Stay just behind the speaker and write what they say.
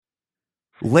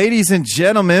Ladies and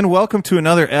gentlemen, welcome to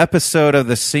another episode of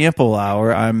the Sample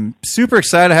Hour. I'm super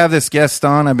excited to have this guest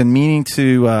on. I've been meaning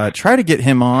to try to get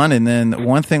him on, and then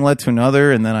one thing led to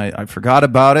another, and then I forgot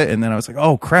about it, and then I was like,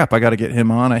 oh, crap, I got to get him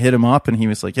on. I hit him up, and he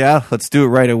was like, yeah, let's do it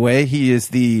right away. He is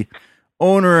the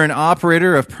owner and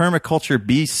operator of Permaculture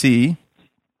BC.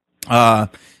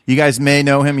 You guys may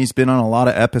know him. He's been on a lot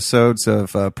of episodes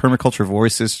of Permaculture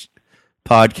Voices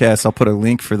podcast. I'll put a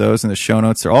link for those in the show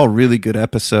notes. They're all really good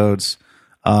episodes.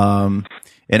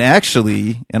 And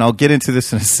actually, and I'll get into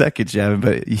this in a second, Javan,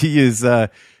 but he is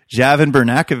Javan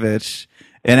Bernakevitch.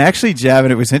 And actually,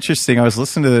 Javan, it was interesting. I was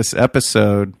listening to this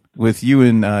episode with you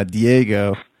and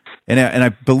Diego, and I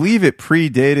believe it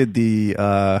predated the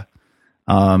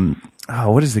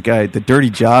what is the guy, the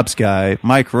Dirty Jobs guy,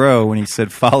 Mike Rowe, when he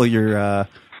said follow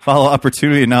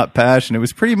opportunity and not passion. It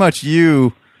was pretty much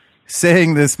you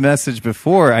saying this message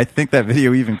before I think that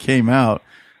video even came out.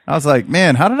 I was like,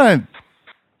 man, how did I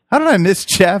miss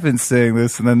Javan saying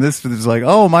this? And then this was like,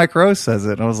 oh, Mike Rowe says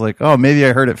it. And I was like, oh, maybe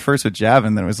I heard it first with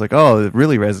Javan. Then it was like, oh, it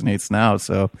really resonates now.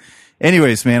 So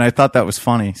anyways, man, I thought that was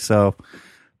funny. So,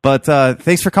 but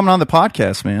thanks for coming on the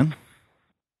podcast, man.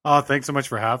 Oh, thanks so much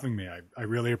for having me. I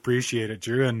really appreciate it,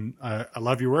 Drew. And I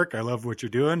love your work. I love what you're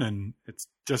doing. And it's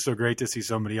just so great to see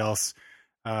somebody else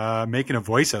making a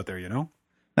voice out there, you know?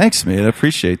 Thanks, man. I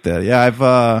appreciate that.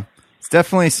 Yeah, it's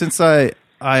definitely since I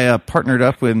partnered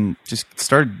up and just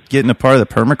started getting a part of the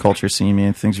permaculture scene,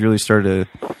 man, things really started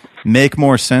to make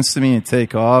more sense to me and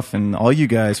take off. And all you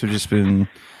guys have just been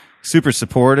super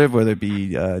supportive, whether it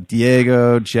be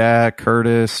Diego, Jack,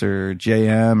 Curtis, or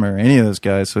JM, or any of those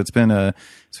guys. So it's been a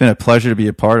pleasure to be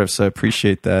a part of. So I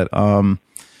appreciate that.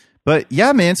 But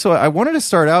yeah, man. So I wanted to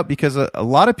start out because a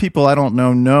lot of people I don't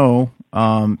know,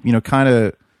 kind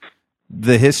of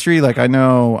the history. Like I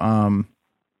know.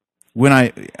 When I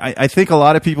think a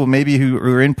lot of people maybe who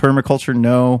are in permaculture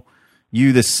know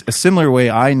you a similar way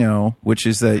I know, which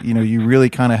is that, you really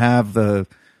kind of have the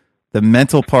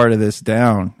mental part of this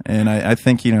down. And I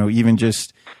think, even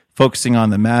just focusing on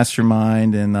the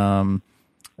mastermind and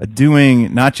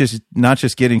doing not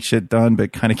just getting shit done,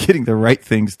 but kind of getting the right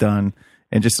things done,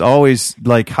 and just always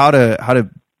like how to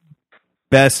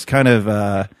best kind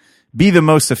of be the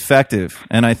most effective.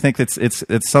 And I think it's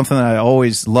something that I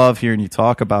always love hearing you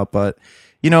talk about. But,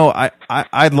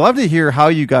 I'd love to hear how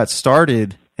you got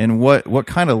started and what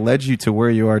kind of led you to where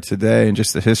you are today and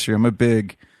just the history. I'm a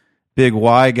big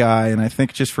why guy. And I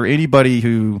think just for anybody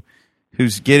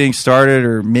who's getting started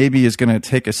or maybe is going to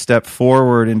take a step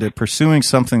forward into pursuing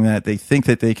something that they think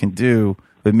that they can do,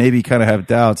 but maybe kind of have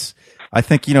doubts, I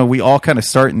think, we all kind of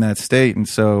start in that state. And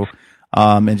so,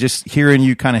 and just hearing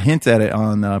you kind of hint at it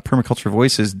on Permaculture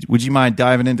Voices, would you mind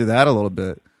diving into that a little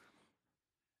bit?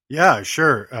 Yeah,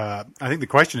 sure. I think the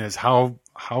question is how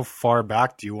far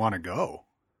back do you want to go?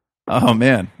 Oh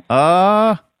man,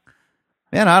 I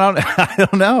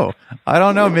don't know.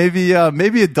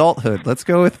 Maybe adulthood. Let's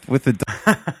go with adult.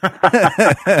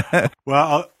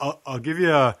 Well, I'll give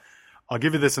you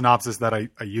the synopsis that I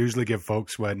usually give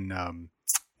folks when I'm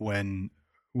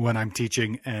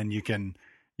teaching, and you can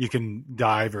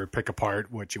dive or pick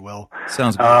apart what you will.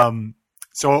 Sounds good.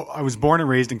 So I was born and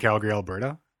raised in Calgary,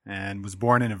 Alberta, and was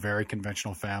born in a very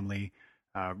conventional family,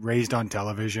 raised on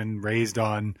television, raised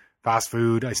on fast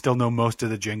food. I still know most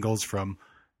of the jingles from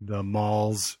the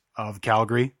malls of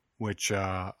Calgary, which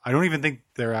I don't even think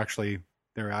they're actually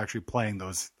playing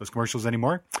those commercials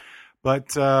anymore.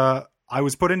 But I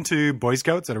was put into Boy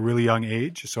Scouts at a really young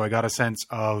age, so I got a sense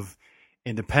of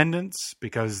independence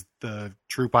because the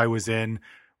troop I was in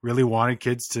really wanted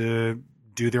kids to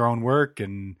do their own work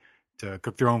and to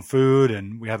cook their own food.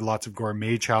 And we had lots of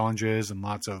gourmet challenges and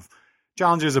lots of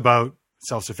challenges about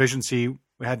self-sufficiency.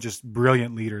 We had just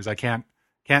brilliant leaders. I can't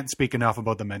speak enough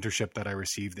about the mentorship that I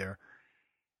received there.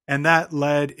 And that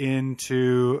led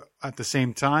into, at the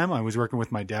same time, I was working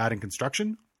with my dad in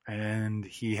construction, and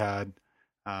he had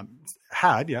a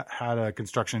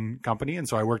construction company. And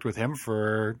so I worked with him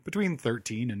for between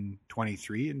 13 and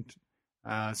 23, and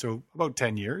so about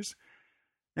 10 years.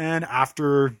 And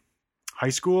after high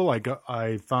school,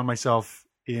 I found myself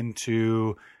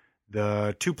into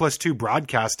the 2+2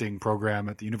 broadcasting program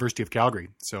at the University of Calgary.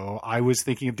 So I was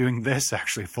thinking of doing this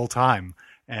actually full time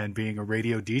and being a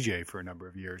radio DJ for a number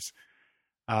of years.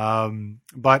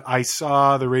 But I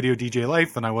saw the radio DJ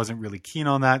life and I wasn't really keen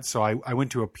on that. So I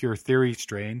went to a pure theory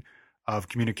strain of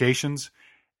communications,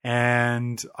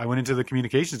 and I went into the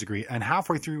communications degree. And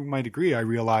halfway through my degree, I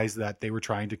realized that they were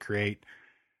trying to create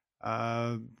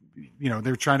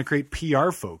they're trying to create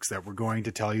PR folks that were going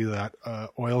to tell you that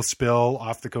oil spill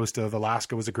off the coast of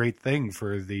Alaska was a great thing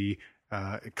for the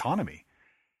economy.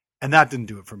 And that didn't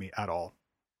do it for me at all.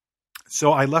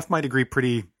 So I left my degree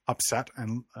pretty upset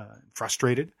and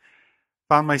frustrated.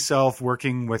 Found myself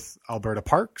working with Alberta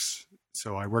Parks.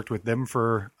 So I worked with them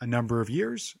for a number of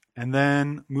years and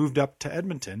then moved up to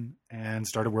Edmonton and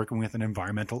started working with an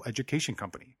environmental education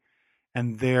company.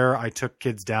 And there I took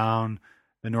kids down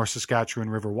the North Saskatchewan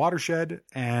River watershed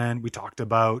and we talked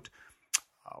about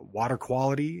water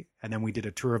quality. And then we did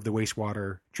a tour of the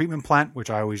wastewater treatment plant, which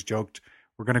I always joked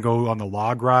we're going to go on the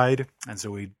log ride. And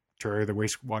so we toured the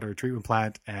wastewater treatment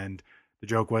plant. And the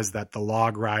joke was that the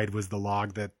log ride was the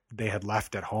log that they had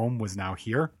left at home was now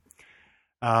here.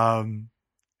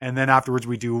 And then afterwards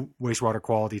we do wastewater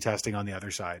quality testing on the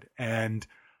other side. And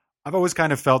I've always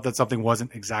kind of felt that something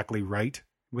wasn't exactly right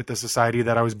with the society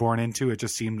that I was born into. It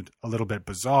just seemed a little bit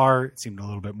bizarre. It seemed a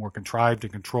little bit more contrived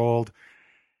and controlled.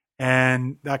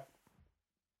 And that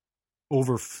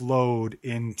overflowed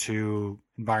into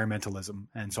environmentalism.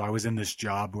 And so I was in this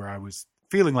job where I was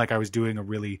feeling like I was doing a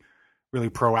really,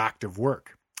 really proactive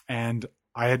work. And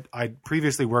I'd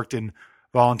previously worked in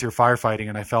volunteer firefighting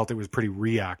and I felt it was pretty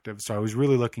reactive. So I was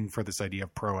really looking for this idea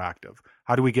of proactive.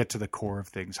 How do we get to the core of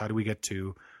things? How do we get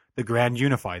to the grand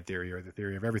unified theory or the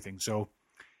theory of everything? So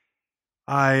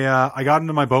I got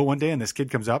into my boat one day and this kid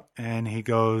comes up and he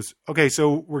goes, okay,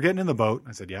 so we're getting in the boat.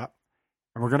 I said, yeah.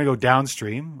 And we're going to go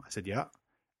downstream. I said, yeah.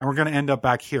 And we're going to end up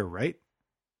back here, right?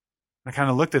 And I kind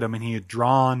of looked at him and he had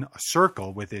drawn a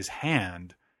circle with his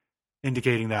hand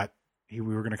indicating that we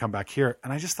were going to come back here.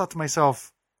 And I just thought to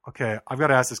myself, okay, I've got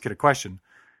to ask this kid a question.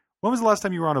 When was the last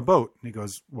time you were on a boat? And he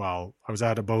goes, well, I was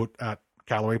at a boat at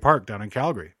Callaway Park down in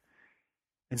Calgary.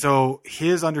 And so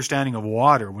his understanding of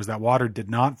water was that water did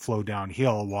not flow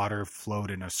downhill. Water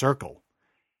flowed in a circle.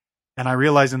 And I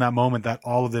realized in that moment that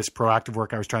all of this proactive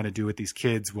work I was trying to do with these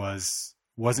kids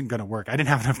wasn't going to work. I didn't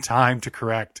have enough time to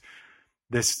correct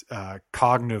this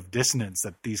cognitive dissonance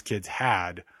that these kids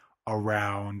had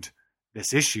around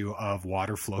this issue of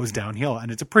water flows downhill.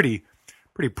 And it's a pretty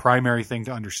primary thing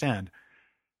to understand.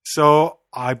 So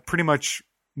I pretty much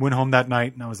went home that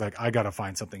night and I was like, I got to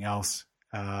find something else.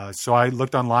 So I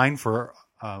looked online for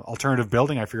alternative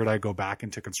building. I figured I'd go back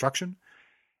into construction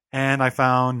and I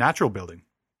found natural building.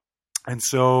 And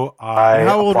so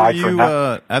how old were you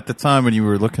at the time when you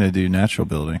were looking to do natural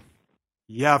building?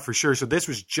 Yeah, for sure. So this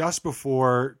was just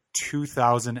before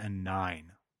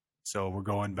 2009. So we're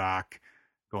going back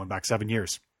 7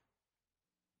 years.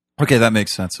 Okay, that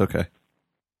makes sense. Okay.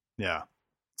 Yeah.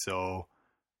 So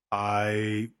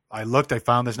I looked, I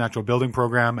found this natural building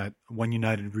program at One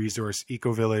United Resource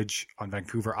Eco Village on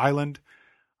Vancouver Island.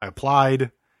 I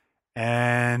applied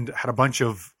and had a bunch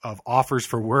of offers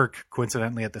for work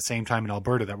coincidentally at the same time in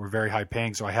Alberta that were very high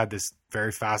paying. So I had this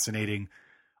very fascinating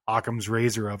Occam's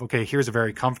razor of, okay, here's a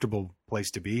very comfortable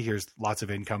place to be. Here's lots of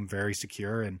income, very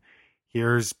secure. And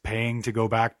here's paying to go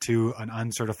back to an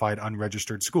uncertified,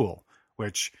 unregistered school,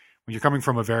 which when you're coming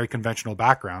from a very conventional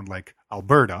background like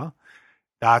Alberta,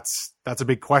 that's a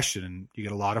big question. And you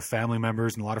get a lot of family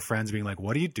members and a lot of friends being like,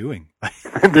 what are you doing?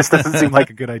 This doesn't seem like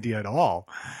a good idea at all.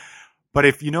 But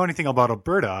if you know anything about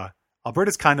Alberta,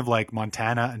 Alberta's kind of like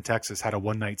Montana and Texas had a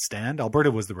one-night stand.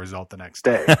 Alberta was the result the next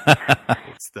day.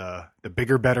 It's the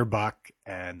bigger, better buck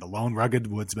and the lone rugged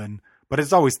woodsman. But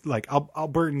it's always like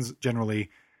Albertans generally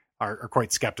are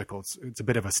quite skeptical. It's a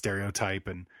bit of a stereotype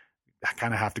and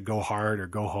kind of have to go hard or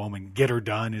go home and get her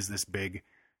done is this big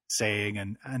saying.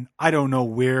 And I don't know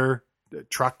where the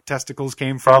truck testicles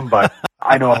came from, but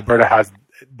I know Alberta has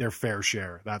their fair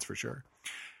share. That's for sure.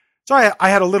 So I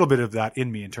had a little bit of that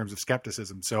in me in terms of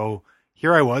skepticism. So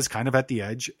here I was kind of at the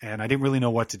edge and I didn't really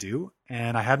know what to do.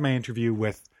 And I had my interview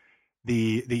with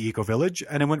the Eco Village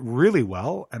and it went really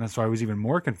well. And so I was even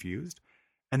more confused.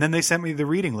 And then they sent me the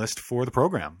reading list for the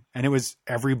program. And it was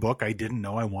every book I didn't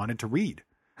know I wanted to read.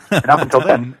 And up until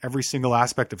then, every single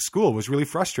aspect of school was really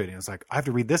frustrating. It's like, I have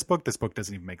to read this book. This book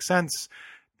doesn't even make sense.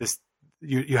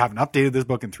 You haven't updated this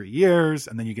book in 3 years.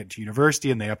 And then you get to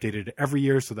university and they updated it every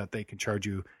year so that they can charge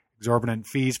you exorbitant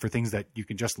fees for things that you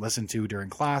can just listen to during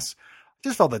class. I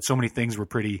just felt that so many things were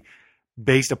pretty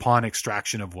based upon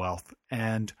extraction of wealth.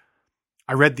 And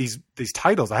I read these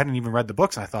titles. I hadn't even read the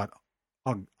books. And I thought,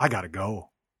 oh, I got to go,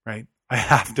 right? I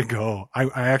have to go. I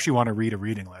actually want to read a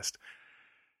reading list.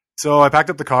 So I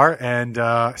packed up the car and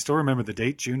I still remember the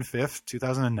date, June 5th,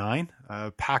 2009.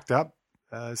 Packed up,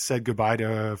 said goodbye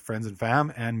to friends and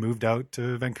fam and moved out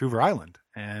to Vancouver Island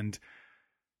and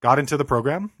got into the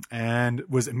program and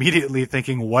was immediately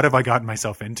thinking, what have I gotten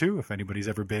myself into? If anybody's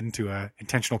ever been to a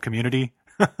intentional community,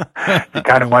 you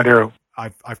kind of wonder,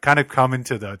 I've kind of come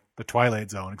into the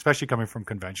twilight zone, especially coming from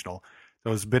conventional.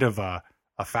 So it was a bit of a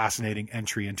fascinating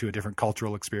entry into a different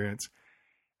cultural experience.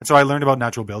 And so I learned about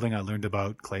natural building. I learned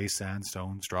about clay, sand,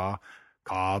 stone, straw.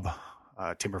 cob,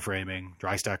 timber framing,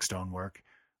 dry stack stonework,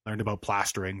 learned about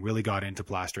plastering, really got into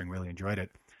plastering, really enjoyed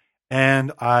it.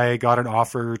 And I got an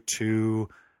offer to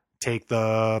take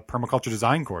the permaculture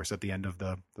design course at the end of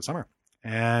the summer.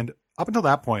 And up until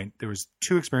that point, there was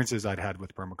two experiences I'd had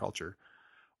with permaculture.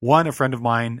 One, a friend of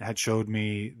mine had showed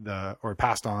me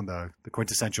passed on the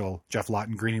quintessential Jeff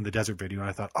Lawton Greening the Desert video. And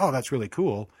I thought, oh, that's really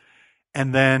cool.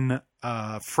 And then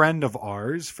a friend of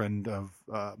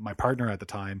my partner at the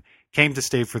time, came to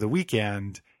stay for the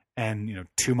weekend. And,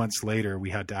 2 months later, we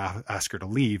had to ask her to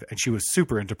leave. And she was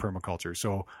super into permaculture.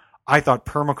 So I thought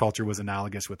permaculture was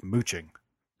analogous with mooching.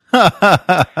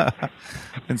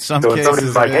 In some so cases, somebody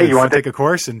was like, hey, you want to take a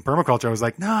course in permaculture? I was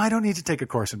like, no, I don't need to take a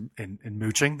course in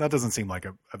mooching. That doesn't seem like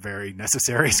a very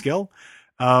necessary skill.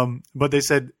 But they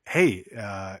said, hey,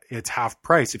 it's half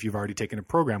price if you've already taken a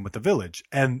program with the village.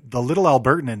 And the little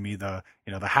Albertan in me, the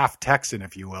half Texan,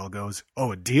 if you will, goes,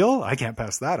 oh, a deal? I can't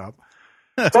pass that up.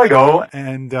 So I go,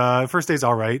 and first day's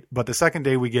all right. But the second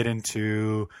day we get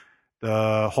into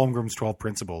the Holmgren's 12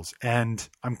 principles, and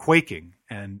I'm quaking.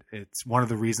 And it's one of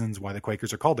the reasons why the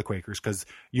Quakers are called the Quakers, because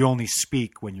you only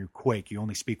speak when you quake. You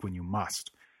only speak when you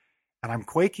must. And I'm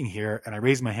quaking here, and I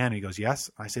raise my hand, and he goes, yes.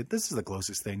 I said, this is the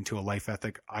closest thing to a life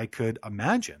ethic I could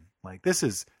imagine. Like, this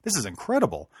is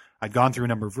incredible. I'd gone through a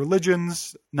number of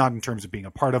religions, not in terms of being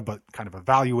a part of, but kind of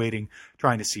evaluating,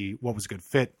 trying to see what was a good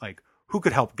fit, like who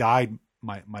could help guide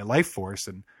my life force.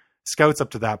 And Scouts up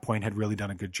to that point had really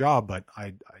done a good job, but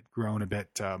I'd grown a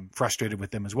bit frustrated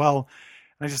with them as well.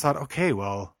 And I just thought, okay,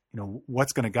 well,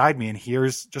 what's going to guide me? And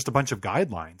here's just a bunch of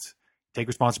guidelines. Take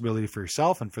responsibility for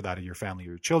yourself and for that of your family,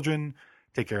 your children.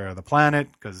 Take care of the planet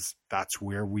because that's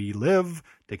where we live.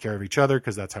 Take care of each other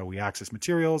because that's how we access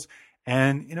materials.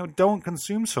 And, don't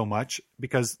consume so much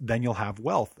because then you'll have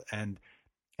wealth. And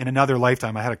in another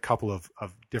lifetime, I had a couple of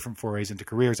different forays into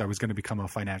careers. I was going to become a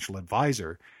financial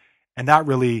advisor. And that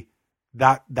really,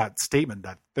 that statement,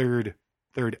 that third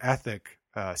ethic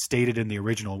stated in the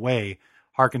original way,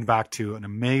 harkened back to an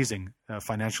amazing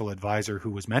financial advisor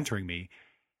who was mentoring me.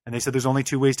 And they said, there's only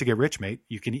two ways to get rich, mate.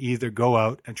 You can either go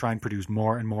out and try and produce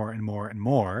more and more and more and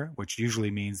more, which usually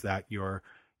means that your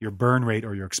burn rate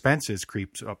or your expenses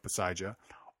creeps up beside you,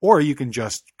 or you can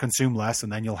just consume less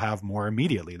and then you'll have more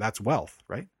immediately. That's wealth,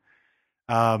 right?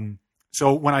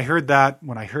 So when I heard that,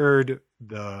 when I heard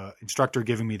the instructor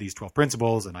giving me these 12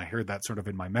 principles and I heard that sort of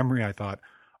in my memory, I thought,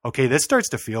 okay, this starts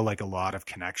to feel like a lot of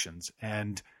connections.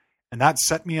 And that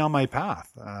set me on my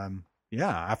path.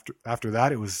 After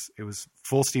that, it was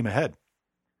full steam ahead.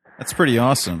 That's pretty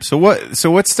awesome. So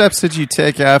what steps did you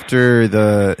take after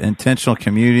the intentional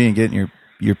community and getting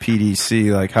your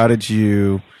PDC? Like, how did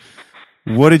you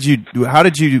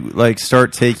like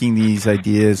start taking these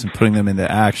ideas and putting them into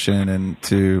action and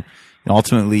to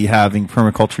ultimately having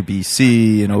Permaculture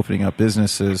BC and opening up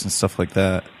businesses and stuff like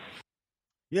that?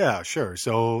 Yeah, sure.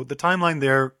 So the timeline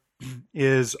there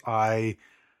is I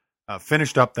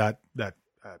finished up that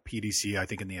PDC, I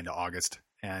think in the end of August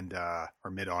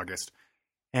or mid-August.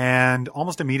 And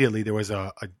almost immediately there was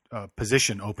a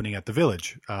position opening at the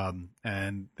village.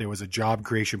 And there was a job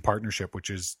creation partnership,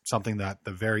 which is something that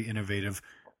the very innovative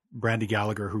Brandy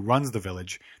Gallagher, who runs the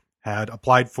village, had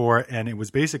applied for. And it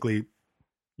was basically,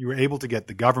 you were able to get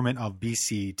the government of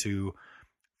BC to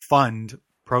fund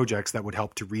projects that would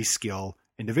help to reskill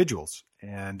individuals.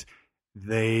 And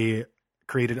they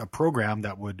created a program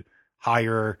that would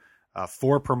hire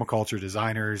 4 permaculture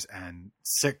designers and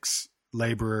 6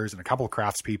 laborers and a couple of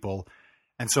craftspeople.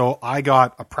 And so I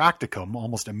got a practicum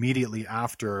almost immediately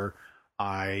after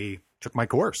I took my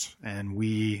course. And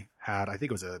we had, I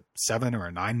think it was a 7 or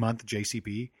a 9 month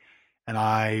JCP. And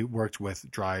I worked with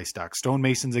dry stack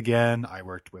stonemasons again. I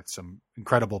worked with some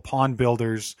incredible pond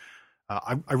builders.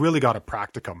 I really got a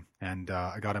practicum, and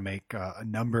I got to make a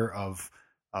number of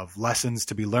lessons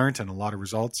to be learned and a lot of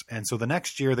results. And so the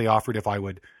next year they offered if I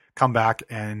would come back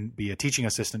and be a teaching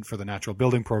assistant for the natural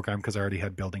building program because I already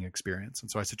had building experience. And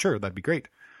so I said, sure, that'd be great.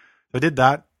 So I did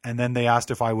that. And then they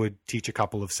asked if I would teach a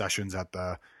couple of sessions at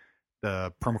the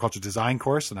permaculture design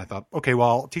course. And I thought, okay, well,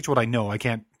 I'll teach what I know. I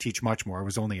can't teach much more. It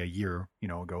was only a year,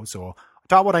 ago. So I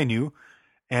taught what I knew,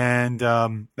 and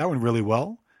that went really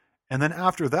well. And then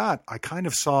after that, I kind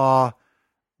of saw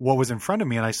what was in front of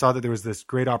me, and I saw that there was this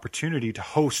great opportunity to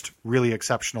host really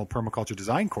exceptional permaculture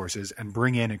design courses and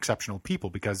bring in exceptional people,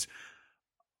 because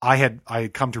I had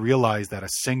come to realize that a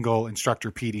single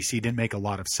instructor PDC didn't make a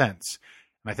lot of sense.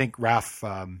 And I think Raf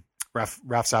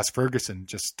Sass Ferguson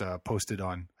just posted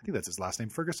on, I think that's his last name,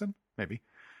 Ferguson, maybe.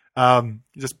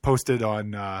 He just posted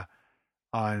on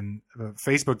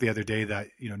Facebook the other day that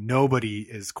nobody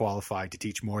is qualified to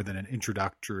teach more than an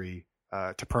introductory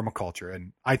to permaculture,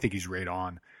 and I think he's right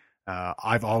on.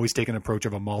 I've always taken an approach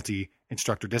of a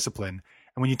multi-instructor discipline,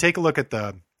 and when you take a look at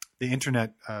the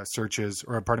internet searches,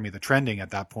 or pardon me, the trending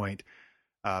at that point,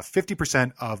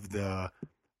 50% of the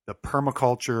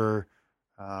permaculture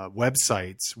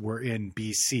websites were in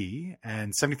BC,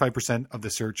 and 75% of the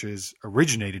searches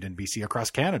originated in BC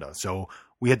across Canada. So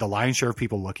we had the lion's share of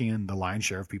people looking and the lion's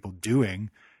share of people doing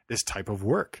this type of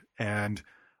work. And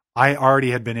I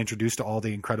already had been introduced to all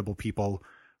the incredible people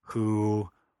who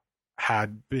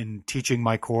had been teaching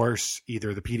my course,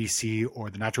 either the PDC or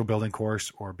the natural building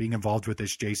course, or being involved with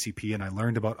this JCP. And I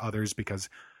learned about others because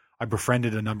I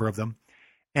befriended a number of them.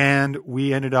 And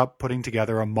we ended up putting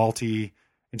together a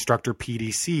multi-instructor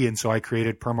PDC. And so I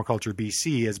created Permaculture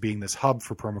BC as being this hub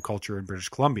for permaculture in British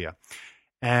Columbia.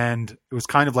 And it was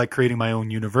kind of like creating my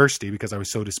own university because I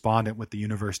was so despondent with the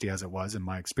university as it was in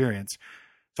my experience.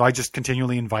 So I just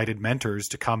continually invited mentors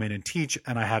to come in and teach,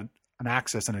 and I had an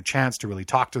access and a chance to really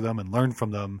talk to them and learn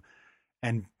from them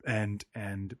and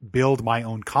build my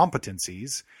own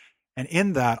competencies. And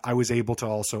in that, I was able to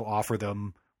also offer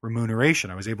them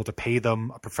remuneration. I was able to pay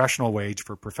them a professional wage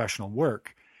for professional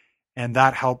work. And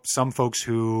that helped some folks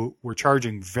who were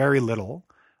charging very little.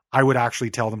 I would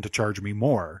actually tell them to charge me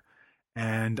more.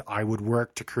 And I would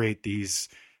work to create these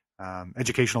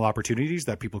educational opportunities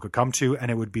that people could come to.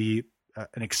 And it would be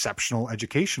an exceptional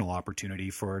educational opportunity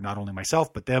for not only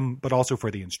myself, but them, but also for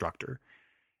the instructor.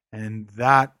 And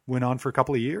that went on for a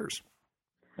couple of years.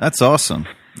 That's awesome.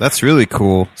 That's really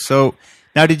cool. So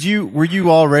now were you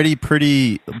already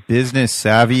pretty business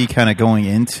savvy kind of going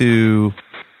into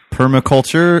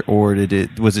permaculture, or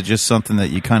was it just something that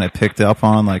you kind of picked up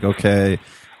on, like, okay,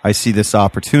 I see this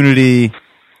opportunity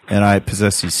and I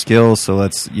possess these skills, so I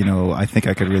think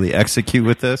I could really execute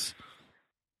with this?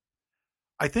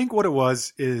 I think what it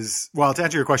was is, well, to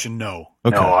answer your question, no.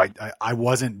 Okay. No, I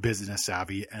wasn't business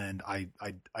savvy, and I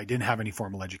didn't have any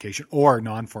formal education or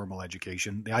non-formal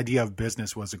education. The idea of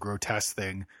business was a grotesque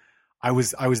thing. I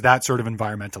was that sort of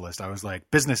environmentalist. I was like,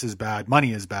 business is bad,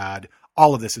 money is bad,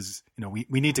 all of this is,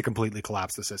 we need to completely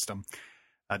collapse the system.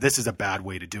 This is a bad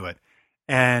way to do it.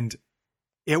 And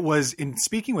it was in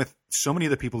speaking with so many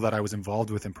of the people that I was involved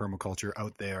with in permaculture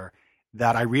out there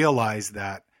that I realized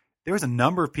that there was a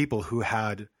number of people who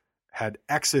had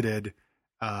exited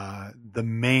the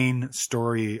main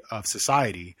story of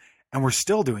society and were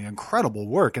still doing incredible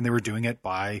work, and they were doing it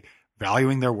by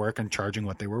valuing their work and charging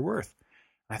what they were worth.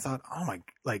 And I thought,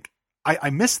 I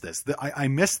missed this. I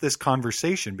missed this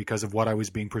conversation because of what I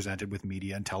was being presented with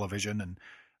media and television. And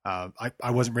I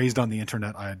wasn't raised on the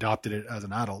internet. I adopted it as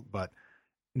an adult, but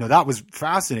that was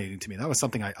fascinating to me. That was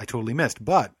something I totally missed.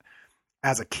 But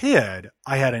as a kid,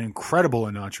 I had an incredible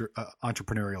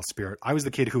entrepreneurial spirit. I was the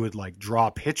kid who would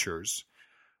draw pictures,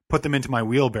 put them into my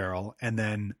wheelbarrow, and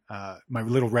then my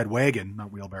little red wagon,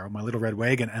 my little red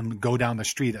wagon, and go down the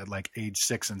street at age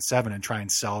 6 and 7 and try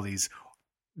and sell these,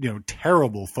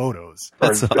 terrible photos.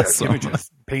 That's awesome.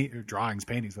 Images, drawings,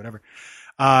 paintings, whatever.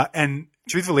 And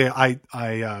truthfully, my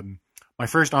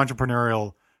first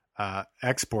entrepreneurial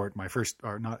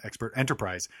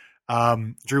enterprise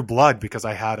drew blood because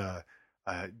I had a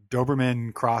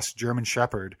Doberman cross German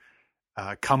Shepherd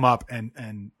come up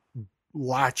and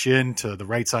latch into the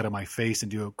right side of my face and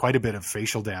do quite a bit of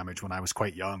facial damage when I was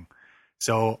quite young.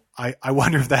 So I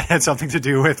wonder if that had something to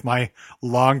do with my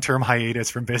long-term hiatus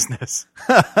from business.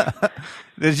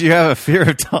 Did you have a fear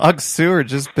of dogs too, or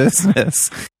just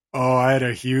business? Oh, I had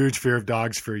a huge fear of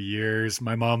dogs for years.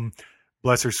 My mom,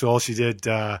 bless her soul, she did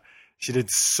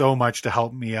so much to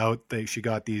help me out. She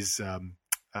got these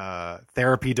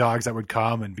therapy dogs that would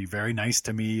come and be very nice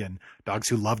to me, and dogs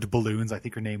who loved balloons. I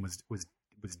think her name was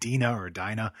Dina or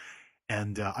Dinah.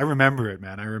 And I remember it,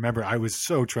 man. I was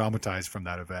so traumatized from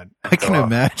that event. I can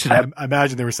imagine. I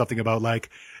imagine there was something about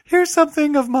here's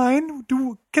something of mine.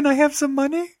 Can I have some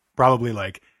money? Probably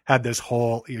had this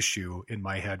whole issue in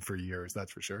my head for years.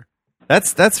 That's for sure.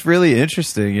 That's really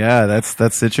interesting. Yeah,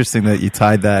 that's interesting that you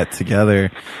tied that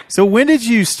together. So when did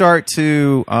you start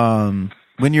to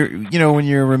when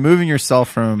you're removing yourself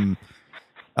from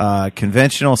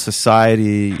conventional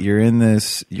society, you're in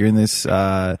this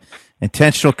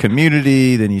intentional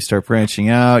community, then you start branching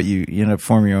out, you end up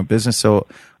forming your own business. So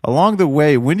along the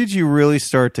way, when did you really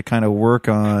start to kind of work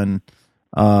on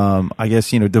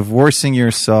divorcing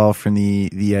yourself from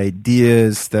the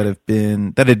ideas that had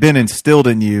been instilled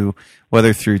in you,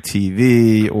 whether through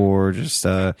TV or just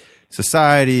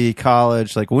society,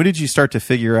 college? When did you start to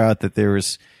figure out that there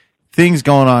was things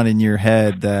going on in your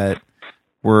head that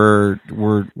were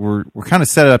kind of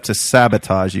set up to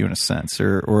sabotage you in a sense,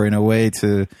 or in a way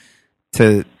to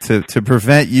to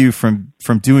prevent you from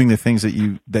doing the things that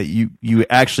you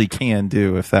actually can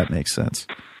do, if that makes sense.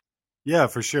 Yeah,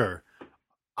 for sure.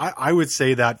 I would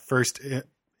say that first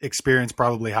experience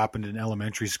probably happened in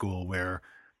elementary school, where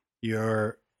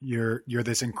you're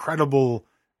this incredible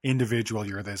individual,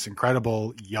 you're this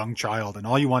incredible young child, and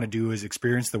all you want to do is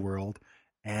experience the world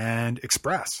and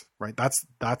express, right?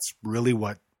 That's really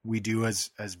what we do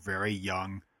as very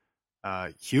young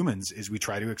humans, is we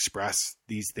try to express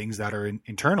these things that are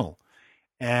internal.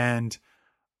 And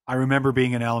I remember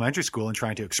being in elementary school and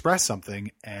trying to express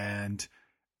something, and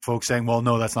folks saying, well,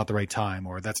 no, that's not the right time,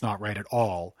 or that's not right at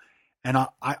all. And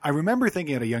I remember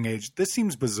thinking at a young age, this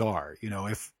seems bizarre. You know,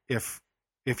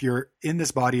 if you're in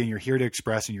this body and you're here to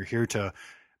express and you're here to,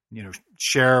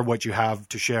 share what you have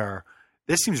to share,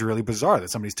 this seems really bizarre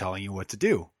that somebody's telling you what to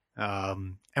do.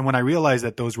 And when I realized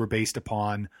that those were based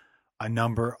upon a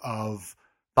number of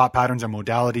thought patterns or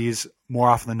modalities, more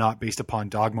often than not based upon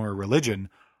dogma or religion,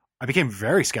 I became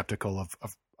very skeptical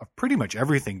of pretty much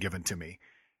everything given to me,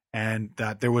 and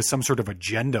that there was some sort of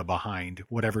agenda behind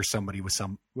whatever somebody was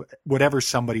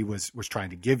trying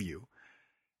to give you.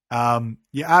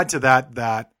 You add to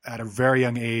that at a very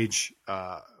young age,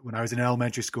 when I was in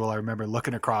elementary school, I remember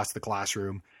looking across the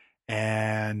classroom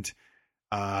and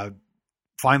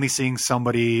finally seeing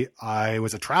somebody I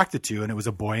was attracted to, and it was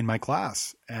a boy in my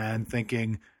class, and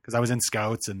thinking, because I was in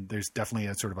Scouts and there's definitely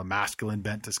a sort of a masculine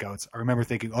bent to Scouts, I remember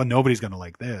thinking, oh, nobody's going to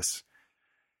like this.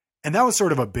 And that was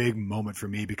sort of a big moment for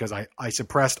me, because I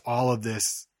suppressed all of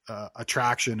this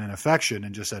attraction and affection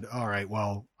and just said, all right,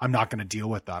 well, I'm not going to deal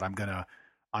with that. I'm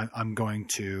going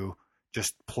to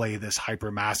just play this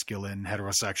hyper masculine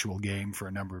heterosexual game for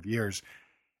a number of years.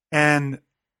 And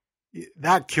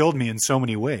that killed me in so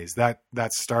many ways. That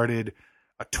started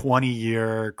a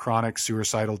 20-year chronic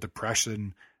suicidal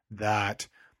depression that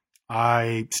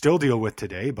I still deal with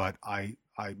today, but I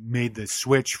made the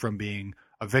switch from being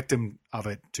a victim of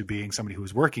it to being somebody who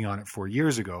was working on it 4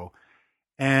 years ago.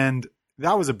 And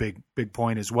that was a big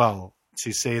point as well,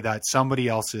 to say that somebody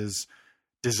else's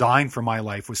design for my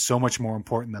life was so much more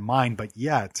important than mine, but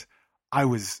yet I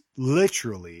was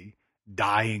literally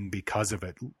dying because of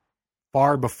it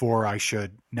far before I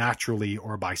should, naturally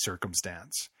or by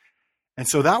circumstance. And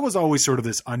so that was always sort of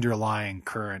this underlying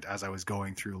current as I was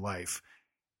going through life.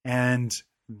 And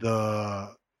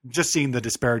just seeing the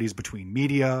disparities between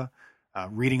media,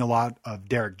 reading a lot of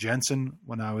Derek Jensen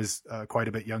when I was quite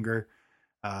a bit younger,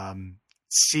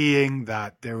 seeing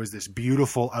that there was this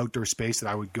beautiful outdoor space that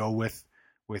I would go with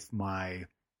my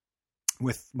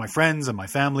friends and my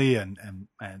family and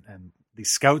the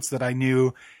Scouts that I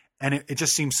knew. And it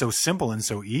just seems so simple and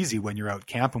so easy when you're out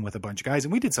camping with a bunch of guys.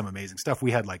 And we did some amazing stuff. We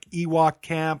had like Ewok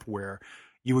camp, where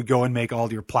you would go and make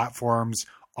all your platforms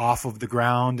off of the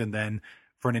ground. And then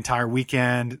for an entire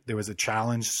weekend, there was a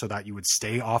challenge so that you would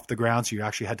stay off the ground. So you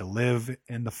actually had to live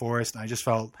in the forest. And I just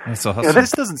felt,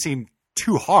 this doesn't seem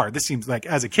too hard. This seems like,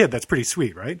 as a kid, that's pretty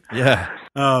sweet, right? Yeah.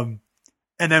 And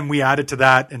then we added to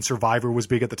that, and Survivor was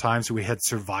big at the time. So we had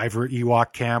Survivor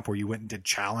Ewok camp, where you went and did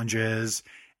challenges,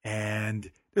 and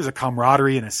there's a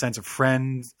camaraderie and a sense of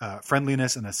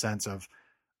friendliness, and a sense of,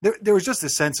 there was just a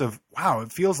sense of, wow,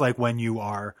 it feels like when you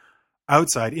are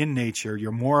outside in nature,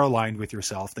 you're more aligned with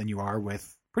yourself than you are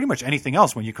with pretty much anything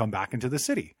else when you come back into the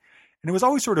city. And it was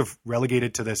always sort of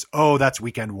relegated to this, oh, that's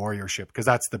weekend warriorship, because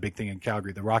that's the big thing in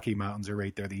Calgary. The Rocky Mountains are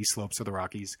right there, the east slopes of the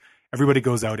Rockies. Everybody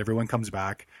goes out, everyone comes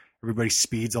back. Everybody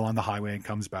speeds along the highway and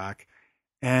comes back.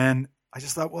 And I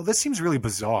just thought, well, this seems really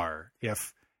bizarre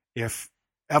if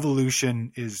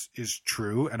evolution is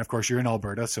true. And of course, you're in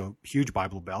Alberta, so huge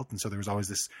Bible Belt. And so there was always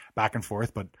this back and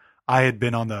forth. But I had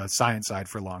been on the science side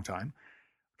for a long time.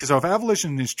 So if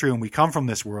evolution is true and we come from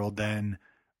this world, then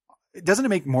doesn't it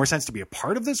make more sense to be a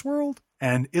part of this world?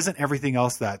 And isn't everything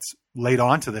else that's laid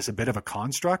onto this a bit of a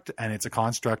construct, and it's a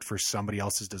construct for somebody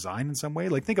else's design in some way?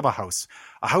 Like, think of a house.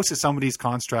 A house is somebody's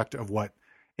construct of what,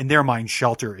 in their mind,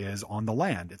 shelter is on the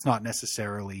land. It's not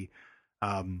necessarily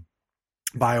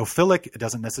biophilic. It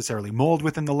doesn't necessarily mold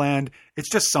within the land. It's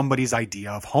just somebody's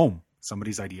idea of home,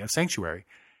 somebody's idea of sanctuary.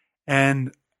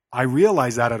 And I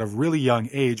realized that at a really young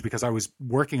age, because I was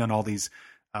working on all these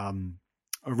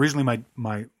originally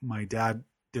my dad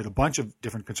did a bunch of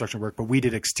different construction work, but we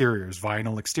did exteriors,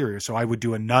 vinyl exteriors. So I would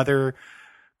do another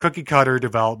cookie cutter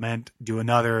development, I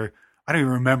don't even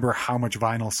remember how much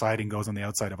vinyl siding goes on the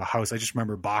outside of a house. I just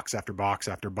remember box after box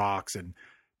after box, and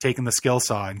taking the skill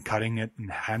saw and cutting it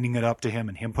and handing it up to him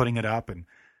and him putting it up. And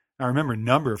I remember a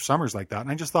number of summers like that. And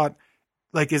I just thought,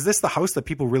 like, is this the house that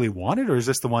people really wanted, or is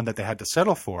this the one that they had to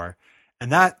settle for?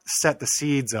 And that set the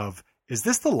seeds of, is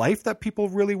this the life that people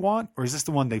really want, or is this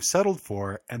the one they've settled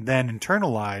for and then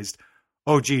internalized,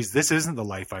 oh, geez, this isn't the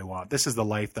life I want. This is the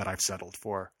life that I've settled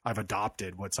for. I've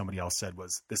adopted what somebody else said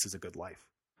was, this is a good life.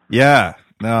 Yeah,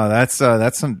 no, that's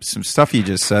some stuff you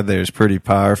just said there is pretty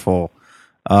powerful.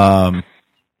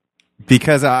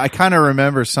 Because I kind of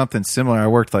remember something similar. I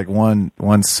worked like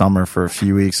one summer for a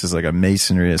few weeks as like a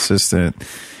masonry assistant,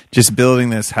 just building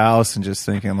this house and just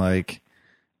thinking like,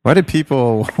 why did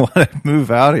people want to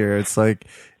move out here? It's like,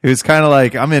 it was kind of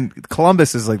like,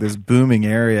 Columbus is like this booming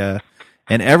area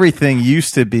and everything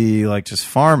used to be like just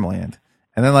farmland.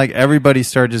 And then like everybody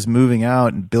started just moving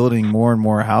out and building more and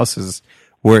more houses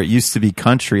where it used to be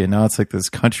country. And now it's like this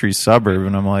country suburb.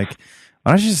 And I'm like,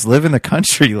 why don't you just live in the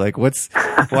country? Like, why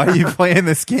are you playing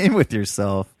this game with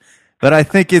yourself? But I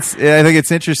think it's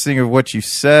interesting of what you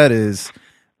said is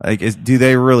like, do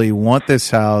they really want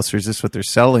this house or is this what they're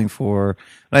selling for?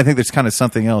 And I think there's kind of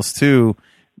something else too.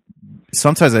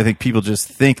 Sometimes I think people just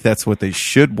think that's what they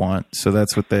should want. So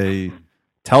that's what they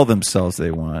tell themselves they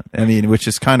want. I mean, which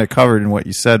is kind of covered in what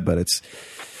you said, but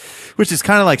which is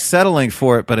kind of like settling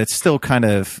for it, but it's still kind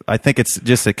of, I think it's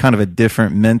just a kind of a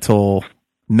different mental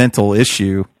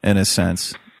issue in a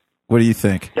sense. What do you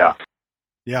think?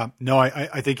 Yeah. No,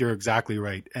 I think you're exactly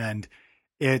right. And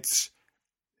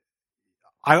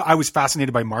I was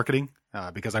fascinated by marketing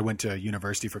because I went to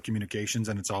university for communications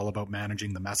and it's all about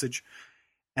managing the message.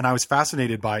 And I was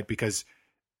fascinated by it because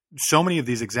so many of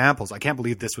these examples, I can't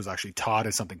believe this was actually taught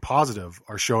as something positive,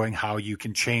 are showing how you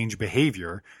can change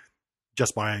behavior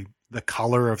just by the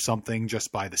color of something,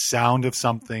 just by the sound of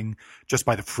something, just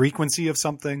by the frequency of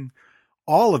something.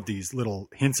 All of these little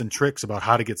hints and tricks about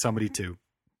how to get somebody to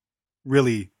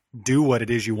really do what it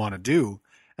is you want to do.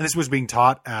 And this was being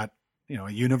taught at,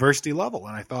 a university level.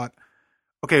 And I thought,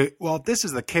 okay, well, if this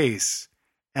is the case,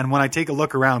 and when I take a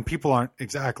look around, people aren't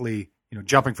exactly,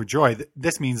 jumping for joy.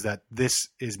 This means that this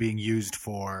is being used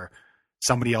for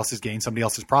somebody else's gain, somebody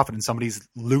else's profit, and somebody's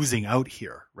losing out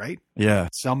here, right? Yeah.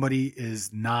 Somebody is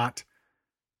not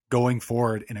going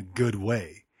forward in a good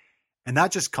way. And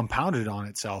that just compounded on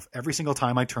itself every single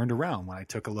time I turned around. When I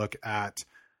took a look at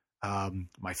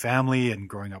my family and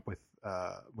growing up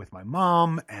with my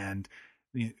mom, and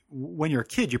when you're a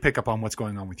kid, you pick up on what's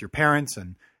going on with your parents,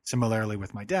 and similarly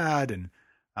with my dad. And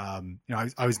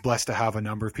I was blessed to have a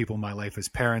number of people in my life as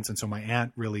parents, and so my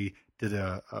aunt really did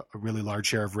a really large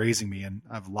share of raising me, and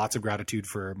I have lots of gratitude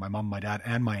for my mom, my dad,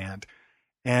 and my aunt.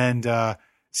 And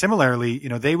similarly,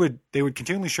 they would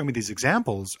continually show me these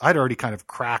examples. I'd already kind of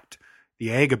cracked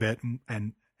the egg a bit,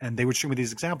 and they would show me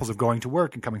these examples of going to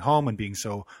work and coming home and being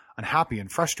so unhappy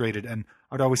and frustrated. And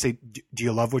I'd always say, do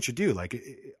you love what you do? Like,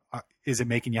 is it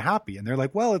making you happy? And they're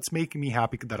like, well, it's making me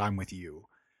happy that I'm with you.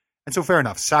 And so fair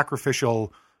enough,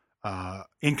 sacrificial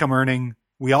income earning,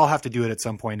 we all have to do it at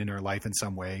some point in our life in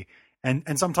some way.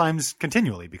 And sometimes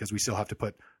continually, because we still have to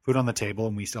put food on the table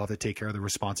and we still have to take care of the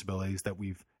responsibilities that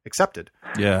we've accepted.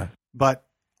 Yeah. But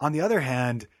on the other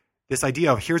hand, this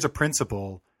idea of here's a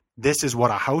principle, this is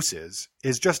what a house is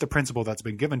just a principle that's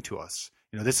been given to us.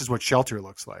 This is what shelter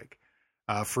looks like.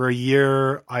 For a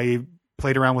year, I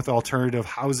played around with alternative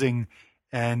housing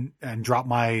and dropped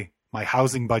my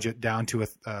housing budget down to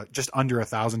just under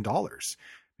 $1,000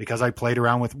 because I played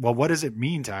around with, well, what does it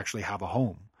mean to actually have a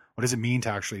home? What does it mean to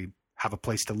actually have a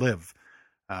place to live?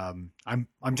 I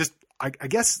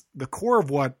guess the core of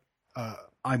what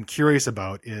I'm curious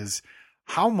about is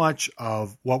how much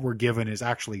of what we're given is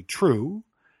actually true,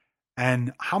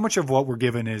 and how much of what we're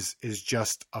given is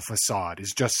just a facade,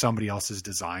 is just somebody else's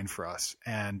design for us.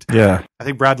 And yeah, I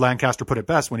think Brad Lancaster put it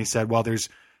best when he said, well, there's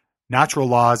natural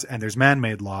laws and there's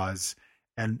man-made laws,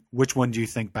 and which one do you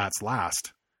think bats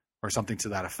last? Or something to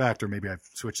that effect, or maybe I've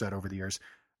switched that over the years.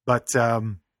 But that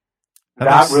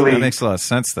makes a lot of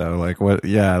sense, though. Like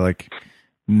like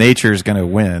nature's going to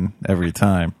win every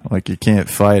time. Like you can't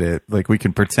fight it. Like we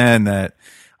can pretend that.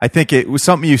 I think it was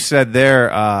something you said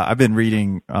there. I've been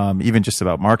reading, even just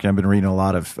about marketing. I've been reading a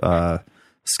lot of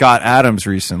Scott Adams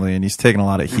recently, and he's taking a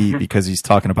lot of heat because he's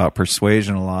talking about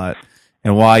persuasion a lot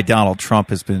and why Donald Trump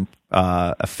has been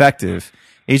effective.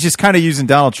 He's just kind of using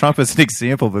Donald Trump as an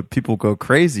example, but people go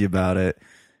crazy about it.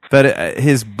 But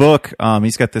his book,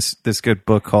 he's got this good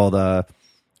book called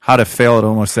How to Fail at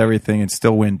Almost Everything and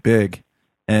Still Win Big.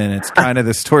 And it's kind of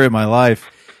the story of my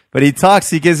life. But he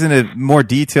gives into more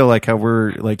detail, like how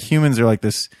we're like humans are like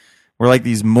this. We're like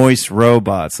these moist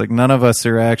robots. Like none of us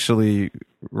are actually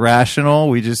rational.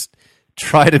 We just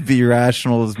try to be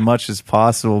rational as much as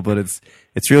possible. But it's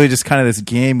really just kind of this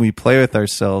game we play with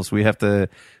ourselves. We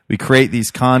create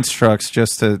these constructs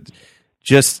just so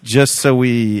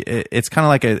it's kind of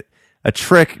like a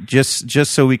trick just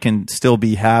so we can still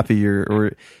be happy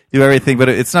or do everything, but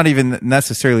it's not even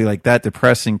necessarily like that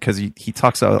depressing because he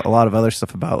talks a lot of other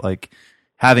stuff about like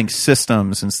having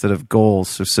systems instead of goals,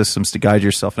 so systems to guide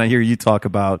yourself. And I hear you talk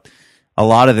about a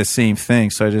lot of the same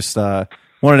things. So I just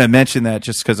wanted to mention that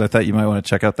just because I thought you might want to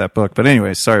check out that book. But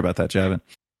anyway, sorry about that, Javan.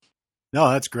 No,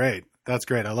 that's great. That's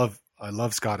great. I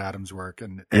love Scott Adams' work,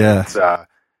 and yeah.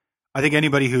 I think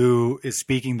anybody who is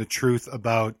speaking the truth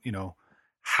about,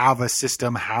 have a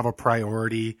system, have a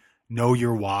priority, know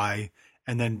your why,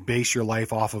 and then base your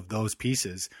life off of those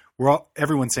pieces.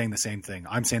 Everyone's saying the same thing.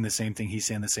 I'm saying the same thing. He's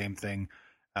saying the same thing.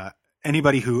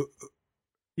 Anybody who,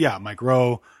 Mike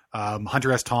Rowe,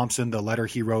 Hunter S. Thompson, the letter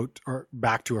he wrote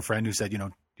back to a friend who said,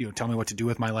 tell me what to do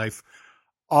with my life.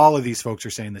 All of these folks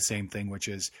are saying the same thing, which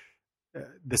is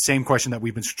the same question that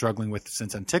we've been struggling with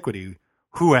since antiquity.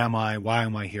 Who am I? Why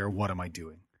am I here? What am I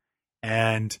doing?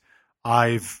 And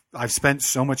I've spent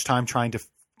so much time trying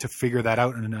to figure that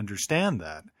out and understand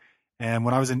that. And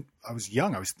when I was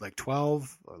young, I was like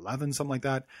 12, 11, something like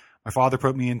that. My father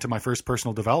put me into my first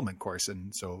personal development course.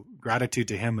 And so gratitude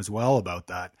to him as well about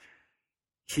that.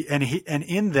 And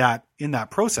in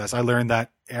that process, I learned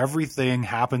that everything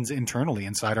happens internally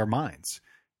inside our minds.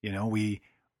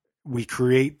 We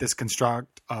create this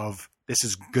construct of this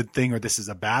is a good thing or this is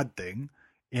a bad thing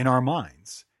in our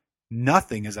minds.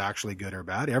 Nothing is actually good or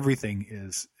bad. Everything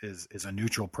is a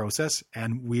neutral process,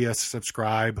 and we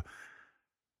subscribe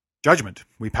judgment.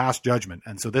 We pass judgment.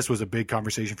 And so this was a big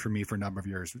conversation for me for a number of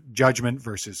years. Judgment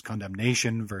versus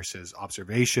condemnation versus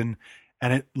observation.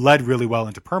 And it led really well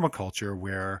into permaculture,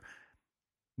 where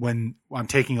when I'm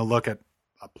taking a look at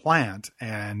a plant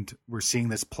and we're seeing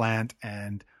this plant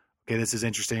and, okay, this is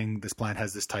interesting. This plant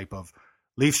has this type of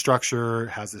leaf structure,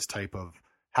 has this type of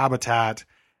habitat.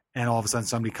 And all of a sudden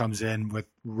somebody comes in with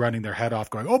running their head off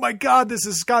going, oh my God, this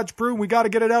is Scotch broom. We got to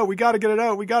get it out. We got to get it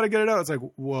out. We got to get it out. It's like,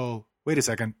 whoa, wait a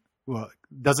second. Well,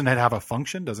 doesn't it have a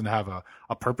function? Doesn't it have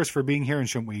a purpose for being here? And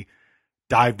shouldn't we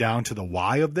dive down to the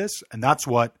why of this? And that's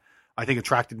what I think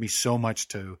attracted me so much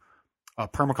to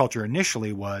permaculture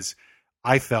initially was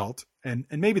I felt, and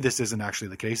maybe this isn't actually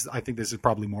the case. I think this is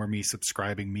probably more me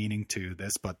subscribing meaning to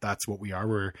this, but that's what we are.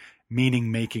 We're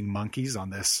meaning making monkeys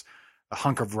on this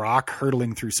hunk of rock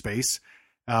hurtling through space.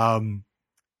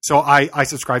 So I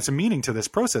subscribe some meaning to this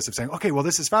process of saying, okay, well,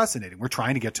 this is fascinating. We're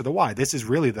trying to get to the why. This is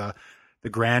really the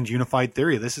grand unified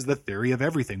theory. This is the theory of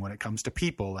everything when it comes to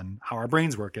people and how our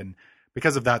brains work. And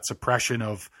because of that suppression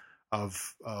of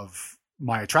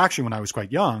my attraction when I was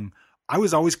quite young, I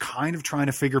was always kind of trying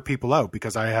to figure people out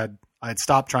because I had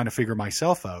stopped trying to figure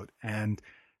myself out. And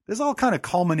this all kind of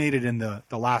culminated in the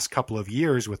last couple of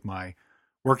years with my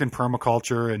work in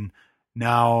permaculture. And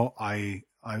now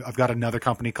I've got another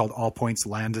company called All Points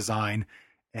Land Design,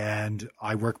 and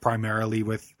I work primarily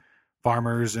with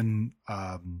farmers and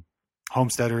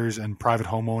homesteaders and private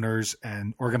homeowners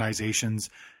and organizations.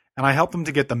 And I help them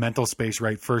to get the mental space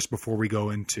right first before we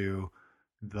go into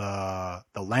the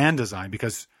land design,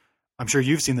 because I'm sure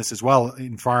you've seen this as well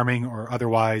in farming or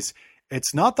otherwise.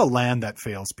 It's not the land that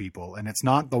fails people, and it's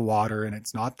not the water, and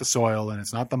it's not the soil, and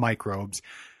it's not the microbes.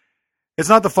 It's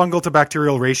not the fungal to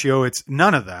bacterial ratio. It's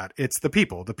none of that. It's the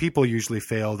people. The people usually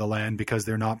fail the land because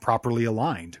they're not properly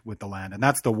aligned with the land. And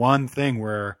that's the one thing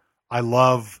where I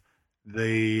love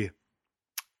the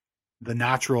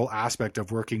natural aspect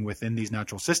of working within these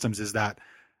natural systems is that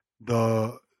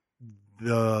the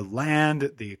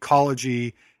land, the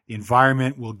ecology, the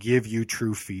environment will give you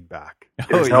true feedback.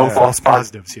 There's no false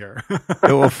positives here.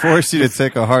 It will force you to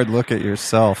take a hard look at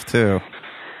yourself too.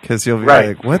 Because you'll be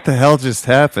like, what the hell just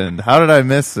happened? How did I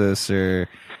miss this? Or,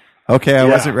 okay, I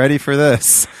wasn't ready for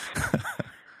this.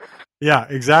 Yeah,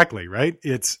 exactly. Right.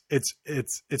 It's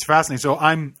fascinating. So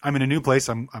I'm in a new place.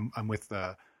 I'm with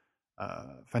a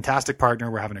fantastic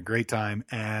partner. We're having a great time.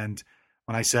 And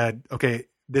when I said, okay,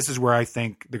 this is where I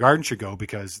think the garden should go,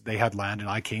 because they had land and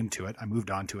I came to it. I moved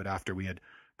on to it after we had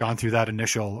gone through that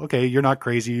initial, okay, you're not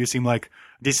crazy. You seem like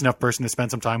a decent enough person to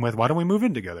spend some time with. Why don't we move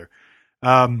in together?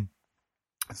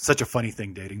 It's such a funny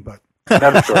thing, dating, but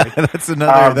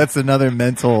that's another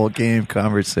mental game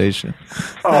conversation.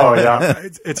 Oh yeah.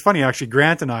 It's funny, actually.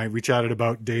 Grant and we chatted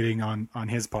about dating on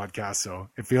his podcast. So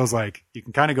it feels like you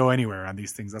can kind of go anywhere on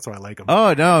these things. That's why I like them.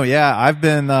 Oh no. Yeah. I've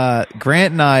been,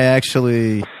 Grant and I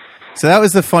actually, so that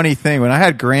was the funny thing when I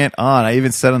had Grant on, I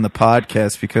even said on the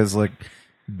podcast, because like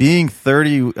being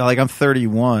 30, like I'm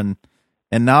 31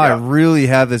 and now I really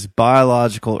have this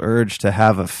biological urge to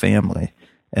have a family.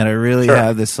 And I really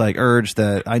have this like urge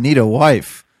that I need a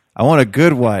wife. I want a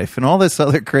good wife and all this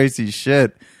other crazy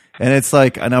shit. And it's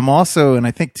like, and I'm also, and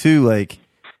I think too, like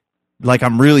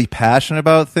I'm really passionate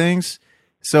about things.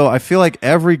 So I feel like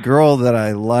every girl that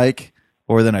I like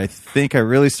or then I think I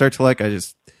really start to like, I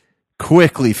just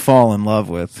quickly fall in love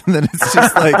with. And then it's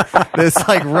just like this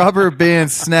like rubber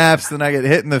band snaps, and I get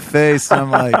hit in the face, and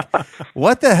I'm like,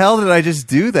 what the hell did I just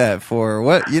do that for?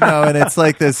 What, and it's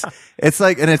like this, it's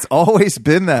like, and it's always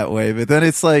been that way. But then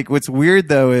it's like, what's weird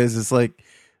though is it's like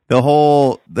the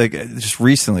whole, like, just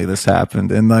recently this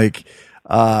happened, and like,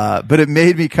 but it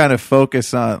made me kind of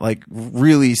focus on, like,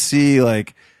 really see,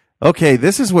 like, okay,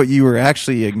 this is what you were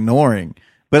actually ignoring.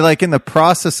 But like in the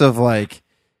process of like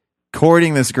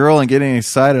courting this girl and getting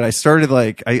excited, I started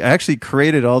like, I actually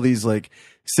created all these like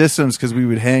systems because we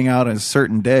would hang out on a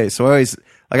certain day. So I always,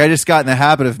 like, I just got in the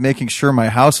habit of making sure my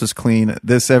house was clean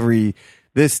this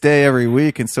day every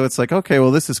week. And so it's like, okay,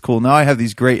 well, this is cool. Now I have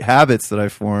these great habits that I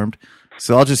formed.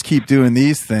 So I'll just keep doing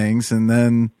these things, and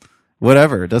then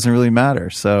whatever, it doesn't really matter.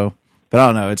 So, but I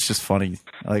don't know. It's just funny.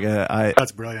 Like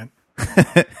that's brilliant.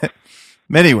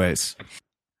 Many ways.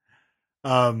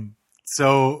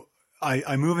 So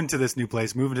I move into this new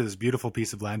place, move into this beautiful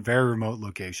piece of land, very remote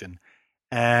location.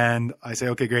 And I say,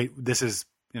 okay, great. This is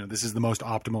the most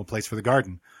optimal place for the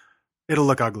garden. It'll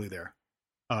look ugly there.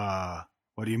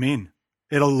 What do you mean?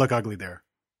 It'll look ugly there.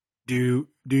 Do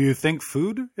you think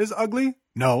food is ugly?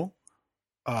 No.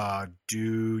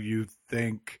 Do you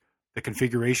think the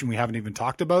configuration we haven't even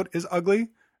talked about is ugly?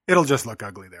 It'll just look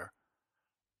ugly there.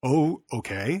 Oh,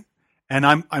 okay. And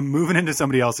I'm moving into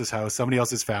somebody else's house, somebody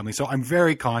else's family. So I'm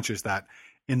very conscious that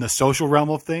in the social realm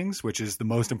of things, which is the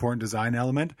most important design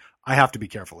element, I have to be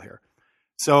careful here.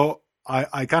 So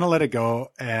I kind of let it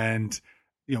go. And,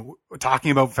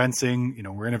 talking about fencing,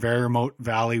 we're in a very remote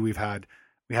valley. We had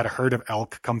a herd of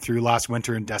elk come through last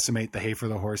winter and decimate the hay for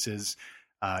the horses.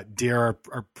 Deer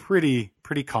are pretty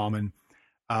common.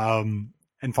 And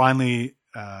finally,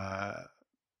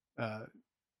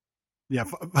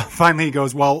 finally he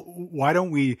goes, well, why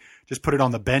don't we just put it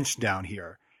on the bench down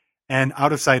here? And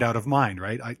out of sight, out of mind,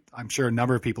 right? I'm sure a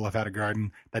number of people have had a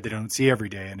garden that they don't see every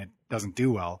day and it doesn't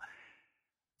do well.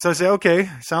 So I say, okay,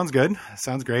 sounds good.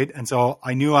 Sounds great. And so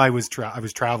I knew I was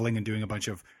traveling and doing a bunch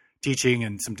of teaching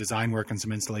and some design work and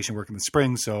some installation work in the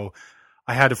spring. So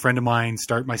I had a friend of mine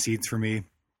start my seeds for me,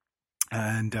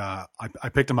 and I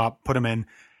picked them up, put them in.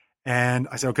 And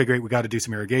I said, okay, great. We got to do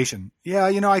some irrigation. Yeah.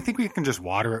 I think we can just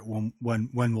water it when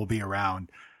we'll be around.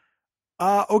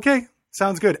 Okay.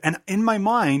 Sounds good. And in my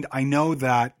mind, I know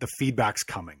that the feedback's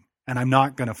coming, and I'm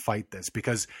not going to fight this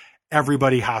because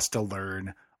everybody has to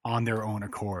learn on their own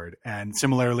accord. And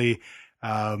similarly,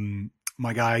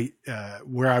 my guy,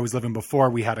 where I was living before,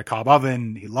 we had a cob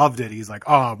oven. He loved it. He's like,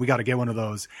 oh, we got to get one of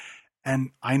those. And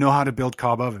I know how to build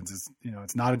cob ovens.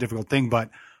 It's not a difficult thing, but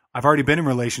I've already been in a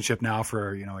relationship now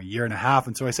for, a year and a half.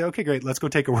 And so I say, okay, great. Let's go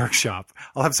take a workshop.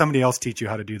 I'll have somebody else teach you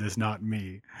how to do this, not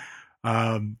me.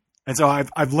 And so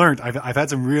I've learned, I've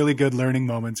had some really good learning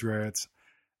moments where it's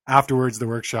afterwards the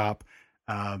workshop.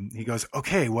 He goes,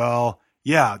 okay, well,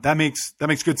 yeah, that makes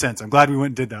good sense. I'm glad we went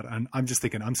and did that. And I'm just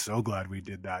thinking, I'm so glad we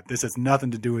did that. This has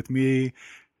nothing to do with me.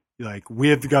 Like, we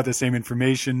have got the same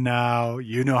information now.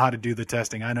 You know how to do the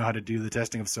testing. I know how to do the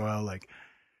testing of soil. Like,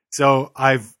 so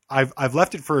I've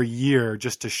left it for a year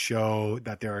just to show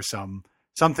that there are some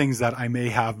things that I may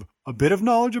have a bit of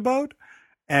knowledge about,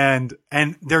 and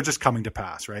they're just coming to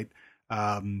pass, right?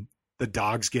 The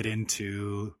dogs get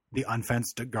into the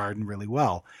unfenced garden really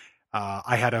well.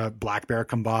 I had a black bear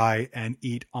come by and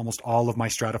eat almost all of my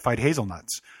stratified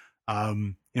hazelnuts.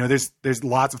 There's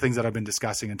lots of things that I've been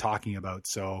discussing and talking about.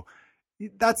 So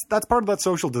that's part of that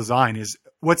social design is,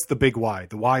 what's the big why?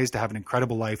 The why is to have an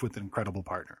incredible life with an incredible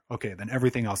partner. Okay, then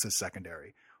everything else is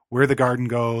secondary. Where the garden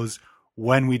goes,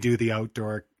 when we do the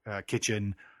outdoor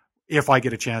kitchen, if I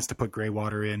get a chance to put gray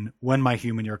water in, when my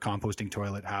human manure composting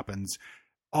toilet happens,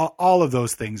 all of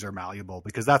those things are malleable,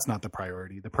 because that's not the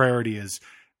priority. The priority is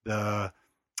the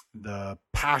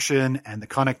passion and the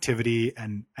connectivity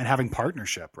and having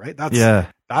partnership, right?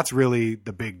 That's really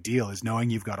the big deal, is knowing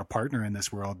you've got a partner in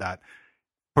this world that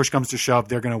push comes to shove,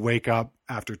 they're going to wake up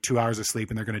after 2 hours of sleep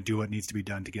and they're going to do what needs to be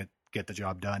done to get the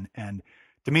job done. And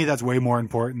to me, that's way more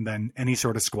important than any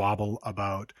sort of squabble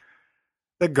about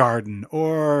the garden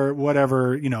or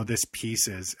whatever, this piece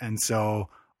is. And so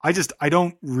I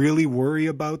don't really worry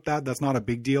about that. That's not a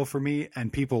big deal for me.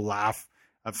 And people laugh.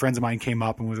 Friends of mine came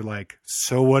up and were like,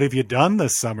 so what have you done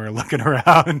this summer, looking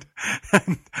around?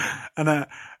 and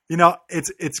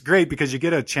it's great because you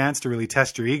get a chance to really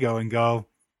test your ego and go,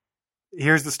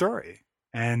 here's the story.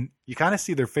 And you kind of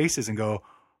see their faces and go,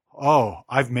 oh,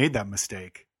 I've made that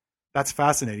mistake. That's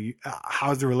fascinating.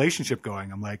 How's the relationship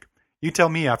going? I'm like, you tell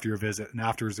me after your visit. And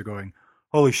afterwards they're going,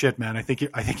 holy shit, man, I think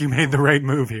you made the right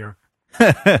move here.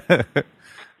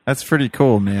 That's pretty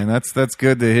cool, man. That's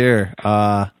good to hear.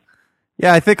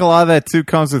 Yeah, I think a lot of that too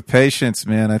comes with patience,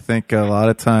 man. I think a lot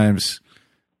of times,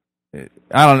 I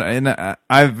don't know, and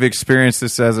I've experienced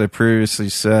this as I previously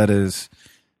said. Is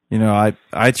I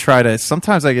try to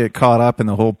sometimes I get caught up in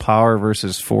the whole power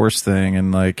versus force thing,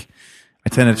 and like I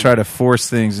tend to try to force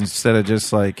things instead of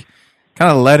just like kind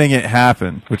of letting it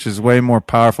happen, which is way more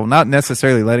powerful. Not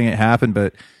necessarily letting it happen,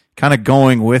 but kind of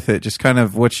going with it. Just kind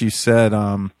of what you said.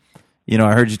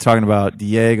 I heard you talking about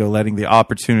Diego letting the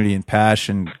opportunity and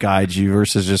passion guide you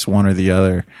versus just one or the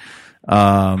other.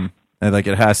 And like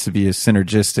it has to be a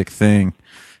synergistic thing.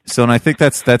 So, and I think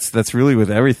that's really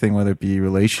with everything, whether it be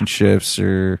relationships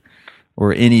or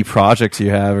any projects you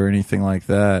have or anything like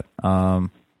that.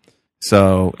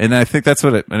 So, and I think that's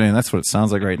what it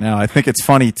sounds like right now. I think it's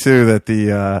funny too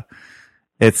that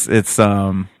it's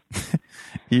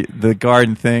the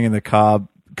garden thing and the cob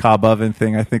oven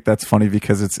thing. I think that's funny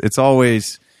because it's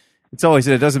always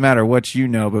it doesn't matter what you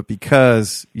know, but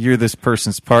because you're this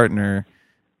person's partner,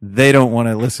 they don't want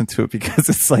to listen to it because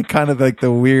it's like kind of like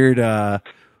the weird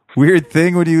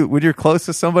thing when you're close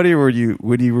to somebody or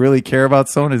when you really care about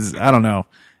someone is, I don't know.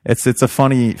 It's a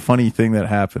funny thing that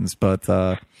happens, but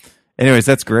anyways,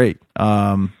 that's great.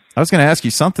 I was going to ask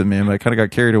you something, man, but I kind of got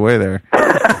carried away there.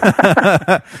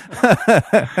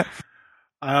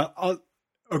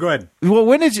 Go ahead. Well,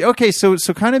 when did you? Okay, so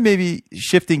kind of maybe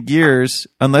shifting gears,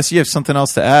 unless you have something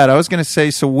else to add. I was going to say,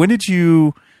 so when did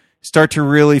you start to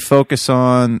really focus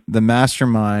on the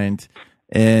mastermind,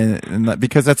 and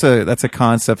because that's a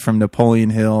concept from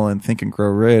Napoleon Hill and Think and Grow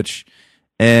Rich,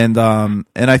 and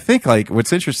I think like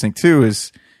what's interesting too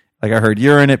is like I heard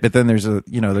you're in it, but then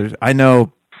I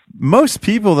know most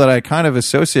people that I kind of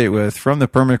associate with from the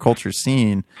permaculture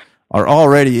scene are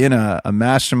already in a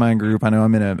mastermind group. I know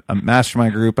I'm in a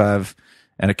mastermind group. I have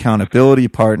an accountability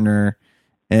partner,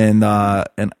 and I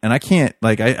can't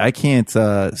I can't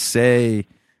say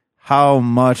how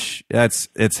much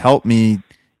it's helped me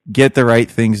get the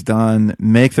right things done,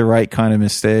 make the right kind of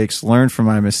mistakes, learn from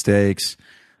my mistakes,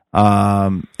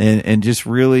 and just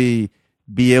really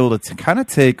be able to kind of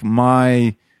take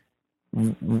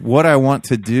what I want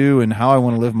to do and how I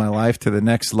want to live my life to the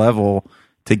next level,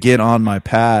 to get on my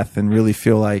path and really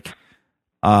feel like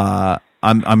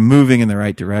I'm moving in the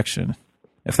right direction,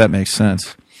 if that makes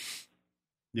sense.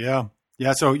 Yeah.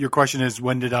 So your question is,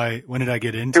 when did I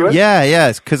get into it?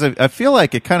 Yeah. Because I feel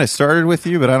like it kind of started with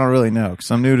you, but I don't really know because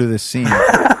I'm new to this scene.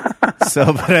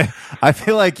 So, but I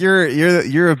feel like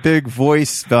you're a big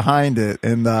voice behind it,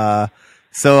 and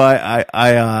so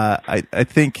I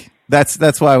think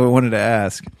that's why we wanted to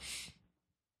ask.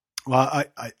 Well,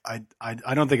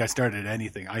 I don't think I started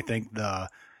anything. I think the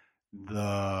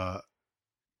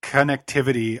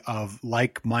connectivity of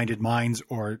like-minded minds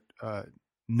or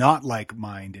not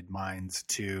like-minded minds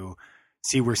to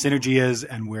see where synergy is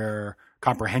and where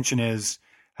comprehension is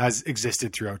has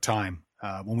existed throughout time.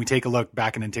 When we take a look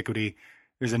back in antiquity,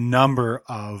 there's a number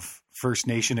of First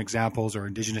Nation examples or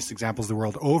indigenous examples the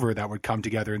world over that would come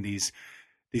together in these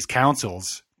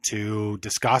councils to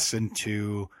discuss and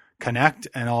to connect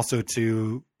and also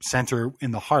to center in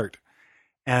the heart.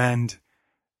 And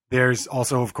there's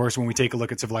also, of course, when we take a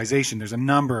look at civilization, there's a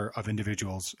number of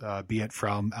individuals, be it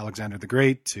from Alexander the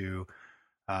Great to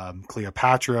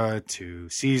Cleopatra to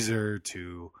Caesar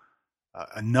to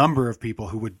a number of people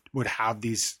who would have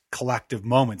these collective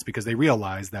moments because they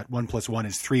realize that 1 + 1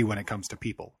 is 3 when it comes to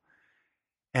people.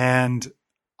 And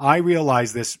I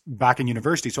realized this back in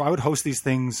university. So I would host these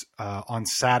things on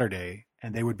Saturday,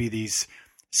 and they would be these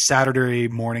Saturday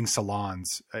morning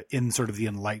salons in sort of the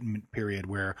Enlightenment period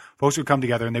where folks would come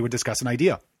together and they would discuss an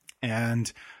idea.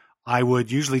 And I would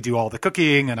usually do all the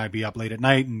cooking, and I'd be up late at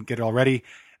night and get it all ready.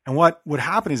 And what would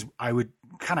happen is I would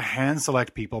kind of hand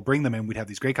select people, bring them in. We'd have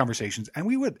these great conversations, and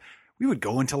we would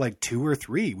go until like 2 or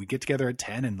 3. We'd get together at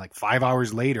 10, and like 5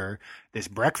 hours later, this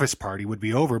breakfast party would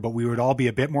be over, but we would all be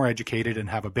a bit more educated and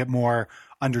have a bit more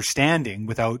understanding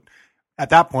without, at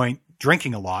that point,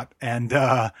 drinking a lot and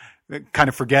kind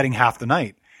of forgetting half the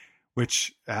night,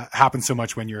 which happens so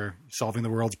much when you're solving the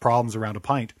world's problems around a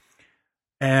pint.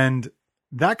 And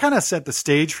that kind of set the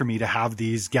stage for me to have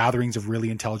these gatherings of really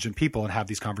intelligent people and have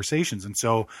these conversations. And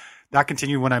so that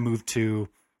continued when I moved to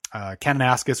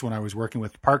Kananaskis, when I was working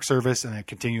with the Park Service, and it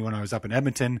continued when I was up in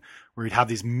Edmonton, where we'd have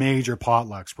these major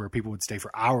potlucks where people would stay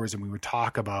for hours and we would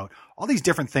talk about all these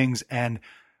different things. And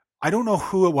I don't know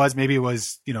who it was. Maybe it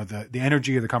was, the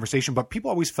energy of the conversation, but people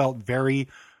always felt very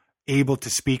able to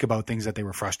speak about things that they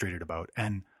were frustrated about.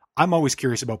 And I'm always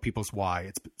curious about people's why.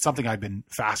 It's something I've been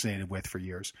fascinated with for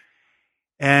years.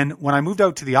 And when I moved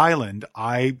out to the island,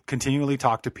 I continually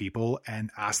talked to people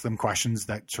and asked them questions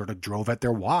that sort of drove at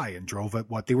their why and drove at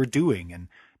what they were doing and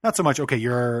not so much, okay,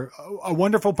 you're a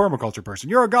wonderful permaculture person,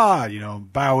 you're a god,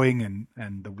 bowing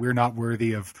and the we're not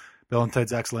worthy of Bill and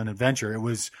Ted's Excellent Adventure. It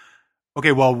was,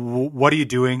 okay, well, what are you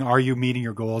doing? Are you meeting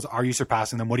your goals? Are you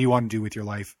surpassing them? What do you want to do with your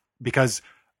life? Because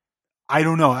I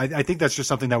don't know. I think that's just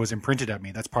something that was imprinted at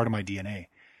me. That's part of my DNA.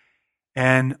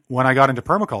 And when I got into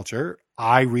permaculture,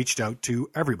 I reached out to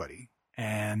everybody,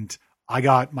 and I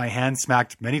got my hand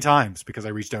smacked many times because I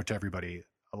reached out to everybody.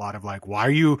 A lot of like, why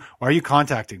are you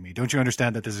contacting me? Don't you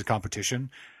understand that this is competition?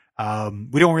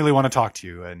 We don't really want to talk to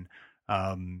you. And,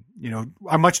 I'm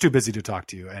much too busy to talk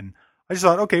to you. And I just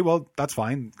thought, okay, well, that's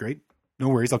fine. Great. No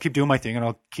worries. I'll keep doing my thing and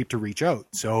I'll keep to reach out.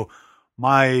 So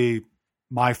my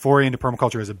foray into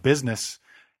permaculture as a business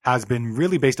has been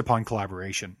really based upon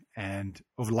collaboration. And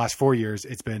over the last 4 years,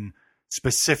 it's been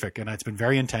specific and it's been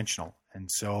very intentional. And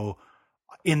so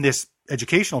in this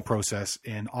educational process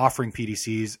in offering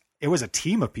PDCs, it was a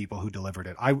team of people who delivered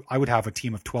it. I would have a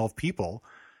team of 12 people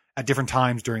at different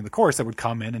times during the course that would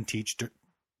come in and teach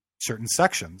certain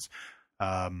sections.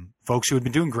 Folks who had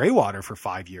been doing gray water for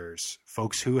 5 years,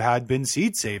 folks who had been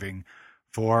seed saving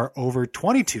for over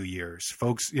 22 years,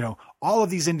 folks, all of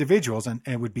these individuals, and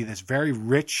it would be this very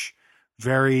rich,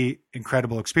 very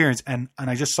incredible experience. And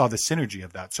I just saw the synergy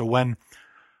of that. So when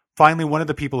finally one of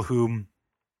the people whom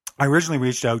I originally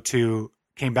reached out to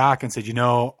came back and said,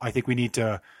 I think we need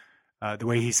to, the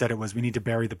way he said it was, we need to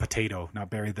bury the potato,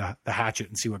 not bury the hatchet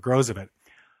and see what grows of it.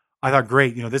 I thought,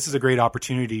 great, this is a great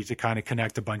opportunity to kind of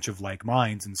connect a bunch of like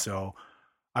minds. And so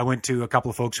I went to a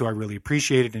couple of folks who I really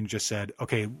appreciated and just said,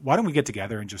 okay, why don't we get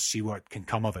together and just see what can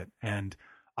come of it? And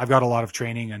I've got a lot of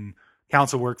training and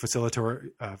council work,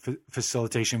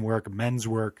 facilitation work, men's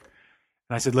work.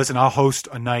 And I said, listen, I'll host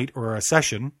a night or a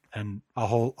session and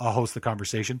I'll host the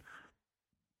conversation.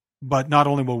 But not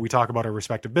only will we talk about our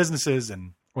respective businesses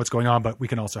and what's going on, but we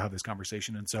can also have this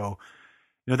conversation. And so,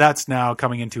 that's now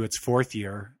coming into its 4th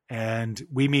year, and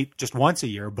we meet just once a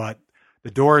year, but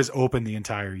the door is open the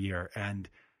entire year, and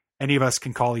any of us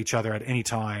can call each other at any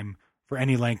time for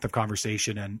any length of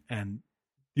conversation. And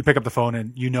you pick up the phone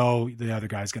and the other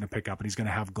guy's going to pick up and he's going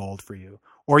to have gold for you,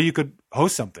 or you could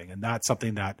host something. And that's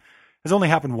something that has only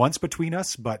happened once between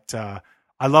us. But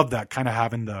I love that, kind of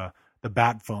having the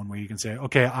bat phone where you can say,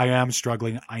 okay, I am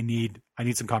struggling. I need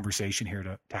some conversation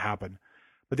here to happen.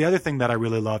 But the other thing that I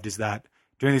really loved is that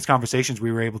during these conversations,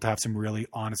 we were able to have some really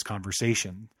honest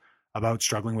conversation about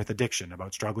struggling with addiction,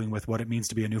 about struggling with what it means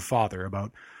to be a new father,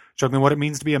 about struggling what it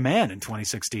means to be a man in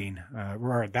 2016,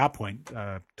 or at that point,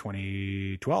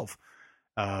 2012.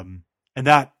 And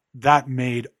that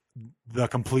made the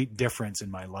complete difference in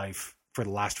my life for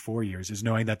the last 4 years, is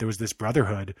knowing that there was this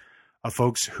brotherhood of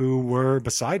folks who were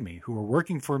beside me, who were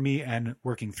working for me and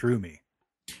working through me.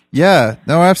 Yeah,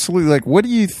 no, absolutely. Like, what do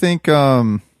you think?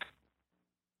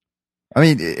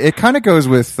 It kind of goes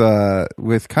with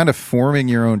kind of forming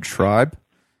your own tribe,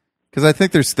 because I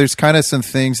think there's kind of some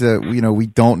things that we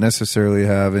don't necessarily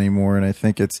have anymore, and I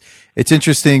think it's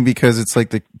interesting because it's like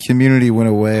the community went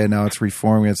away and now it's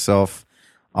reforming itself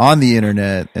on the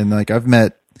internet. And like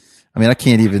I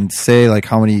can't even say like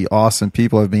how many awesome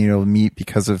people I've been able to meet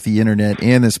because of the internet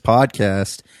and this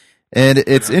podcast, and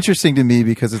it's interesting to me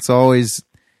because it's always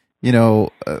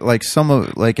it's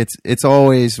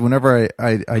always whenever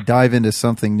I dive into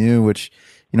something new, which,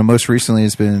 most recently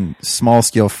has been small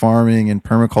scale farming and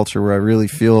permaculture, where I really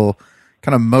feel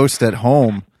kind of most at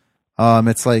home.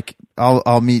 It's like,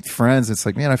 I'll meet friends. It's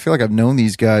like, man, I feel like I've known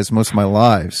these guys most of my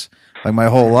lives, like my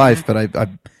whole life, but I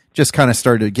just kind of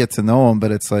started to get to know them.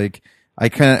 But it's like, I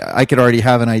could already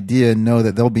have an idea and know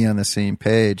that they'll be on the same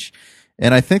page.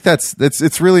 And I think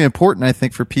it's really important, I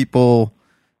think, for people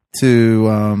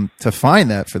to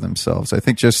find that for themselves. I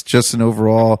think just an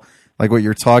overall, like what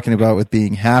you're talking about with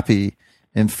being happy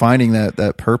and finding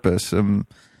that purpose. So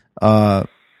I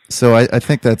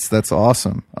think that's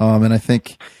awesome. And I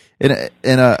think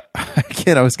again, I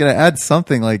was going to add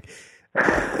something like,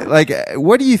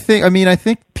 what do you think? I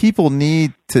think people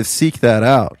need to seek that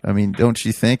out. Don't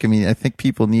you think? I think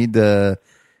people need to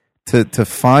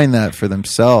find that for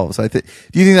themselves. Do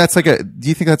you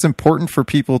think that's important for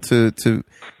people to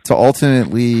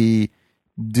ultimately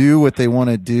do what they want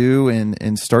to do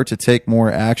and start to take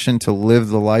more action to live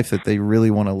the life that they really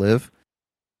want to live?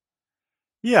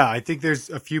 Yeah, I think there's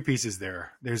a few pieces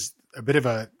there. There's a bit of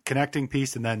a connecting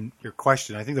piece, and then your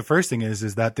question. I think the first thing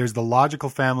is that there's the logical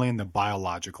family and the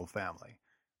biological family.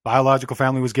 Biological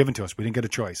family was given to us. We didn't get a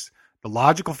choice. The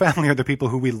logical family are the people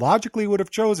who we logically would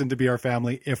have chosen to be our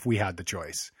family if we had the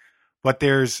choice. But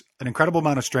there's an incredible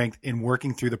amount of strength in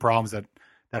working through the problems that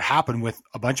happen with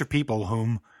a bunch of people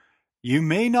whom you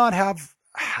may not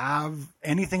have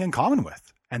anything in common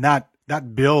with. And that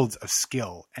that builds a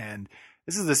skill. And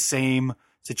this is the same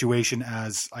situation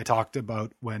as I talked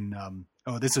about when,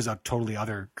 this is a totally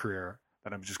other career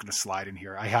that I'm just going to slide in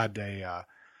here. I had a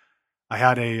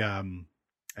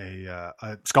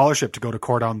scholarship to go to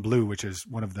Cordon Bleu, which is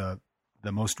one of the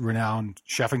most renowned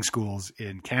chefing schools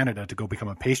in Canada, to go become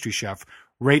a pastry chef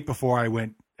right before I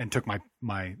went and took my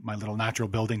little natural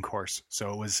building course.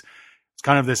 So it's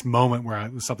kind of this moment where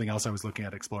it was something else I was looking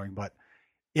at exploring. But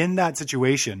in that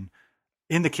situation,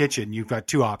 in the kitchen, you've got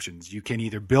two options. You can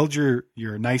either build your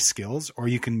nice skills, or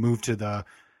you can move to the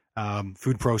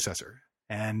food processor.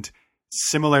 And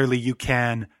similarly, you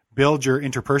can build your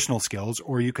interpersonal skills,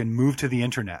 or you can move to the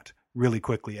internet really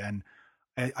quickly. And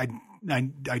I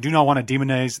do not want to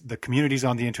demonize the communities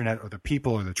on the internet or the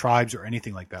people or the tribes or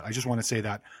anything like that. I just want to say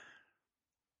that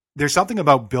there's something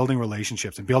about building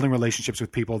relationships and building relationships with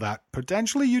people that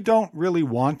potentially you don't really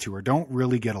want to or don't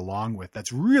really get along with.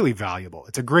 That's really valuable.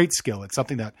 It's a great skill. It's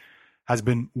something that has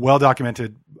been well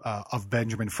documented of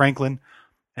Benjamin Franklin,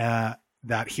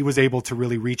 that he was able to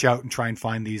really reach out and try and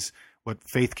find these, what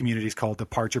faith communities call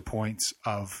departure points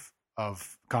of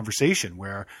conversation,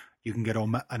 where you can get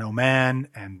an oman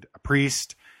and a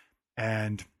priest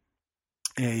and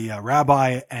a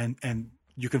rabbi, and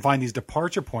you can find these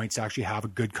departure points to actually have a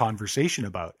good conversation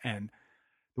about. And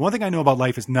the one thing I know about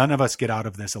life is none of us get out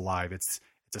of this alive. It's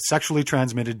a sexually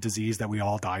transmitted disease that we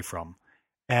all die from.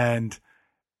 And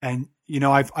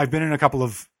I've been in a couple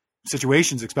of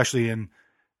situations, especially in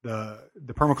the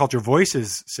Permaculture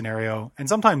Voices scenario, and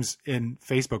sometimes in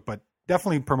Facebook, but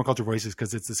definitely Permaculture Voices,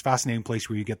 because it's this fascinating place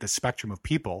where you get this spectrum of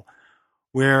people,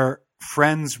 where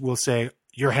friends will say,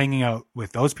 you're hanging out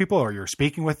with those people, or you're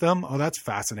speaking with them. Oh, that's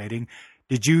fascinating.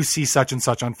 Did you see such and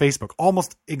such on Facebook?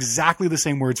 Almost exactly the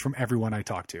same words from everyone I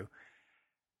talk to.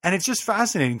 And it's just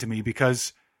fascinating to me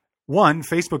because, one,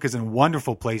 Facebook is a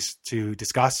wonderful place to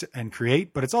discuss and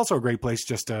create, but it's also a great place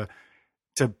just to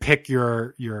pick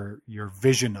your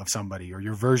vision of somebody or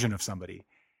your version of somebody.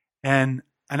 And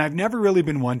I've never really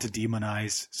been one to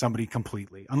demonize somebody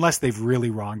completely, unless they've really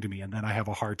wronged me, and then I have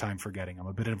a hard time forgetting. I'm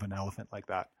a bit of an elephant like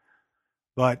that.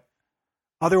 But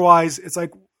otherwise, it's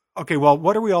like, okay, well,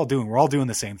 what are we all doing? We're all doing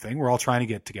the same thing. We're all trying to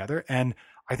get together. And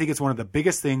I think it's one of the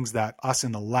biggest things that us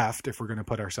in the left, if we're going to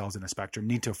put ourselves in a spectrum,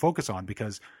 need to focus on,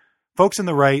 because folks in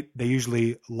the right, they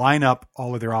usually line up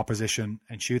all of their opposition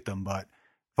and shoot them. But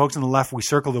folks on the left, we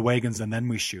circle the wagons and then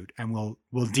we shoot, and we'll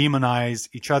demonize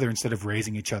each other instead of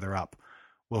raising each other up.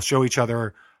 We'll show each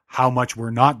other how much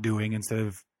we're not doing instead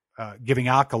of giving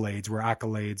accolades where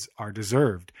accolades are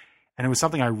deserved. And it was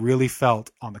something I really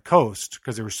felt on the coast,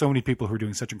 because there were so many people who were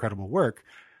doing such incredible work.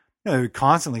 They would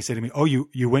constantly say to me, "Oh,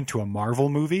 you went to a Marvel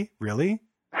movie? Really?"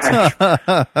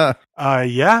 Yeah.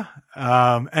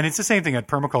 And it's the same thing at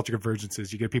Permaculture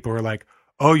Convergences. You get people who are like,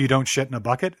 "Oh, you don't shit in a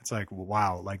bucket?" It's like,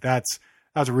 wow, like that's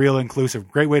real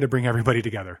inclusive. Great way to bring everybody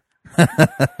together.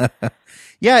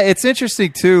 Yeah, it's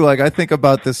interesting too. Like, I think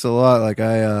about this a lot. Like,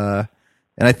 and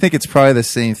I think it's probably the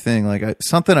same thing. Like,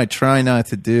 something I try not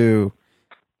to do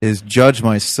is judge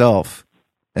myself.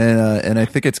 And I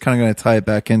think it's kind of going to tie it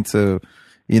back into,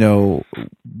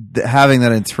 having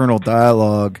that internal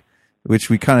dialogue, which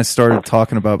we kind of started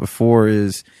talking about before,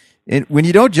 is when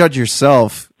you don't judge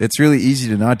yourself, it's really easy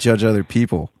to not judge other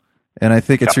people. And I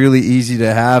think it's really easy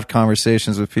to have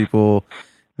conversations with people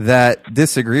that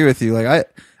disagree with you. Like, I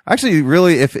actually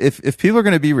really, if people are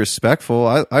going to be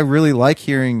respectful, I really like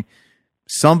hearing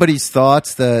somebody's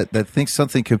thoughts that think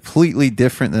something completely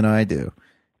different than I do.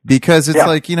 Because it's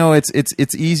like,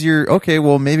 it's easier. Okay,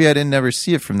 well, maybe I didn't never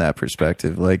see it from that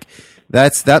perspective. Like,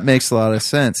 that makes a lot of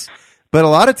sense. But a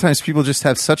lot of times people just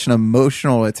have such an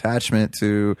emotional attachment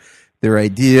to their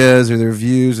ideas or their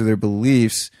views or their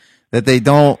beliefs that they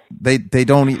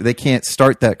can't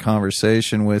start that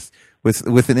conversation with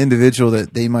an individual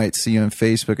that they might see on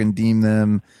Facebook and deem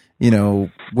them,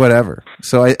 whatever.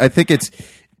 So I think I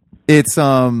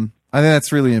think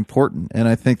that's really important. And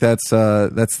I think that's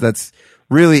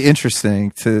really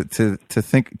interesting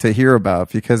to hear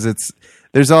about, because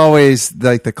there's always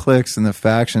like the cliques and the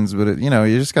factions, but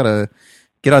you just gotta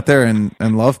get out there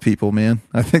and love people, man.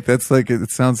 I think that's like,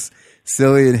 it sounds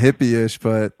silly and hippie-ish,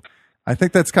 but I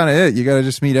think that's kind of it. You gotta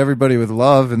just meet everybody with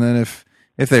love, and then if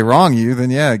they wrong you, then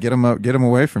get them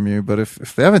away from you. But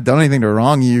if they haven't done anything to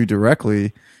wrong you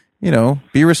directly,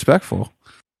 be respectful.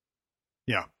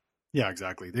 Yeah,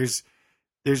 exactly. There's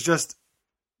just,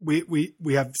 we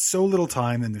have so little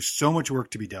time, and there's so much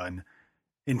work to be done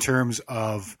in terms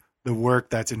of the work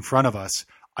that's in front of us.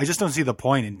 I just don't see the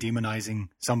point in demonizing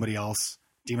somebody else,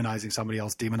 and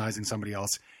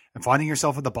finding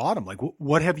yourself at the bottom. Like,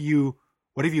 what have you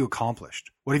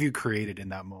accomplished? What have you created in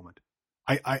that moment?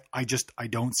 I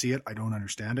don't see it. I don't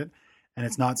understand it. And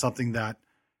it's not something that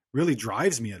really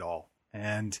drives me at all.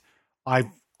 And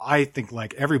I think,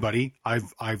 like everybody,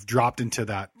 I've dropped into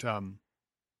that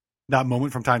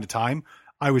moment from time to time.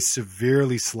 I was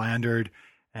severely slandered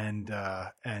and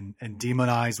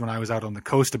demonized when I was out on the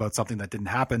coast about something that didn't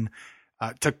happen.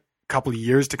 It took a couple of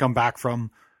years to come back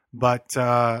from, but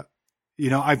I've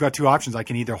got two options. I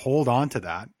can either hold on to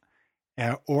that,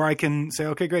 or I can say,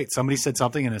 okay, great. Somebody said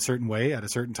something in a certain way at a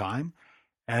certain time,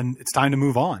 and it's time to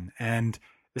move on. And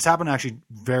this happened actually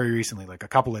very recently, like a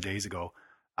couple of days ago.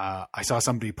 I saw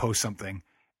somebody post something,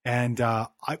 and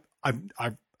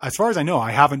I've as far as I know,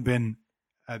 I haven't been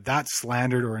that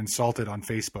slandered or insulted on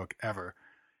Facebook ever.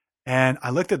 And I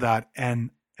looked at that,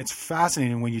 and it's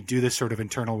fascinating when you do this sort of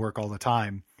internal work all the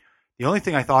time. The only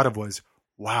thing I thought of was,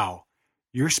 wow,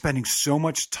 you're spending so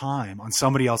much time on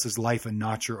somebody else's life and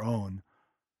not your own.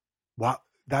 Wow,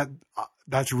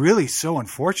 that's really so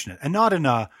unfortunate. And not in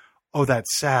a, oh,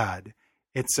 that's sad.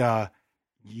 It's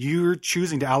you're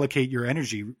choosing to allocate your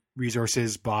energy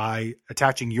resources by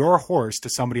attaching your horse to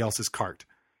somebody else's cart.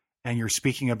 And you're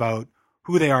speaking about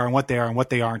who they are and what they are and what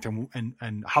they aren't,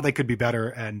 and how they could be better.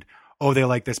 And, oh, they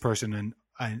like this person.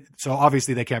 And so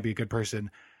obviously they can't be a good person.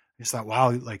 I just thought,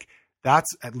 wow, like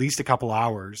that's at least a couple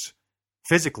hours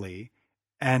physically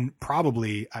and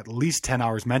probably at least 10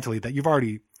 hours mentally that you've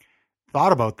already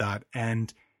thought about that.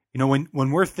 And, when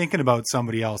we're thinking about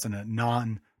somebody else in a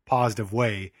non-positive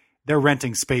way, they're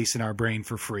renting space in our brain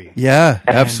for free. Yeah,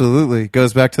 absolutely.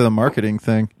 Goes back to the marketing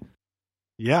thing.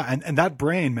 Yeah. And that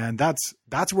brain, man,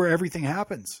 that's where everything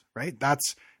happens, right?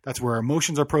 That's where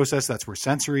emotions are processed. That's where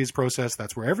sensory is processed.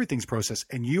 That's where everything's processed.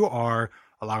 And you are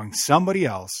allowing somebody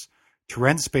else to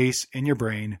rent space in your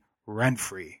brain rent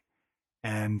free.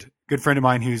 And a good friend of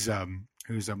mine who's a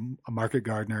market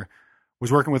gardener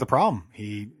was working with a problem.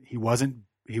 He wasn't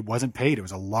paid. It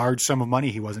was a large sum of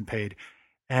money. He wasn't paid.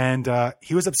 And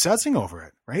he was obsessing over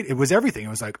it, right? It was everything. It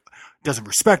was like, doesn't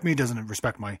respect me, doesn't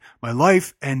respect my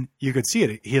life. And you could see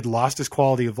it. He had lost his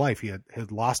quality of life. He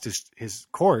had lost his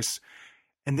course.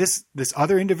 And this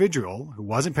other individual who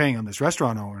wasn't paying him, this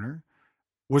restaurant owner,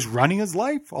 was running his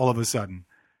life all of a sudden.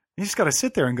 You just got to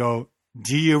sit there and go,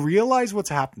 do you realize what's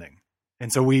happening?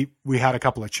 And so we had a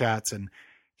couple of chats, and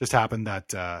just happened that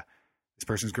this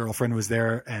person's girlfriend was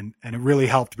there, and it really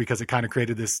helped because it kind of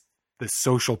created this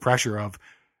social pressure of,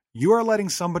 you are letting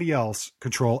somebody else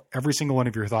control every single one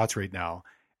of your thoughts right now,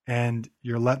 and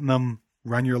you're letting them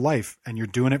run your life, and you're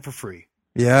doing it for free.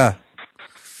 Yeah.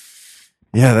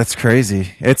 Yeah, that's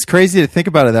crazy. It's crazy to think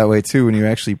about it that way too when you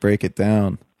actually break it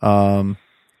down. And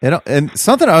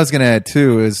something I was going to add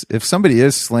too is if somebody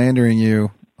is slandering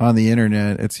you on the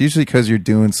internet, it's usually because you're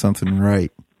doing something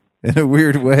right in a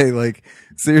weird way. Like,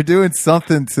 so you're doing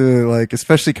something to, like,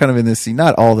 especially kind of in this scene,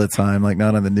 not all the time, like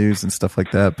not on the news and stuff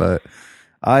like that, but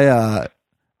I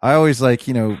always like,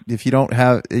 if you don't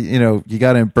have, you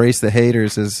got to embrace the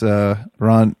haters, as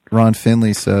Ron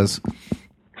Finley says.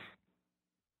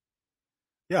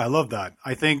 Yeah, I love that.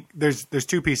 I think there's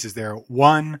two pieces there.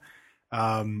 One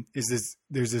is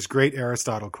there's this great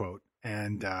Aristotle quote,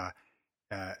 and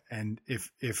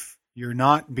if you're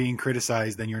not being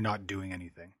criticized, then you're not doing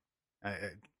anything.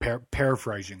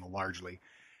 Paraphrasing largely.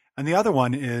 And the other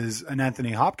one is an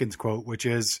Anthony Hopkins quote, which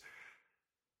is,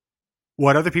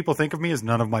 what other people think of me is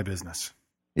none of my business.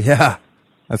 Yeah,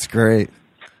 that's great.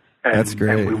 That's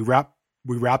great. And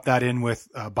we wrap that in with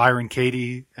Byron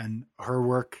Katie and her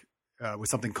work with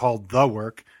something called The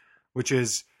Work, which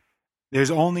is,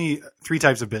 there's only three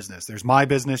types of business. There's my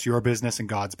business, your business, and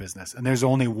God's business. And there's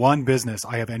only one business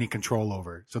I have any control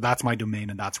over. So that's my domain,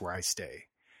 and that's where I stay.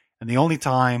 And the only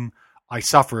time I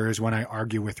suffer is when I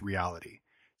argue with reality.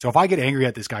 So if I get angry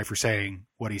at this guy for saying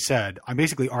what he said, I'm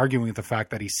basically arguing with the fact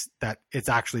that it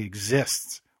actually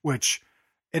exists, which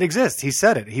it exists. He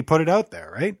said it. He put it out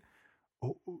there, right?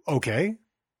 Okay.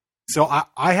 So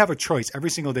I have a choice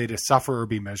every single day to suffer or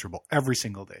be miserable. Every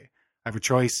single day. I have a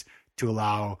choice to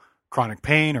allow chronic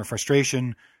pain or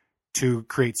frustration to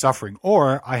create suffering,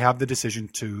 or I have the decision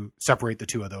to separate the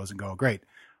two of those and go, great,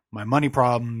 my money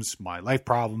problems, my life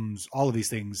problems, all of these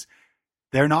things,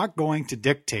 they're not going to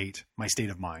dictate my state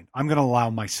of mind. I'm going to allow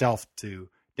myself to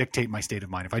dictate my state of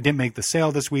mind. If I didn't make the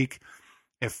sale this week,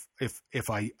 if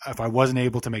I wasn't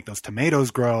able to make those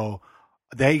tomatoes grow,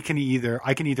 I can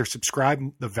either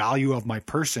subscribe the value of my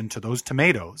person to those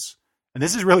tomatoes. And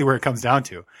this is really where it comes down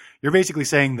to. You're basically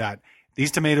saying that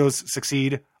these tomatoes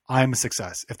succeed, I'm a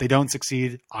success. If they don't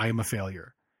succeed, I am a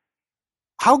failure.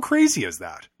 How crazy is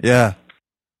that? Yeah.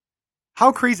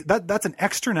 How crazy. That's an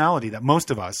externality that most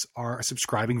of us are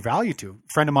subscribing value to.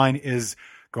 A friend of mine is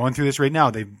going through this right now.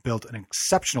 They've built an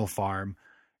exceptional farm,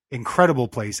 incredible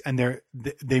place, and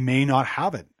they may not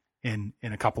have it in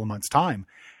a couple of months' time.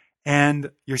 And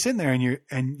you're sitting there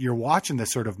and you're watching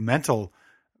this sort of mental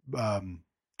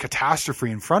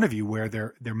catastrophe in front of you, where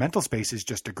their mental space is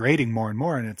just degrading more and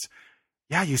more. And it's,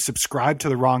 you subscribe to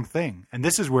the wrong thing. And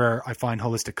this is where I find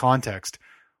holistic context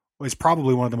is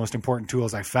probably one of the most important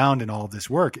tools I found in all of this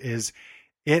work. Is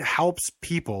it helps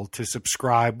people to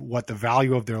subscribe what the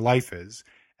value of their life is,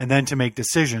 and then to make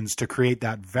decisions to create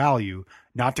that value,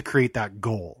 not to create that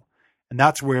goal. And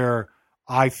that's where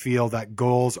I feel that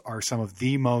goals are some of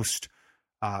the most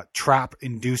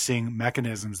trap-inducing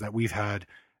mechanisms that we've had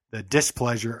the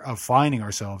displeasure of finding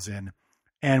ourselves in.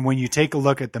 And when you take a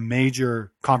look at the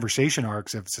major conversation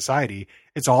arcs of society,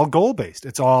 it's all goal-based.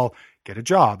 It's all get a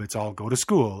job. It's all go to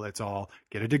school. It's all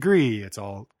get a degree. It's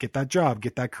all get that job,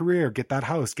 get that career, get that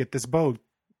house, get this boat,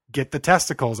 get the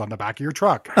testicles on the back of your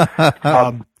truck.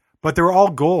 But they're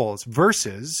all goals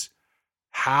versus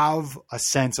have a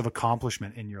sense of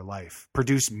accomplishment in your life,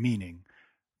 produce meaning,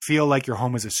 feel like your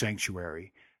home is a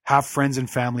sanctuary, have friends and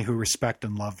family who respect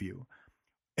and love you.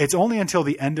 It's only until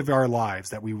the end of our lives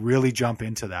that we really jump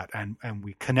into that and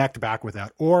we connect back with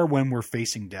that, or when we're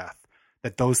facing death,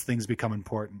 that those things become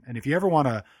important. And if you ever want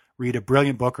to read a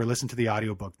brilliant book or listen to the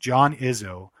audiobook, John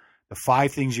Izzo, The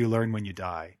 5 Things You Learn When You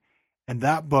Die. And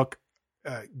that book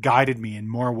guided me in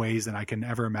more ways than I can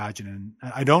ever imagine.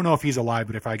 And I don't know if he's alive,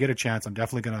 but if I get a chance, I'm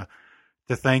definitely going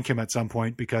to thank him at some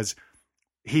point, because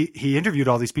he interviewed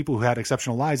all these people who had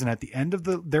exceptional lives. And at the end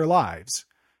of their lives,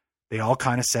 they all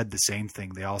kind of said the same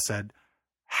thing. They all said,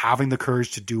 having the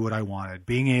courage to do what I wanted,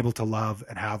 being able to love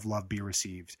and have love be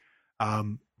received,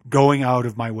 going out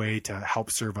of my way to help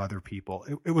serve other people.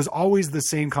 It was always the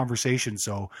same conversation.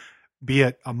 So be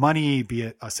it a money, be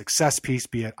it a success piece,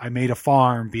 be it I made a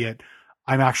farm, be it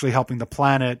I'm actually helping the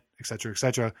planet, et cetera, et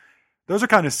cetera. Those are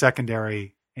kind of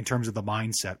secondary in terms of the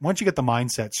mindset. Once you get the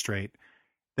mindset straight,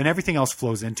 then everything else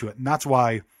flows into it. And that's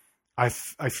why I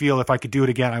feel if I could do it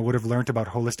again, I would have learned about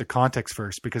holistic context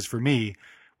first, because for me,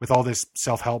 with all this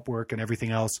self-help work and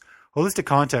everything else, holistic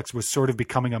context was sort of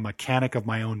becoming a mechanic of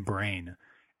my own brain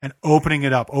and opening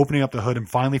up the hood and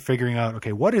finally figuring out,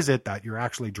 okay, what is it that you're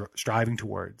actually striving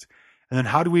towards? And then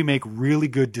how do we make really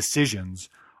good decisions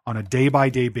on a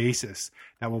day-by-day basis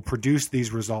that will produce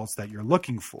these results that you're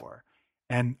looking for?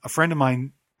 And a friend of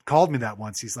mine called me that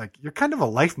once. He's like, you're kind of a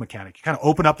life mechanic. You kind of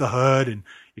open up the hood and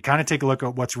you kind of take a look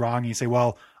at what's wrong. And you say,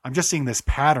 well, I'm just seeing this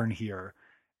pattern here,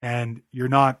 and you're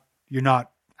not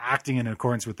acting in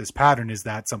accordance with this pattern. Is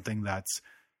that something that's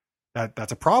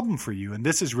a problem for you? And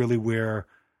this is really where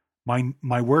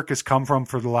my work has come from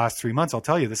for the last 3 months. I'll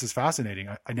tell you, this is fascinating.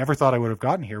 I never thought I would have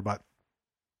gotten here, but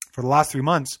for the last 3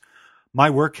 months, my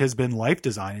work has been life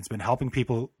design. It's been helping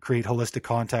people create holistic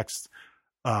context,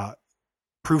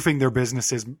 proofing their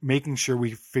businesses, making sure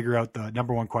we figure out the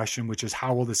number one question, which is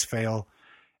how will this fail,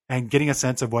 and getting a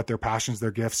sense of what their passions, their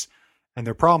gifts, and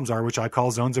their problems are, which I call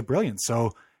zones of brilliance.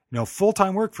 So,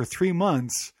 full-time work for 3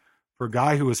 months for a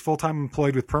guy who was full-time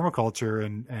employed with permaculture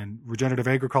and regenerative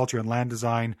agriculture and land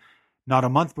design. Not a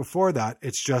month before that,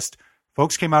 it's just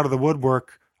folks came out of the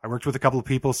woodwork. I worked with a couple of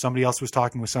people. Somebody else was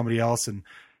talking with somebody else, and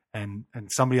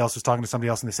somebody else was talking to somebody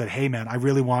else, and they said, hey man, I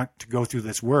really want to go through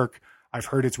this work. I've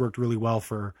heard it's worked really well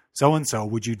for so-and-so.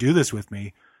 Would you do this with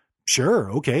me? Sure.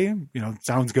 Okay.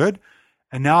 Sounds good.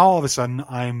 And now all of a sudden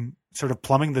I'm sort of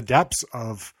plumbing the depths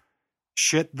of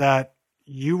shit that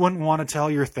you wouldn't want to tell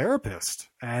your therapist.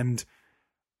 And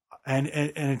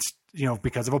it's,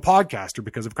 because of a podcast or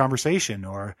because of conversation,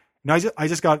 or, I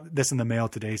just got this in the mail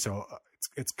today. So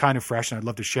it's kind of fresh and I'd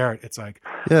love to share it. It's like,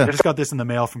 I just got this in the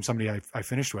mail from somebody I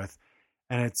finished with.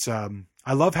 And it's,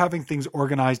 I love having things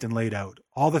organized and laid out.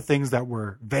 All the things that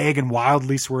were vague and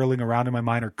wildly swirling around in my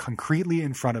mind are concretely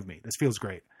in front of me. This feels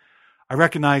great. I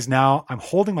recognize now I'm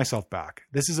holding myself back.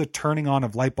 This is a turning on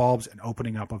of light bulbs and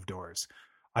opening up of doors.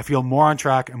 I feel more on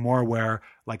track and more aware,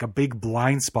 like a big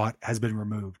blind spot has been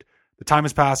removed. The time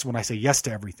has passed when I say yes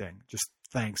to everything. Just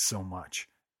thanks so much.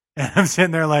 And I'm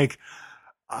sitting there like,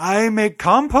 I make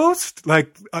compost?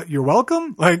 Like, you're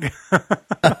welcome? Like,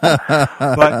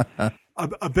 but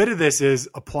a bit of this is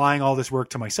applying all this work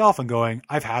to myself and going,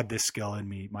 I've had this skill in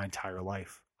me my entire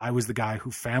life. I was the guy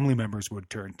who family members would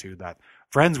turn to, that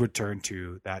friends would turn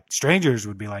to, that strangers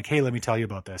would be like, hey, let me tell you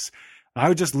about this. And I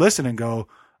would just listen and go,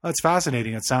 that's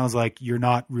fascinating. It sounds like you're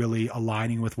not really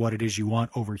aligning with what it is you want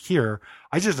over here.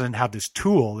 I just didn't have this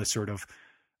tool, this sort of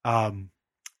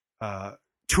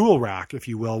tool rack, if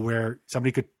you will, where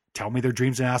somebody could tell me their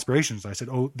dreams and aspirations. I said,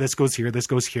 oh, this goes here, this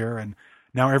goes here. And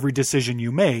now every decision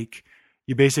you make,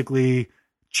 you basically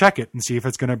check it and see if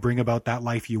it's going to bring about that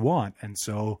life you want. And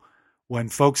so when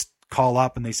folks call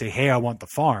up and they say, hey, I want the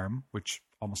farm, which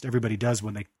almost everybody does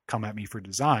when they come at me for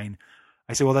design,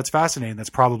 I say, well, that's fascinating. That's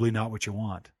probably not what you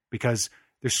want, because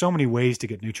there's so many ways to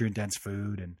get nutrient dense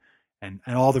food and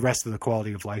all the rest of the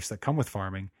quality of life that come with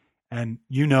farming. And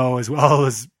you know, as well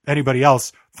as anybody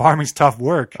else, farming's tough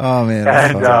work. Oh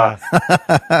man.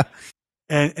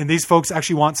 And these folks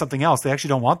actually want something else. They actually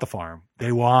don't want the farm.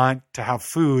 They want to have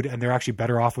food, and they're actually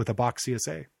better off with a box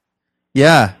CSA.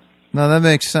 Yeah. No, that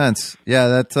makes sense. Yeah,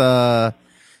 that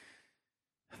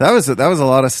was a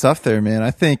lot of stuff there, man.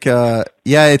 I think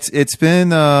it's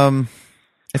been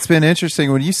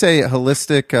interesting when you say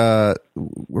holistic.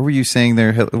 What were you saying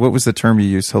there? What was the term you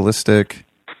used? Holistic.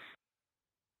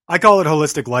 I call it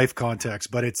holistic life context,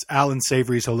 but it's Alan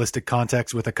Savory's holistic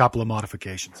context with a couple of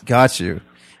modifications. Got you.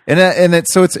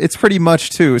 So it's pretty much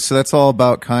too. So that's all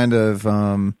about kind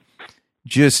of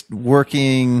just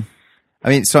working. I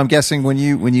mean, so I'm guessing when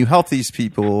you help these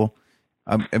people,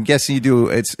 I'm guessing you do.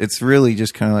 It's really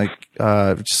just kind of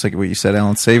like just like what you said,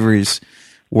 Alan Savory's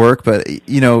work. But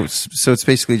so it's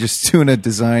basically just doing a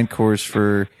design course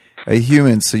for a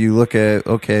human. So you look at,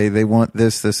 okay, they want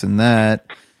this, this, and that,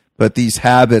 but these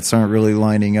habits aren't really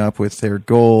lining up with their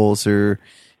goals, or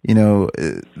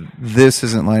this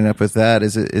isn't lining up with that.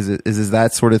 Is it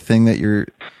that sort of thing that you're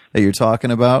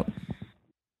talking about?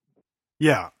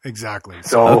 Yeah, exactly.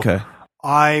 So okay.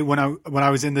 When I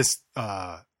was in this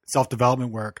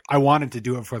self-development work, I wanted to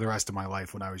do it for the rest of my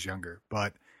life when I was younger,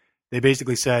 but they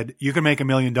basically said, you can make $1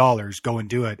 million, go and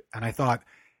do it. And I thought,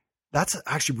 that's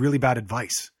actually really bad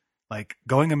advice. Like,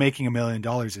 going and making $1 million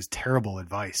is terrible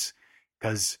advice,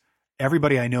 because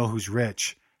everybody I know who's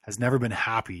rich has never been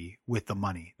happy with the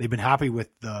money. They've been happy with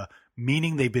the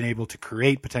meaning they've been able to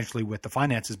create potentially with the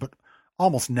finances, but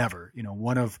almost never.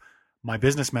 One of my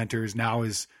business mentors now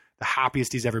is the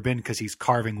happiest he's ever been because he's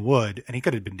carving wood, and he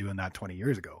could have been doing that 20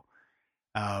 years ago.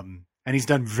 And he's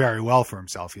done very well for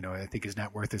himself. I think his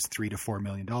net worth is $3 to $4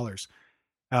 million.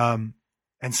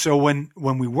 And so when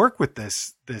we work with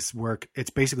this work, it's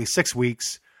basically 6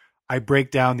 weeks. I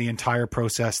break down the entire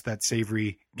process that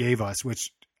Savory gave us,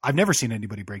 which I've never seen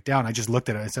anybody break down. I just looked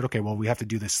at it and said, okay, well, we have to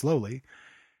do this slowly.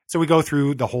 So we go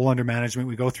through the whole under management.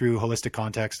 We go through holistic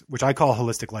context, which I call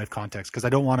holistic life context, because I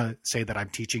don't want to say that I'm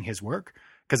teaching his work,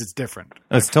 because it's different.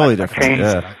 It's totally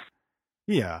different.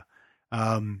 Yeah.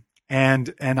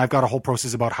 And I've got a whole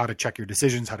process about how to check your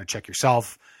decisions, how to check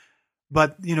yourself.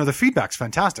 But, the feedback's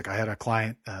fantastic. I had a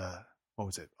client, a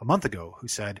month ago, who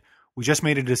said, we just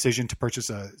made a decision to purchase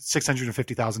a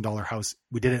 $650,000 house.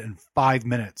 We did it in 5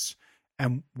 minutes,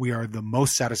 and we are the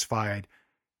most satisfied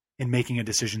in making a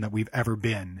decision that we've ever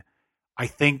been. I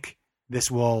think this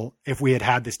will, if we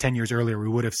had this 10 years earlier, we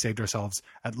would have saved ourselves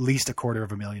at least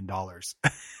 $250,000.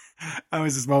 I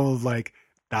was this moment of like,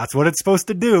 that's what it's supposed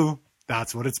to do.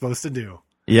 That's what it's supposed to do.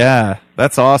 Yeah,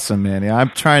 that's awesome, man. Yeah,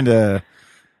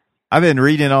 I've been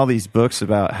reading all these books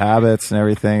about habits and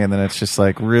everything, and then it's just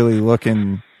like really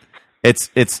looking.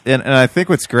 And I think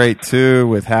what's great too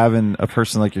with having a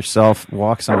person like yourself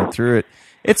walk someone through it,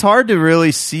 it's hard to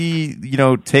really see,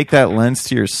 take that lens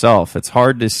to yourself. It's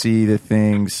hard to see the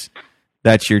things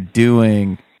that you're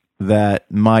doing that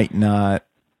might not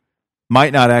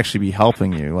actually be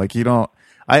helping you. Like,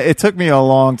 it took me a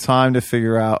long time to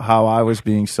figure out how I was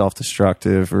being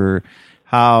self-destructive, or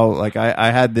how, like,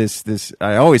 I had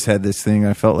I always had this thing,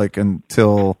 I felt like,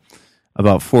 until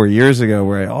about 4 years ago,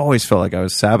 where I always felt like I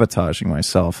was sabotaging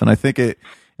myself. And I think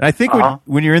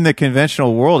when you're in the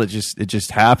conventional world, it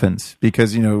just happens,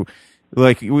 because,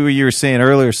 like you were saying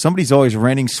earlier, somebody's always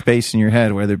renting space in your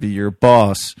head, whether it be your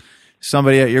boss,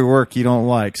 somebody at your work you don't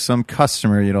like, some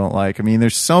customer you don't like. I mean,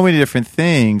 there's so many different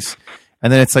things.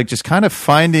 And then it's like just kind of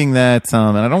finding that,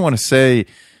 and I don't want to say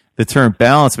the term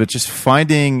balance, but just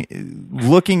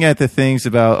looking at the things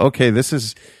about, okay, this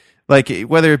is like,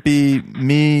 whether it be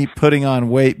me putting on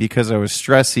weight because I was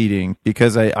stress eating,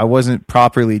 because I wasn't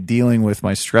properly dealing with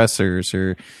my stressors,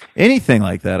 or anything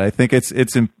like that. I think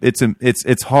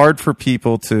it's hard for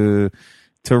people to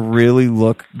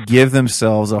really give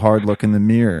themselves a hard look in the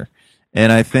mirror.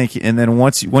 And I think, and then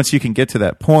once you can get to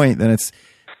that point, then it's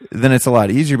a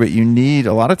lot easier, but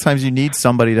a lot of times you need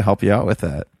somebody to help you out with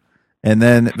that.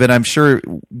 But I'm sure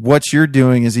what you're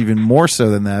doing is even more so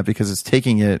than that, because it's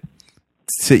taking it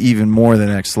to even more the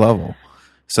next level.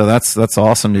 So that's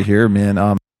awesome to hear,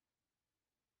 man.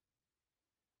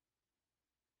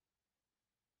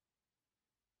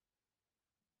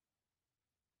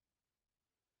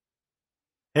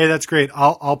 Hey, that's great.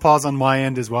 I'll pause on my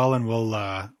end as well, and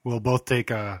we'll both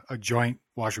take a joint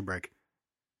washer break.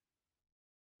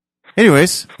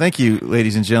 Anyways, thank you,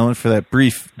 ladies and gentlemen, for that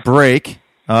brief break.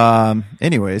 Something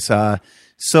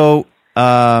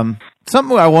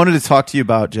I wanted to talk to you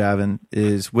about, Javan,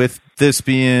 is with this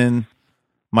being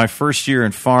my first year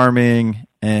in farming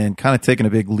and kind of taking a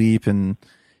big leap and,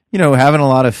 having a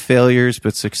lot of failures,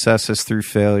 but successes through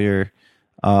failure.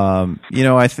 I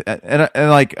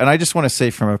just want to say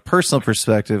from a personal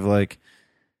perspective, like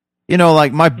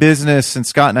my business, and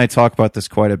Scott and I talk about this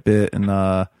quite a bit, and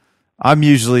I'm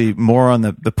usually more on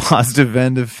the positive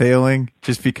end of failing,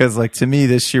 just because, like, to me,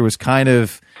 this year was kind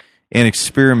of an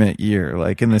experiment year,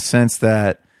 like in the sense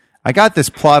that I got this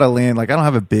plot of land. Like, I don't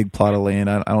have a big plot of land.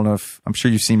 I don't know if, I'm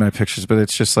sure you've seen my pictures, but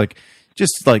it's just like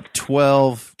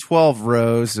 12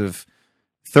 rows of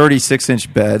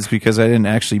 36-inch beds, because I didn't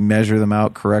actually measure them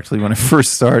out correctly when I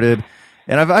first started.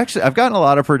 And I've gotten a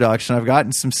lot of production. I've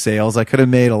gotten some sales. I could have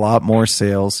made a lot more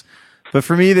sales. But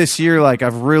for me this year, like,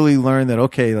 I've really learned that,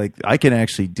 okay, like, I can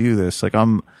actually do this. Like,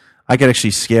 I could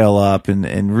actually scale up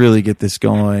and really get this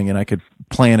going, and I could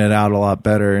plan it out a lot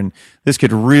better. And this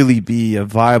could really be a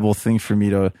viable thing for me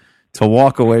to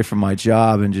walk away from my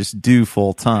job and just do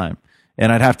full time.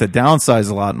 And I'd have to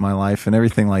downsize a lot in my life and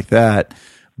everything like that.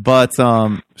 But,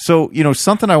 something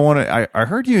I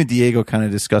heard you and Diego kind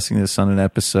of discussing this on an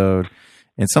episode,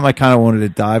 and something I kind of wanted to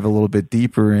dive a little bit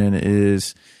deeper in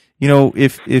is,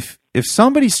 if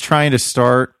somebody's trying to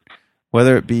start,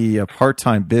 whether it be a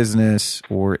part-time business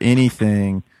or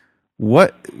anything,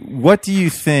 what do you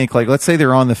think? Like, let's say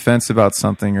they're on the fence about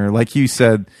something, or like you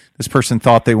said, this person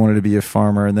thought they wanted to be a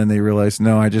farmer, and then they realized,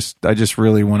 no, I just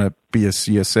really want to be a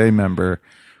CSA member.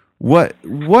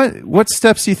 What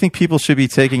steps do you think people should be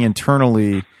taking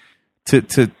internally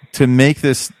to make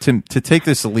this to take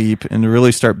this leap and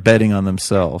really start betting on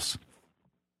themselves?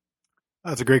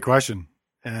 That's a great question,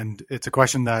 and it's a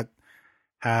question that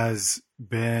has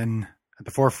been at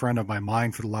the forefront of my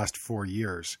mind for the last 4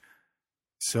 years.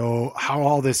 So how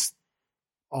all this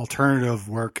alternative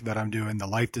work that I'm doing, the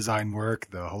life design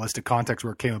work, the holistic context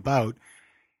work, came about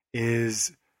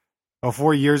is 4 or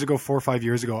 5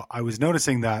 years ago, I was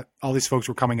noticing that all these folks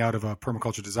were coming out of a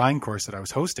permaculture design course that I was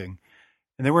hosting,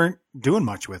 and they weren't doing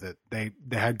much with it. They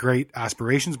had great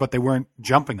aspirations, but they weren't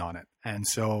jumping on it. And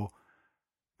so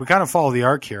we kind of follow the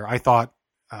arc here. I thought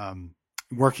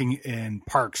working in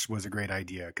parks was a great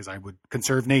idea because I would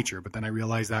conserve nature, but then I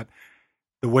realized that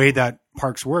the way that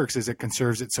parks works is it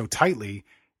conserves it so tightly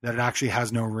that it actually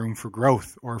has no room for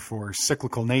growth or for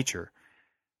cyclical nature.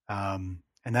 And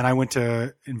then I went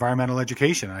to environmental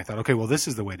education, and I thought, okay, well, this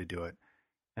is the way to do it.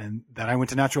 And then I went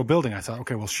to natural building. I thought,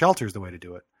 okay, well, shelter is the way to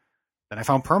do it. Then I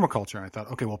found permaculture, and I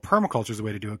thought, okay, well, permaculture is the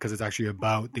way to do it because it's actually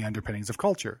about the underpinnings of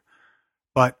culture.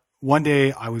 But one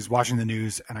day I was watching the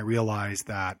news, and I realized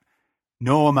that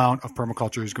no amount of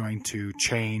permaculture is going to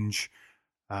change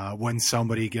when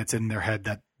somebody gets in their head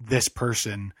that this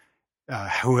person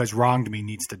who has wronged me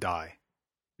needs to die,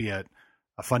 be it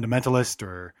a fundamentalist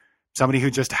or somebody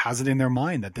who just has it in their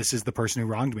mind that this is the person who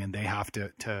wronged me, and they have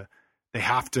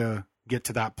to get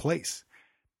to that place.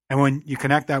 And when you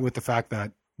connect that with the fact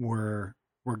that we're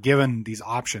given these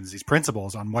options, these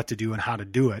principles on what to do and how to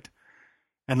do it,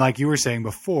 and like you were saying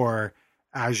before,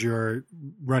 as you're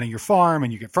running your farm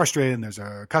and you get frustrated and there's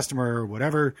a customer or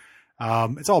whatever,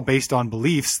 it's all based on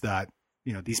beliefs that,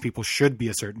 these people should be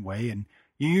a certain way. And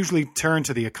you usually turn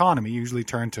to the economy, you usually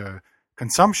turn to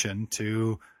consumption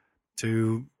to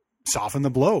soften the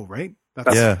blow, right?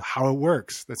 That's how it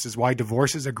works. This is why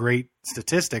divorce is a great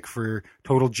statistic for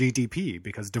total GDP,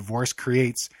 because divorce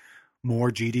creates more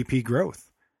GDP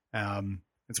growth.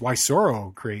 It's why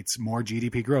sorrow creates more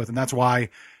GDP growth. And that's why,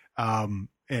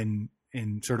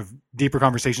 in sort of deeper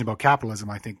conversation about capitalism,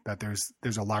 I think that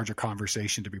there's a larger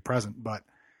conversation to be present. But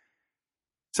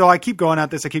so I keep going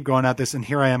at this, and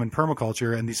here I am in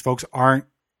permaculture, and these folks aren't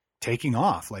taking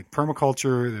off. Like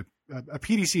permaculture, a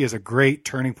PDC is a great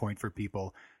turning point for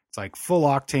people. It's like full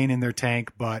octane in their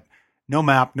tank, but no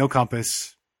map, no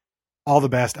compass, all the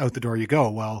best, out the door you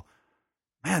go. Well,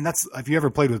 man, if you ever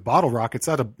played with bottle rockets,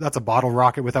 that's a bottle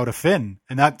rocket without a fin.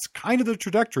 And that's kind of the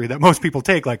trajectory that most people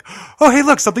take. Like, oh, hey,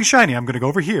 look, something shiny. I'm going to go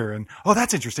over here. And, oh,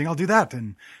 that's interesting. I'll do that.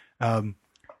 And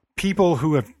people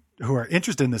who are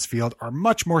interested in this field are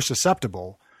much more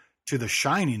susceptible to the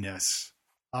shininess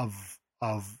of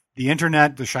the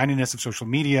internet, the shininess of social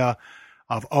media,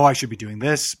 of, oh, I should be doing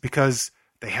this, because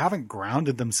they haven't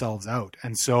grounded themselves out.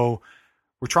 And so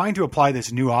we're trying to apply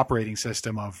this new operating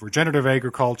system of regenerative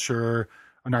agriculture,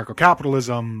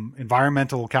 anarcho-capitalism,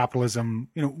 environmental capitalism,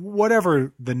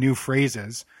 whatever the new phrase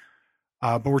is.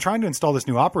 But we're trying to install this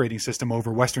new operating system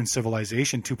over Western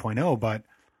civilization 2.0, but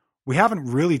we haven't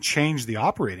really changed the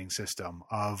operating system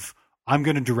of I'm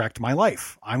going to direct my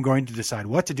life. I'm going to decide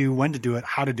what to do, when to do it,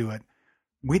 how to do it.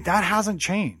 That hasn't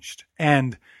changed.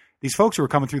 And these folks who were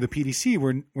coming through the PDC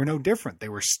were no different. They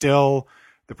were still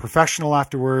the professional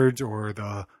afterwards, or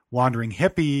the wandering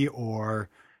hippie, or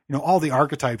all the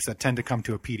archetypes that tend to come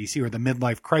to a PDC, or the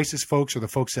midlife crisis folks, or the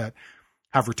folks that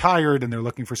have retired and they're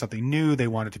looking for something new. They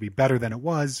want it to be better than it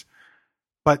was.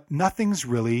 But nothing's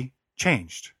really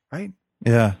changed, right?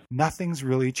 Yeah. Nothing's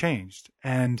really changed.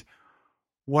 And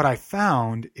what I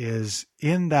found is,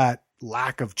 in that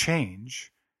lack of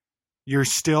change, you're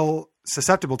still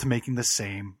susceptible to making the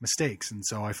same mistakes. And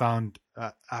so I found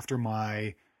after my,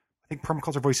 I think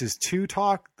Permaculture Voices 2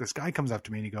 talk, this guy comes up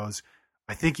to me and he goes,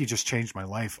 I think you just changed my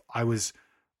life. I was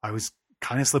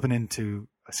kind of slipping into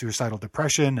a suicidal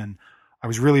depression, and I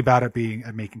was really bad at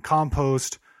making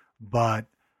compost, but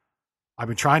I've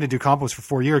been trying to do compost for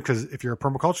 4 years, because if you're a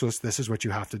permaculturalist, this is what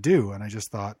you have to do. And I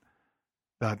just thought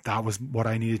that was what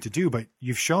I needed to do. But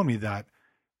you've shown me that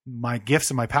my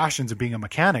gifts and my passions of being a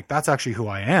mechanic, that's actually who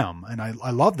I am. And I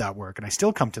love that work, and I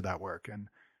still come to that work, and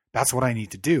that's what I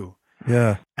need to do.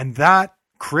 Yeah. And that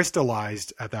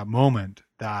crystallized at that moment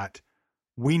that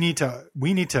we need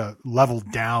to level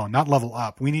down, not level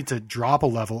up. We need to drop a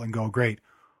level and go, great,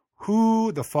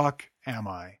 who the fuck am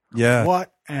I? Yeah.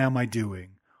 What am I doing?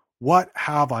 What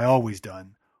have I always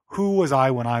done? Who was I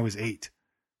when I was 8?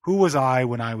 Who was I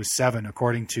when I was 7,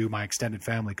 according to my extended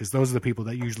family? Because those are the people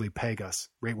that usually peg us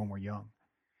right when we're young.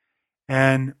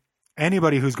 And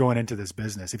anybody who's going into this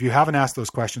business, if you haven't asked those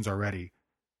questions already,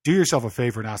 do yourself a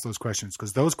favor and ask those questions,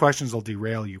 because those questions will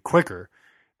derail you quicker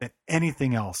than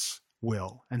anything else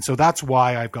will. And so that's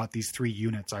why I've got these 3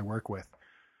 units I work with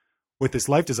this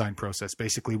life design process.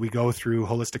 Basically, we go through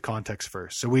holistic context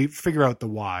first. So we figure out the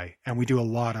why, and we do a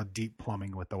lot of deep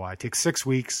plumbing with the why. It takes 6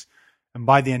 weeks. And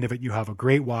by the end of it, you have a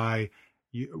great why.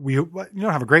 You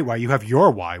don't have a great why. You have your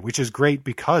why, which is great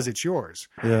because it's yours.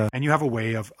 Yeah. And you have a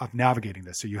way of navigating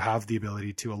this. So you have the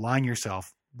ability to align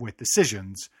yourself with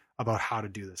decisions about how to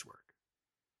do this work.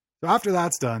 So after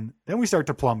that's done, then we start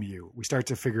to plumb you. We start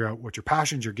to figure out what your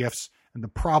passions, your gifts, and the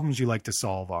problems you like to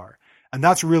solve are. And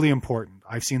that's really important.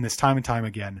 I've seen this time and time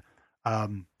again.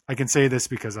 I can say this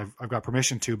because I've got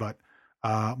permission to, but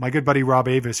my good buddy Rob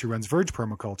Avis, who runs Verge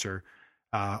Permaculture,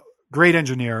 great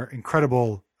engineer,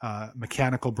 incredible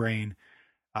mechanical brain.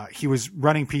 He was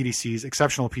running PDCs,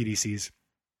 exceptional PDCs.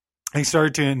 And he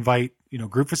started to invite,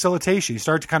 group facilitation. He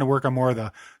started to kind of work on more of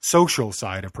the social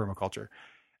side of permaculture.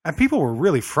 And people were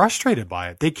really frustrated by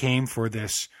it. They came for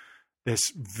this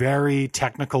very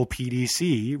technical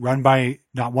PDC run by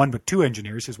not one, but 2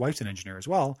 engineers. His wife's an engineer as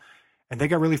well. And they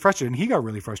got really frustrated. And he got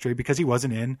really frustrated because he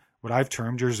wasn't in what I've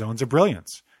termed your zones of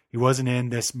brilliance. He wasn't in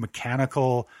this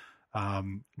mechanical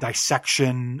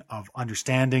dissection of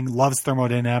understanding, loves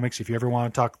thermodynamics. If you ever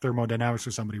want to talk thermodynamics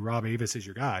with somebody, Rob Avis is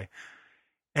your guy.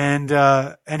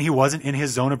 And he wasn't in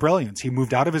his zone of brilliance. He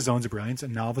moved out of his zones of brilliance,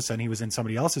 and now all of a sudden he was in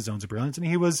somebody else's zones of brilliance, and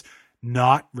he was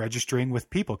not registering with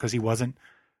people because he wasn't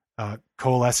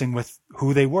coalescing with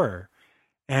who they were.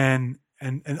 And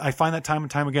I find that time and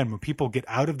time again, when people get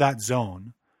out of that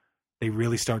zone, they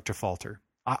really start to falter.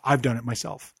 I've done it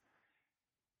myself.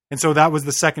 And so that was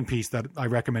the second piece that I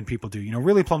recommend people do.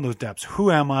 Really plumb those depths.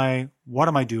 Who am I? What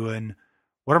am I doing?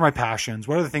 What are my passions?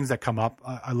 What are the things that come up?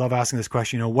 I love asking this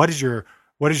question. What does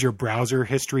your browser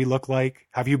history look like?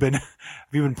 Have you been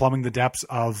plumbing the depths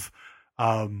of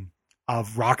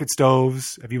rocket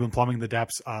stoves? Have you been plumbing the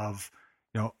depths of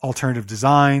alternative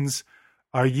designs?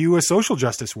 Are you a social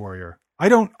justice warrior? I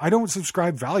don't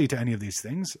subscribe value to any of these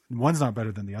things. One's not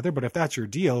better than the other, but if that's your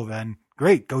deal, then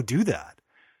great, go do that.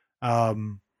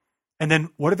 And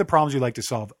then what are the problems you like to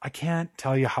solve? I can't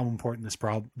tell you how important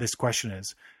this question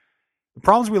is. The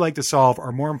problems we like to solve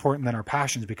are more important than our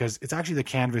passions because it's actually the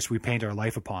canvas we paint our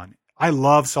life upon. I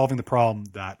love solving the problem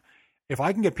that if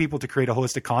I can get people to create a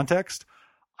holistic context,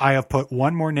 I have put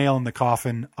one more nail in the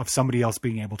coffin of somebody else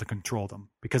being able to control them.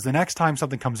 Because the next time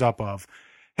something comes up of,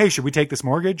 hey, should we take this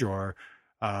mortgage or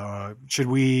should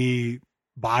we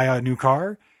buy a new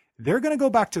car? They're going to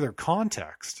go back to their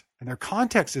context, and their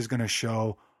context is going to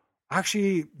show,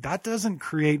 actually, that doesn't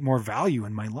create more value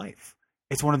in my life.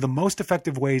 It's one of the most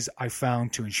effective ways I've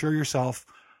found to ensure yourself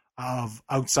of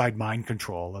outside mind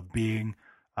control, of being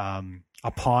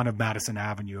a pawn of Madison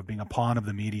Avenue, of being a pawn of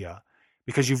the media,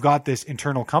 because you've got this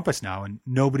internal compass now and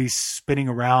nobody's spinning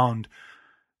around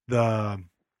the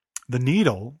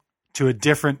needle to a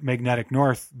different magnetic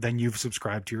north than you've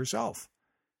subscribed to yourself.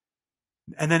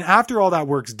 And then after all that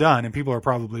work's done, and people are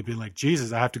probably being like,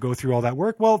 Jesus, I have to go through all that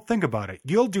work. Well, think about it.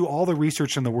 You'll do all the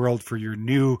research in the world for your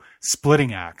new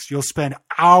splitting axe. You'll spend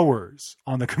hours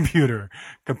on the computer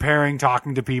comparing,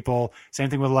 talking to people. Same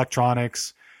thing with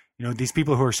electronics. You know, these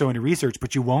people who are so into research,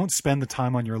 but you won't spend the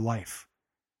time on your life,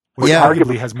 which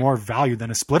arguably has more value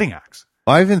than a splitting axe.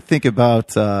 I even think about,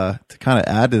 to kind of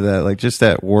add to that, like just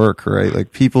at work, right?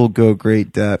 Like people go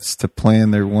great depths to plan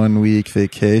their 1 week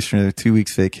vacation or 2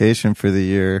 weeks vacation for the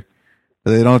year,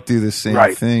 but they don't do the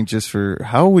same thing just for,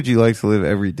 how would you like to live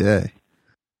every day?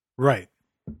 Right.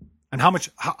 And how much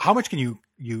can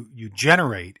you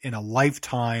generate in a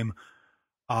lifetime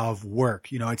of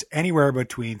work? You know, it's anywhere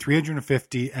between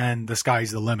 350 and the sky's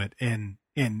the limit in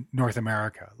North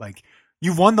America. Like,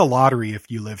 you've won the lottery if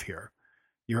you live here.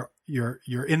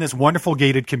 You're in this wonderful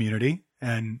gated community,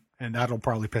 and that'll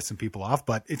probably piss some people off,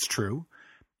 but it's true.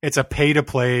 It's a pay to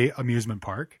play amusement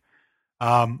park.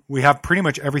 We have pretty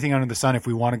much everything under the sun if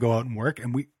we want to go out and work,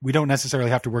 and we don't necessarily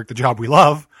have to work the job we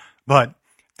love, but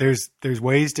there's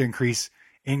ways to increase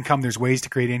income. There's ways to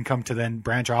create income to then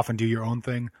branch off and do your own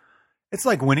thing. It's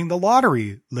like winning the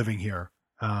lottery living here.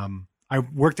 I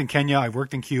worked in Kenya. I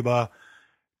worked in Cuba.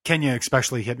 Kenya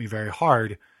especially hit me very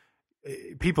hard.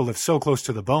 People live so close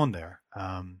to the bone there.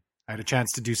 I had a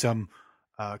chance to do some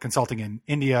consulting in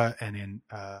India and in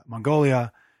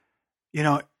Mongolia. You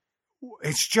know,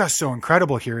 it's just so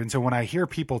incredible here. And so when I hear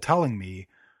people telling me,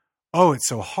 oh, it's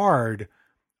so hard,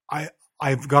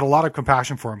 I've got a lot of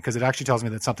compassion for them, because it actually tells me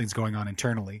that something's going on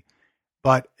internally.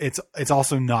 But it's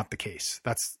also not the case.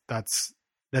 That's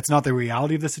not the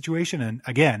reality of the situation. And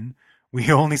again,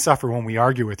 we only suffer when we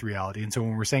argue with reality. And so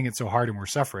when we're saying it's so hard and we're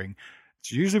suffering,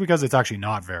 it's usually because it's actually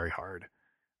not very hard.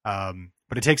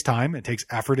 But it takes time, it takes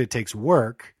effort, it takes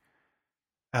work.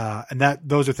 And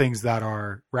those are things that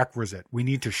are requisite. We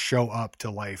need to show up to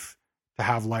life to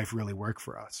have life really work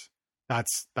for us.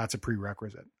 That's a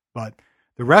prerequisite. But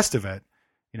the rest of it,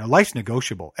 you know, life's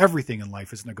negotiable. Everything in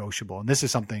life is negotiable. And this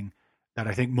is something that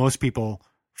I think most people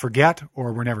forget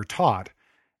or were never taught.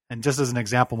 And just as an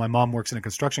example, my mom works in a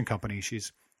construction company. She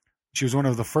was one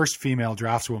of the first female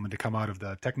draftswomen to come out of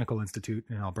the Technical Institute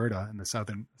in Alberta, in the south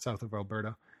of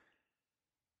Alberta.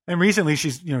 And recently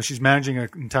she's managing an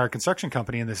entire construction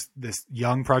company, and this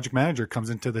young project manager comes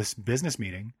into this business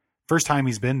meeting. First time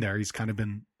he's been there. He's kind of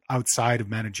been outside of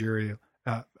managerial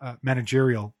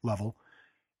level,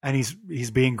 and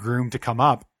he's being groomed to come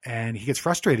up, and he gets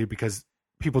frustrated because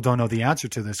people don't know the answer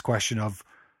to this question of,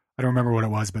 I don't remember what it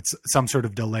was, but some sort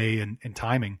of delay in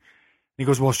timing. And he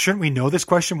goes, well, shouldn't we know this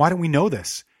question? Why don't we know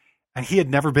this? And he had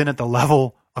never been at the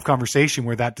level of conversation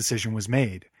where that decision was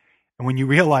made. And when you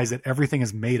realize that everything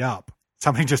is made up,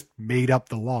 somebody just made up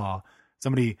the law,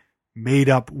 somebody made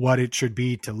up what it should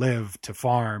be to live, to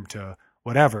farm, to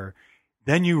whatever,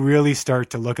 then you really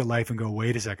start to look at life and go,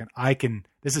 wait a second,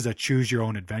 this is a choose your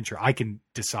own adventure. I can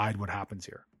decide what happens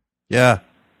here. Yeah.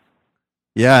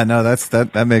 Yeah, no,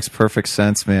 that makes perfect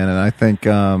sense, man. And I think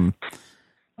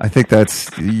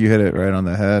that's, you hit it right on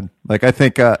the head. Like, I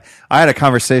think, I had a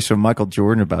conversation with Michael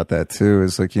Jordan about that too.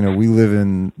 Is like, you know,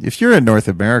 if you're in North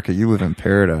America, you live in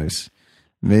paradise.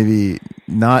 Maybe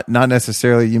not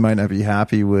necessarily, you might not be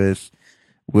happy with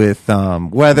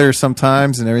weather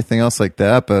sometimes and everything else like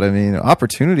that. But I mean,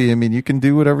 opportunity, I mean, you can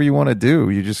do whatever you want to do.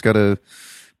 You just got to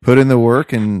put in the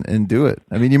work and do it.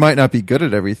 I mean, you might not be good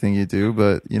at everything you do,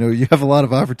 but you know, you have a lot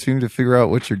of opportunity to figure out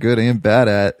what you're good and bad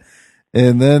at.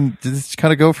 And then just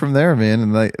kind of go from there, man.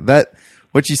 And like that,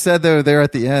 what you said there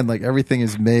at the end, like everything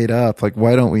is made up. Like,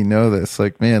 why don't we know this?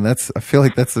 Like, man, I feel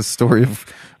like that's the story of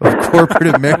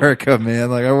corporate America,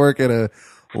 man. Like, I work at a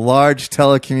large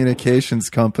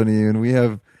telecommunications company, and we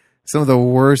have some of the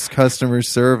worst customer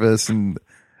service, and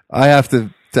I have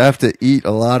to eat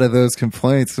a lot of those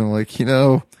complaints. And I'm like, you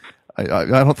know, I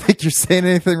don't think you're saying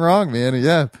anything wrong, man.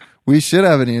 Yeah, we should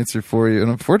have an answer for you,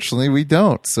 and unfortunately, we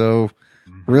don't. So,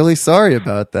 really sorry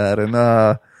about that.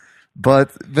 And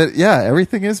but yeah,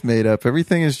 everything is made up.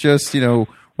 Everything is just, you know,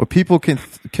 what people can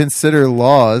consider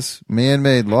laws,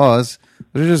 man-made laws.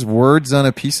 They're just words on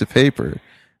a piece of paper.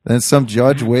 Then some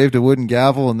judge waved a wooden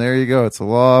gavel, and there you go. It's a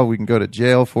law. We can go to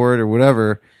jail for it or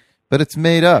whatever. But it's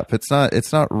made up. It's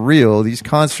not real. These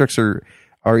constructs are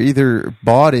either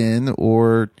bought in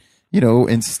or, you know,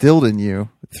 instilled in you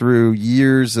through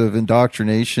years of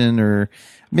indoctrination, or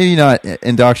maybe not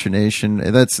indoctrination.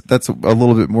 That's a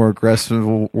little bit more aggressive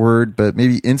word, but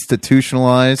maybe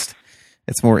institutionalized.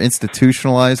 It's more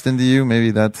institutionalized into you.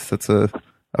 Maybe that's a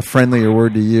friendlier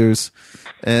word to use.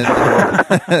 And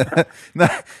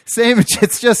same,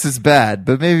 it's just as bad,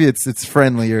 but maybe it's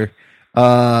friendlier,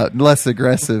 less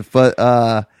aggressive. But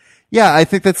Yeah, I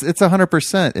think it's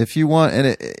 100%. If you want,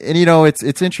 and you know,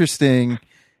 it's interesting.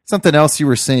 Something else you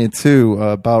were saying too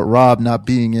about Rob not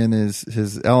being in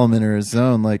his element or his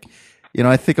zone. Like, you know,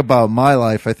 I think about my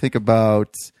life. I think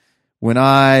about when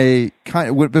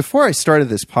before I started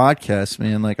this podcast,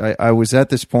 man. Like, I was at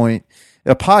this point.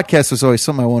 A podcast was always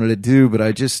something I wanted to do, but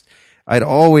I'd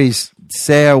always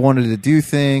say I wanted to do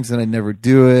things and I'd never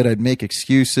do it. I'd make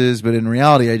excuses, but in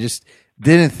reality, I just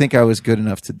didn't think I was good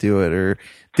enough to do it, or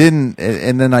didn't.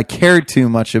 And then I cared too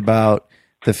much about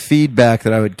the feedback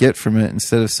that I would get from it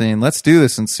instead of saying, let's do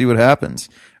this and see what happens,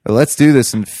 or let's do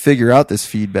this and figure out this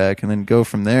feedback and then go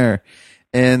from there.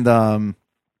 And,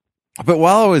 but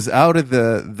while I was out of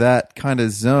that kind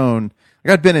of zone,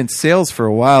 like I'd been in sales for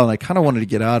a while and I kind of wanted to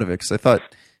get out of it because I thought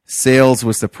sales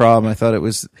was the problem. I thought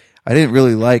I didn't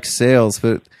really like sales,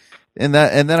 and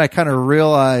then I kind of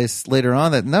realized later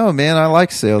on that no, man, I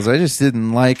like sales. I just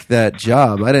didn't like that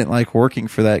job. I didn't like working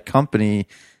for that company.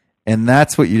 And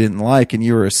that's what you didn't like, and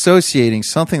you were associating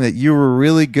something that you were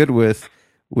really good with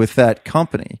that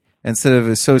company instead of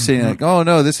associating like, oh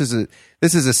no, this is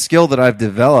a skill that I've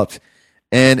developed,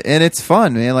 and it's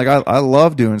fun, man. Like I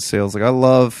love doing sales. Like I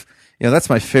love, you know, that's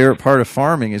my favorite part of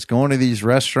farming is going to these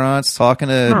restaurants, talking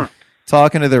to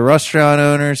the restaurant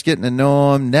owners, getting to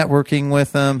know them, networking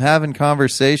with them, having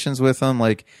conversations with them.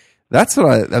 Like that's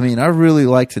what I mean. I really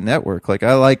like to network. Like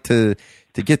I like to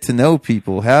get to know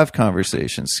people, have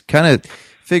conversations, kind of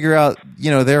figure out,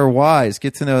 you know, their whys,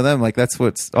 get to know them. Like that's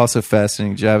what's also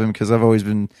fascinating, Javan, because I've always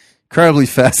been incredibly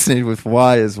fascinated with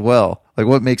why as well. Like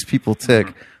what makes people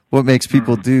tick, what makes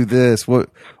people do this,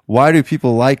 why do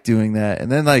people like doing that?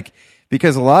 And then like,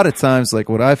 because a lot of times, like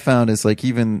what I found is like,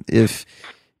 even if,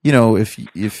 you know,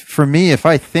 if for me, if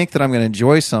I think that I'm going to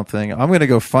enjoy something, I'm going to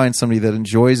go find somebody that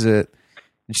enjoys it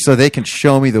so they can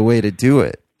show me the way to do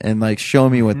it. And like show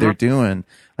me what they're doing,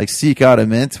 like seek out a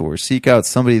mentor, seek out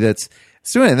somebody that's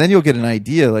doing it, and then you'll get an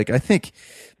idea. Like I think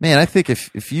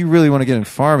if you really want to get in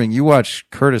farming, you watch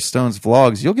Curtis Stone's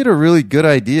vlogs, you'll get a really good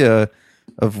idea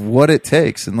of what it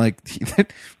takes. And like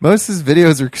most of his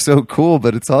videos are so cool,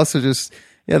 but it's also just,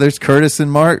 yeah, there's Curtis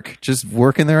and Mark just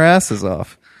working their asses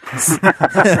off.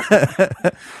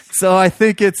 So I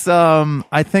think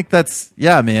I think that's,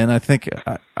 yeah, man, I think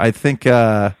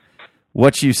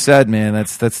what you said, man,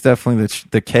 that's definitely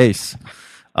the case.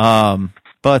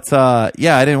 But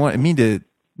yeah, I didn't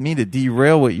mean to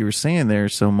derail what you were saying there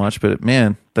so much, but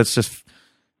man, that's just,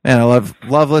 man, I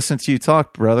love listening to you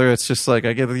talk, brother. It's just like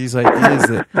I get these ideas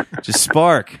that just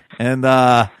spark. And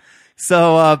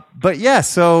but yeah,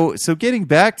 so getting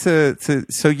back to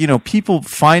so, you know, people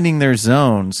finding their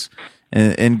zones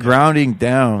and grounding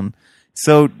down.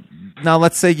 So now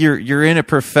let's say you're in a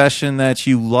profession that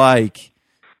you like,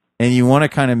 and you want to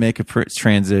kind of make a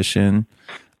transition,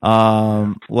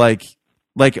 like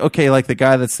the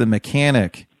guy that's the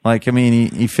mechanic. Like, I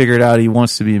mean, he figured out he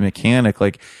wants to be a mechanic.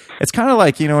 Like, it's kind of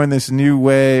like, you know, in this new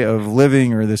way of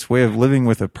living, or this way of living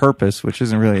with a purpose, which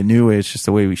isn't really a new way. It's just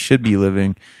the way we should be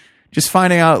living. Just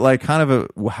finding out, like, kind of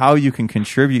how you can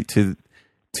contribute to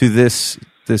this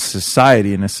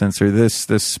society in a sense, or this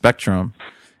spectrum.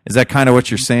 Is that kind of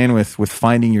what you're saying with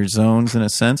finding your zones in a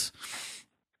sense?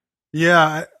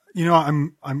 Yeah. You know,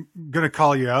 I'm going to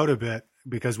call you out a bit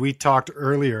because we talked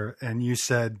earlier and you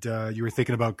said you were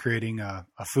thinking about creating a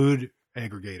food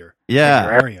aggregator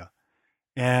area.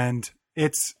 And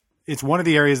it's one of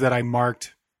the areas that I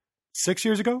marked 6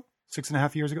 years ago,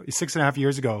 6.5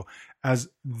 years ago as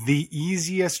the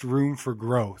easiest room for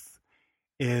growth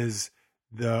is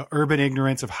the urban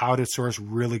ignorance of how to source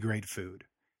really great food.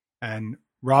 And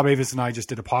Rob Avis and I just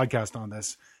did a podcast on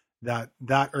this. That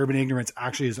urban ignorance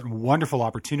actually is a wonderful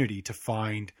opportunity to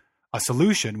find a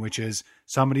solution, which is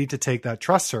somebody to take that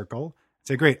trust circle and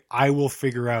say, great, I will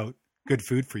figure out good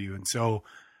food for you. And so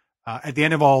at the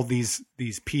end of all these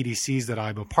PDCs that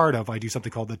I'm a part of, I do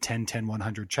something called the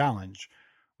 10-10-100 challenge,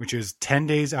 which is 10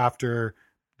 days after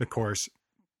the course,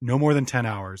 no more than 10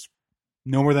 hours,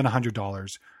 no more than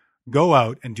 $100, go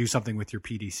out and do something with your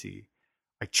PDC.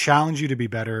 I challenge you to be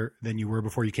better than you were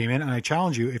before you came in. And I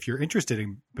challenge you, if you're interested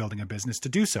in building a business, to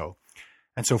do so.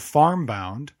 And so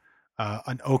Farmbound,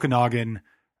 an Okanagan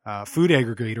food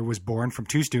aggregator, was born from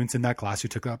two students in that class who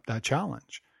took up that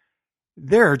challenge.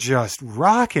 They're just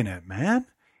rocking it, man.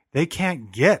 They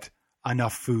can't get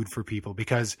enough food for people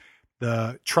because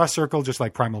the trust circle, just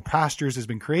like Primal Pastures, has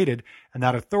been created, and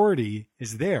that authority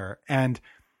is there. And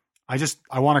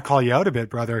I want to call you out a bit,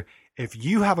 brother. If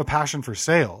you have a passion for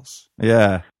sales,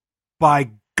 yeah,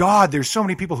 by God, there's so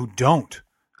many people who don't.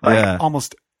 Like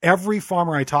almost every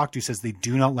farmer I talk to says they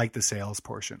do not like the sales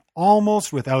portion,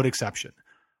 almost without exception.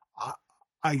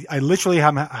 I literally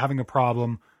am having a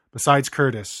problem besides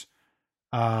Curtis,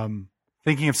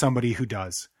 thinking of somebody who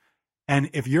does. And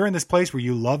if you're in this place where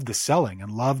you love the selling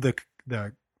and love the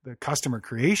customer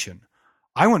creation,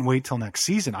 I wouldn't wait till next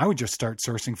season. I would just start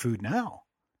sourcing food now.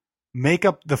 Make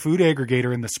up the food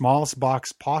aggregator in the smallest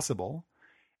box possible.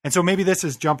 And so maybe this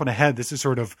is jumping ahead. This is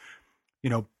sort of,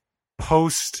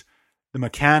 post the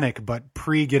mechanic, but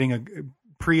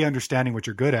pre-understanding what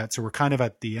you're good at. So we're kind of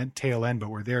at the tail end, but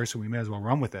we're there, so we may as well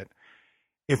run with it.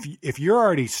 If you're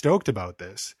already stoked about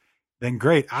this, then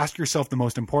great. Ask yourself the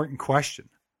most important question.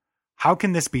 How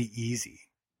can this be easy?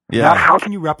 Yeah. Not how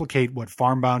can you replicate what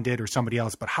Farmbound did or somebody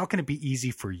else, but how can it be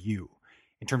easy for you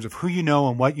in terms of who you know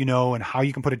and what you know and how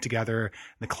you can put it together, and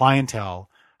the clientele?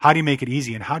 How do you make it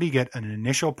easy? And how do you get an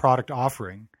initial product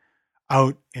offering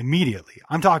out immediately?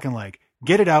 I'm talking like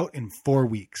get it out in 4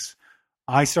 weeks.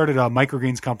 I started a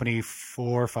microgreens company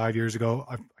 4 or 5 years ago.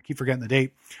 I keep forgetting the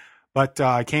date, but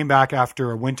I came back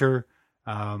after a winter.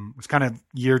 It was kind of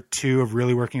year 2 of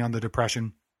really working on the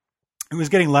depression. It was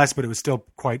getting less, but it was still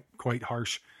quite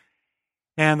harsh.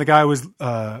 And the guy was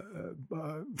a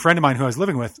friend of mine who I was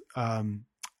living with.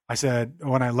 I said,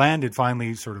 when I landed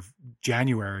finally sort of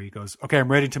January, he goes, okay,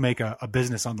 I'm ready to make a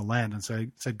business on the land. And so I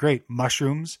said, great,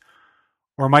 mushrooms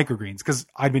or microgreens? Because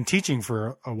I'd been teaching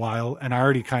for a while and I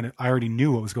already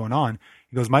knew what was going on.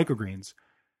 He goes, microgreens.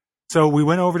 So we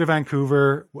went over to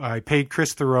Vancouver. I paid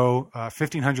Chris Thoreau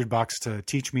 $1,500 to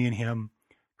teach me and him.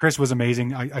 Chris was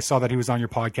amazing. I saw that he was on your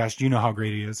podcast. You know how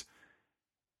great he is.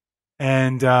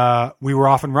 And we were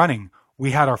off and running.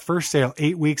 We had our first sale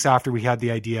 8 weeks after we had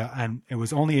the idea, and it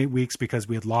was only 8 weeks because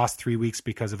we had lost 3 weeks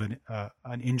because of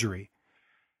an injury.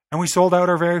 And we sold out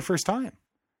our very first time.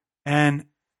 And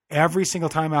every single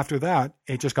time after that,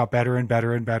 it just got better and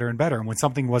better and better and better. And when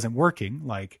something wasn't working,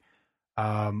 like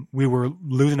we were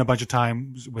losing a bunch of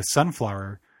time with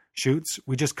sunflower shoots,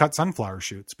 we just cut sunflower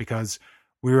shoots because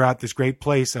we were at this great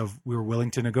place of we were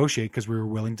willing to negotiate because we were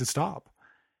willing to stop.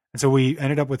 And so we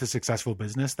ended up with a successful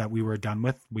business that we were done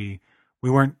with. We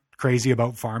weren't crazy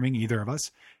about farming, either of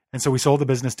us. And so we sold the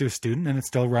business to a student and it's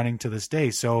still running to this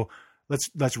day. So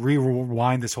let's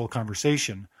rewind this whole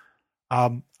conversation.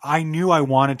 I knew I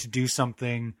wanted to do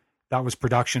something that was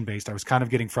production based. I was kind of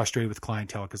getting frustrated with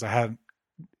clientele because I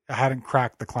hadn't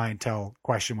cracked the clientele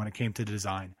question when it came to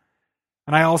design.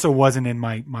 And I also wasn't in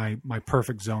my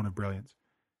perfect zone of brilliance.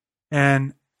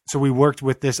 And so we worked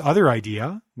with this other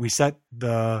idea. We set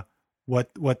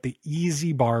what the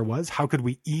easy bar was. How could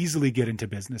we easily get into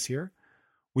business here?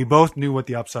 We both knew what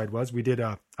the upside was. We did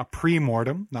a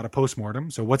pre-mortem, not a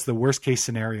post-mortem. So what's the worst case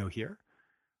scenario here?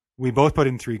 We both put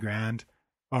in $3,000.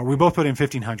 We both put in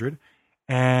 $1,500,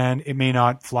 and it may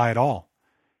not fly at all.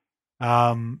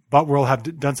 But we'll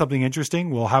have done something interesting.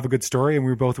 We'll have a good story, and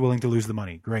we're both willing to lose the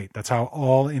money. Great. That's how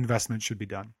all investment should be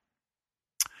done.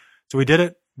 So we did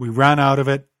it. We ran out of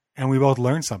it, and we both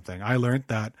learned something. I learned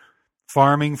that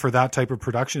farming for that type of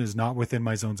production is not within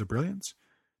my zones of brilliance.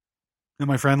 And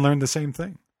my friend learned the same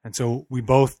thing. And so we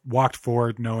both walked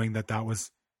forward knowing that that was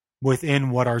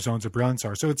within what our zones of brilliance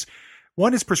are. So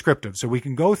one is prescriptive. So we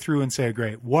can go through and say,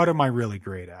 great, what am I really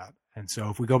great at? And so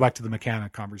if we go back to the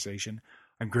mechanic conversation,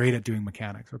 I'm great at doing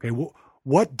mechanics. Okay, well,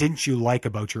 what didn't you like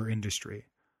about your industry?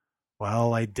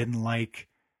 Well, I didn't like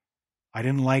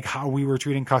how we were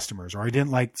treating customers, or I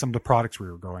didn't like some of the products we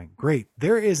were growing. Great.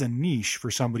 There is a niche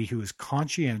for somebody who is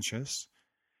conscientious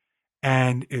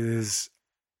and is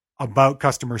about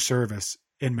customer service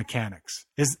in mechanics.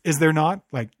 Is there not?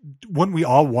 Like, wouldn't we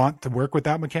all want to work with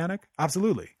that mechanic?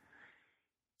 Absolutely.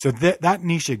 So that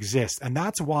niche exists. And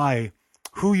that's why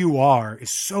who you are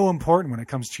is so important when it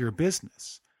comes to your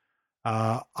business.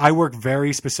 I work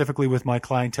very specifically with my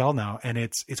clientele now, and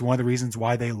it's one of the reasons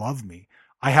why they love me.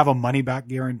 I have a money back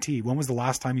guarantee. When was the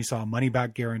last time you saw a money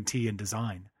back guarantee in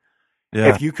design? Yeah.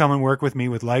 If you come and work with me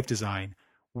with life design,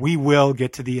 we will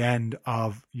get to the end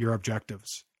of your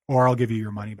objectives, or I'll give you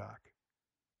your money back.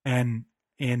 And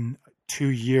in 2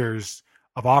 years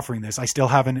of offering this, I still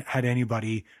haven't had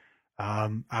anybody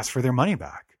ask for their money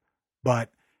back.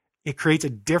 But it creates a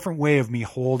different way of me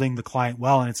holding the client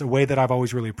well. And it's a way that I've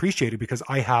always really appreciated because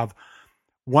I have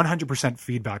 100%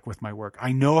 feedback with my work.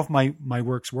 I know if my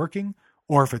work's working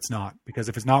or if it's not, because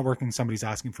if it's not working, somebody's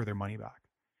asking for their money back.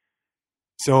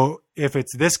 So if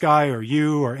it's this guy or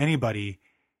you or anybody,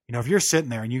 if you're sitting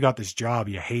there and you got this job,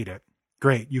 you hate it.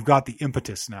 Great. You've got the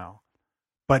impetus now.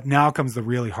 But now comes the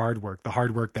really hard work, the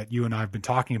hard work that you and I have been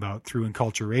talking about through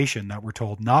enculturation that we're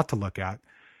told not to look at,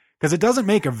 because it doesn't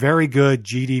make a very good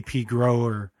GDP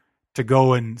grower to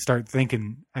go and start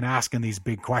thinking and asking these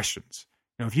big questions.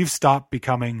 If you've stopped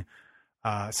becoming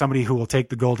somebody who will take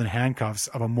the golden handcuffs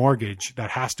of a mortgage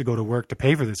that has to go to work to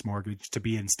pay for this mortgage to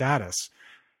be in status,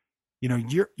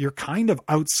 you're kind of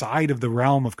outside of the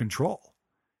realm of control.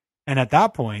 And at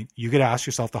that point, you get to ask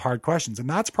yourself the hard questions. And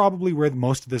that's probably where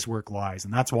most of this work lies.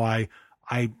 And that's why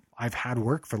I've had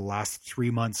work for the last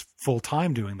 3 months full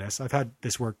time doing this. I've had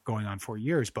this work going on for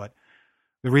years, but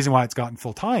the reason why it's gotten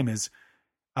full time is,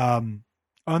 and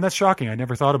that's shocking. I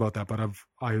never thought about that, but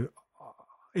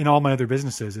in all my other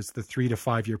businesses, it's the 3 to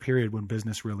 5 year period when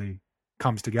business really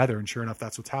comes together. And sure enough,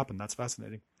 that's what's happened. That's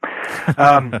fascinating.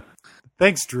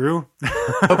 Thanks, Drew.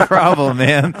 No problem,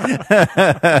 man.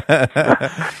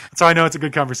 So I know it's a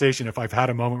good conversation if I've had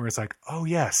a moment where it's like, oh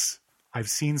yes, I've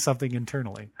seen something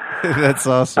internally. That's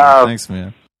awesome. Thanks,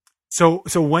 man. So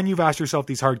when you've asked yourself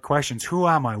these hard questions, who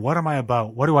am I? What am I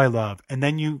about? What do I love? And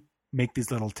then you make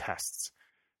these little tests.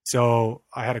 So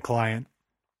I had a client,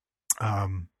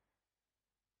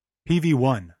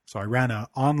 PV1. So I ran an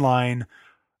online,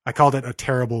 I called it a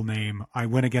terrible name. I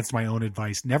went against my own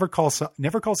advice. Never call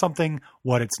something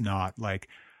what it's not. Like,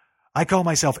 I call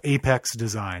myself Apex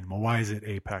Design. Well, why is it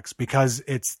Apex? Because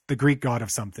it's the Greek god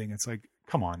of something. It's like,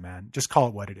 come on, man, just call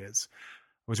it what it is.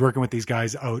 I was working with these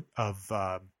guys out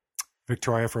of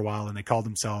Victoria for a while, and they called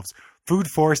themselves Food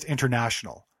Forest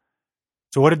International.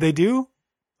 So what did they do?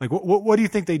 Like, what do you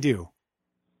think they do?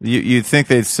 You'd think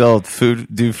they'd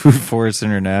do Food Forest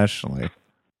internationally.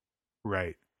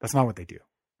 Right. That's not what they do.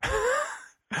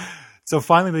 So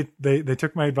finally, they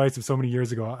took my advice of so many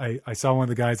years ago. I saw one of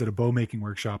the guys at a bow making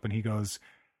workshop, and he goes,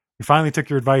 "We finally took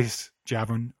your advice,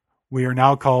 Javan. We are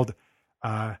now called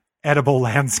Edible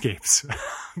Landscapes."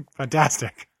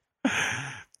 Fantastic.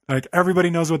 Like, everybody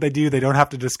knows what they do. They don't have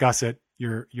to discuss it.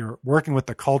 You're working with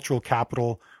the cultural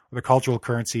capital or the cultural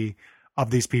currency of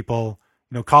these people.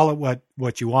 Call it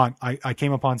what you want. I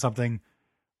came upon something.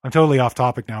 I'm totally off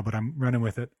topic now, but I'm running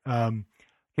with it.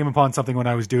 Came upon something when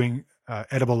I was doing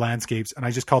edible landscapes, and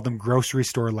I just called them grocery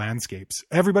store landscapes.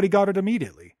 Everybody got it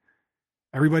immediately.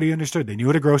 Everybody understood. They knew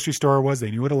what a grocery store was.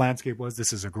 They knew what a landscape was.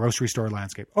 This is a grocery store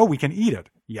landscape. Oh, we can eat it.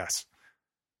 Yes.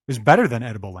 It was better than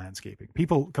edible landscaping.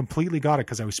 People completely got it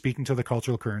because I was speaking to the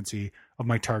cultural currency of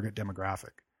my target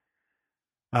demographic.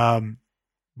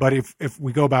 But if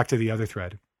we go back to the other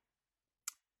thread,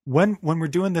 when we're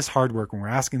doing this hard work, when we're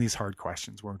asking these hard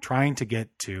questions, we're trying to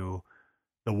get to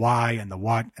the why and the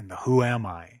what and the who am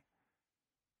I.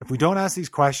 If we don't ask these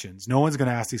questions, no one's going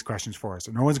to ask these questions for us,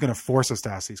 or no one's going to force us to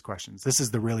ask these questions. This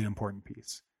is the really important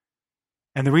piece.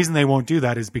 And the reason they won't do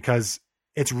that is because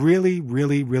it's really,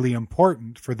 really, really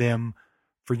important for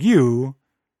you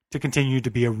to continue to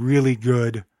be a really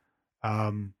good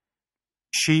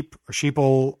sheep or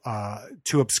sheeple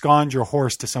to abscond your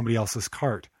horse to somebody else's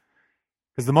cart.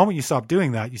 Because the moment you stop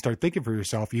doing that, you start thinking for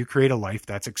yourself, you create a life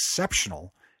that's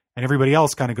exceptional. And everybody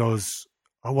else kind of goes,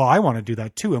 oh, well, I want to do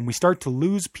that too. And we start to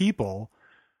lose people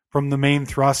from the main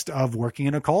thrust of working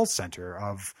in a call center,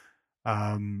 of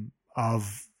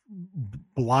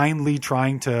blindly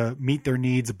trying to meet their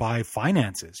needs by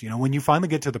finances. When you finally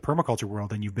get to the permaculture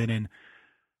world and you've been in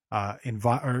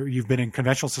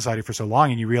conventional society for so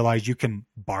long, and you realize you can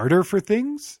barter for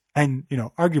things, and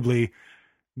arguably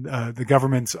the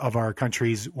governments of our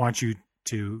countries want you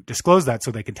to disclose that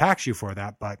so they can tax you for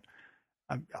that, but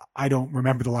I don't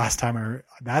remember the last time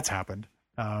that's happened.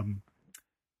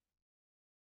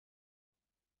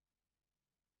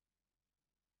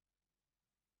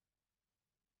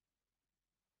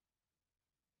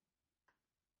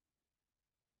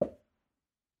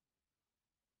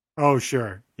 Oh,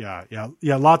 sure. Yeah.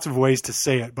 Lots of ways to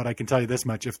say it, but I can tell you this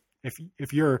much: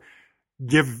 if you're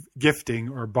gifting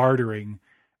or bartering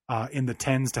in the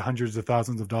tens to hundreds of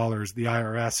thousands of dollars, the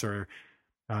IRS are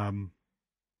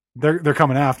they're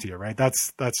coming after you, right?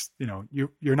 That's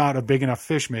you're not a big enough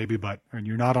fish, maybe, and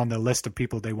you're not on the list of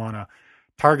people they want to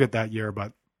target that year.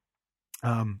 But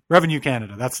Revenue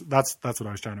Canada, that's what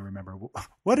I was trying to remember.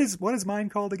 What is mine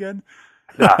called again?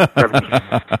 Revenue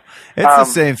Canada. It's the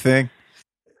same thing.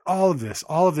 All of this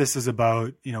is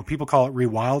about, people call it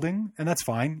rewilding, and that's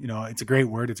fine. It's a great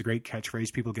word. It's a great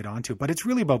catchphrase people get onto, but it's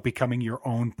really about becoming your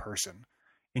own person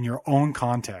in your own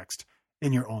context,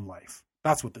 in your own life.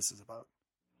 That's what this is about.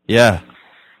 Yeah.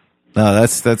 No,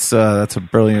 that's a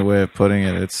brilliant way of putting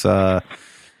it. It's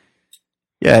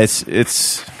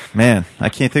man, I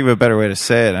can't think of a better way to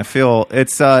say it. I feel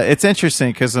it's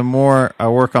interesting because the more I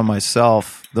work on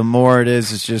myself, the more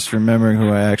it's just remembering who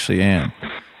I actually am.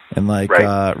 And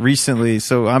recently,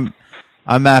 so I'm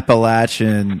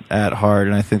Appalachian at heart,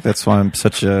 and I think that's why I'm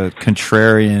such a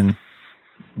contrarian,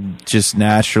 just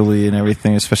naturally and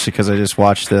everything. Especially because I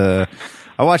rewatched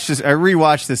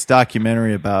this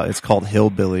documentary it's called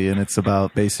Hillbilly, and it's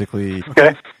about basically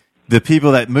the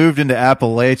people that moved into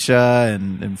Appalachia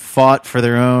and fought for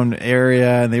their own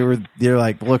area, and they're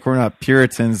like, look, we're not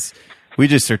Puritans. We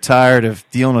just are tired of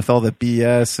dealing with all the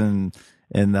BS in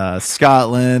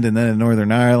Scotland and then in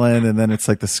Northern Ireland, and then it's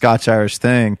like the Scotch-Irish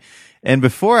thing. And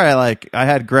before I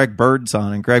had Greg Burns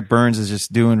on, and Greg Burns is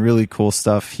just doing really cool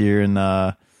stuff here in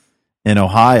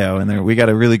Ohio, and we got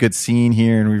a really good scene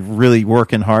here, and we're really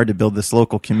working hard to build this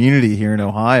local community here in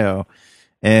Ohio.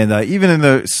 And even in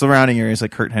the surrounding areas,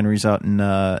 like Kurt Henry's out in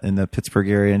the Pittsburgh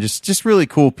area, and just really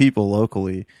cool people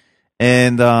locally.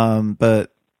 And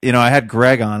but I had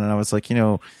Greg on, and I was like,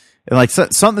 and like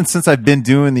something, since I've been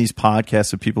doing these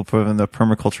podcasts with people in the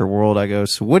permaculture world, I go,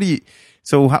 so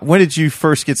when did you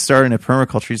first get started in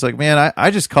permaculture? He's like, man, I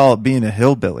just call it being a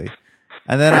hillbilly.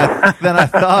 And then I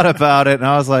thought about it, and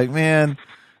I was like, man,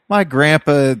 my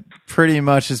grandpa pretty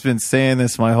much has been saying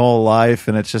this my whole life,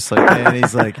 and it's just like, man,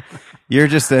 he's like, you're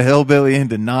just a hillbilly in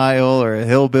denial or a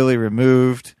hillbilly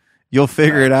removed. You'll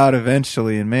figure it out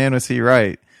eventually. And man, was he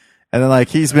right. And then like,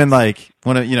 he's been like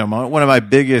one of my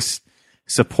biggest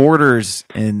supporters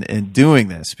in doing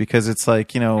this, because it's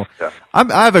like, I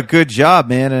have a good job,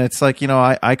 man. And it's like,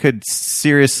 I could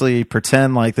seriously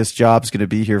pretend like this job's going to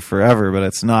be here forever, but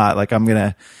it's not. Like, I'm going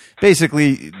to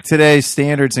basically, today's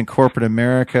standards in corporate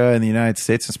America and the United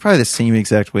States, it's probably the same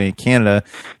exact way in Canada.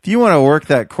 If you want to work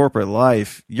that corporate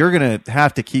life, you're going to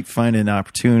have to keep finding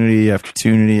opportunity after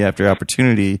opportunity after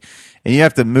opportunity, and you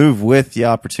have to move with the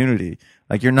opportunity.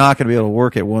 Like, you're not going to be able to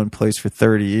work at one place for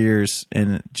 30 years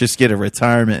and just get a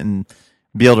retirement and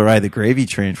be able to ride the gravy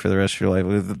train for the rest of your life.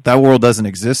 That world doesn't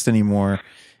exist anymore.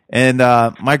 And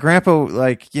my grandpa,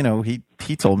 like,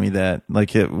 he told me that,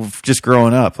 like, just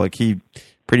growing up, like, he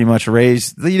pretty much he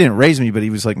didn't raise me, but he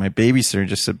was like my babysitter, and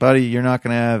just said, buddy, you're not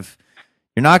going to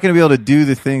be able to do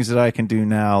the things that I can do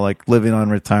now, like living on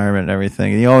retirement and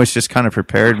everything. And he always just kind of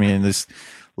prepared me and just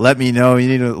let me know you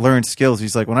need to learn skills.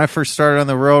 He's like, when I first started on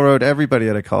the railroad, everybody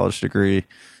had a college degree,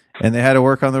 and they had to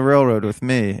work on the railroad with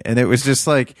me. And it was just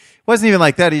like, it wasn't even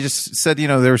like that. He just said,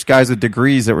 there was guys with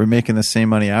degrees that were making the same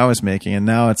money I was making. And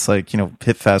now it's like,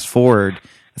 hit fast forward.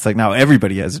 It's like now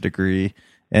everybody has a degree,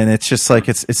 and it's just like,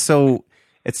 it's so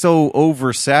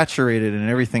oversaturated and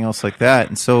everything else like that.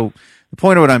 And so the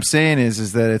point of what I'm saying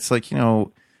is that it's like,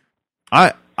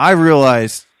 I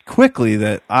realized quickly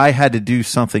that I had to do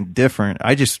something different.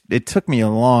 It took me a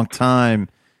long time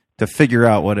to figure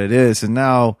out what it is. And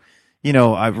now,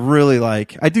 I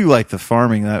do like the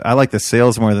farming. I like the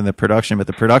sales more than the production, but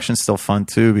the production's still fun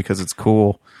too, because it's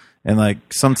cool. And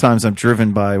like, sometimes I'm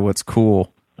driven by what's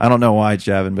cool. I don't know why,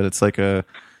 Javan, but it's like a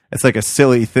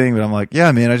silly thing, but I'm like,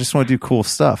 yeah, man, I just want to do cool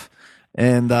stuff.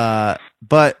 And,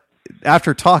 but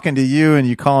after talking to you and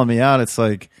you calling me out, it's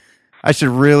like, I should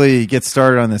really get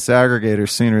started on this aggregator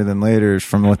sooner than later,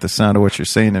 from what the sound of what you're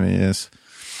saying to me is.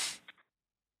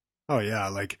 Oh yeah.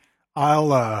 Like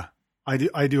I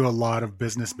do a lot of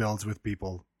business builds with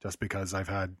people just because I've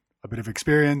had a bit of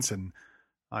experience, and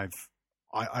I've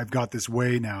got this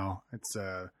way now. It's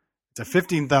a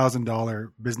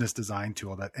 $15,000 business design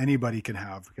tool that anybody can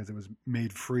have because it was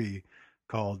made free,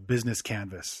 called Business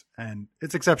Canvas. And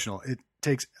it's exceptional. It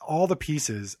takes all the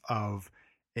pieces of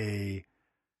a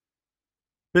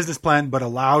business plan, but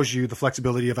allows you the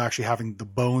flexibility of actually having the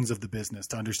bones of the business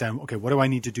to understand, okay, what do I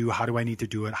need to do? How do I need to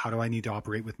do it? How do I need to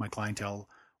operate with my clientele?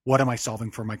 What am I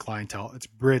solving for my clientele? It's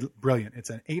brilliant. It's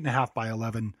an 8.5 by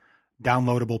 11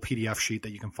 downloadable PDF sheet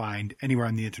that you can find anywhere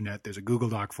on the internet. There's a Google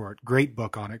Doc for it. Great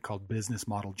book on it called Business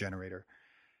Model Generator.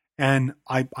 And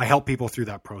I help people through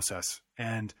that process.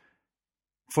 And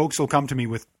folks will come to me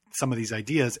with some of these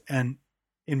ideas, and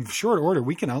in short order,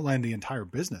 we can outline the entire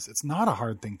business. It's not a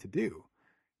hard thing to do.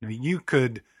 You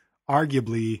could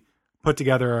arguably put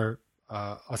together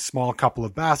a small couple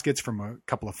of baskets from a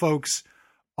couple of folks,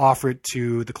 offer it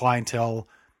to the clientele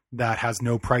that has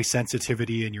no price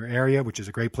sensitivity in your area, which is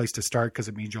a great place to start because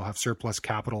it means you'll have surplus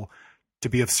capital to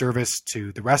be of service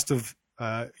to the rest of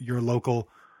your local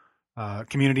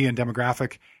community and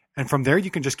demographic. And from there,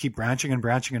 you can just keep branching and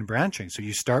branching and branching. So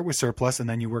you start with surplus and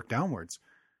then you work downwards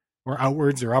or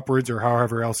outwards or upwards or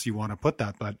however else you want to put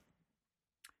that. But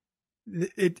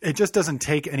it just doesn't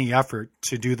take any effort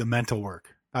to do the mental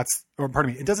work.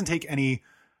 It doesn't take any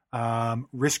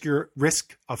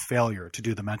risk of failure to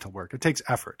do the mental work. It takes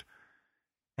effort.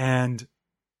 And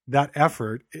that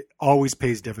effort, it always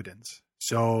pays dividends.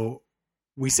 So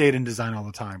we say it in design all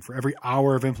the time. For every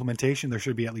hour of implementation, there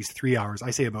should be at least 3 hours.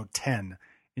 I say about 10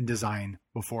 in design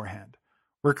beforehand.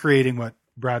 We're creating what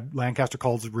Brad Lancaster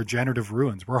calls regenerative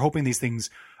ruins. We're hoping these things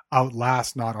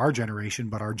outlast not our generation,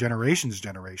 but our generation's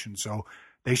generation. So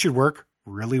they should work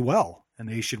really well, and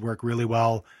they should work really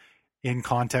well in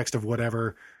context of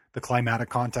whatever the climatic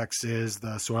context is,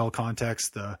 the soil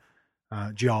context, the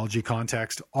geology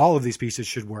context. All of these pieces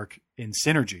should work in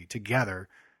synergy together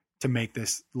to make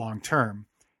this long term.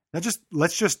 Now,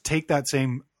 let's just take that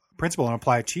same principle and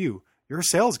apply it to you. You're a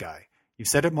sales guy. You've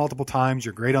said it multiple times.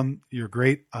 You're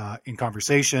great in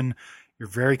conversation. You're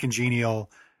very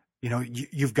congenial.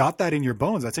 You've got that in your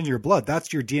bones. That's in your blood.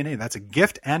 That's your DNA. That's a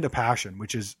gift and a passion,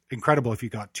 which is incredible if you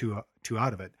got two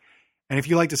out of it. And if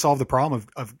you like to solve the problem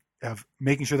of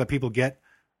making sure that people get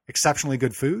exceptionally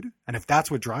good food, and if that's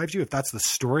what drives you, if that's the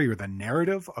story or the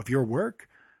narrative of your work,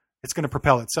 it's going to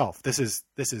propel itself. This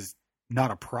is not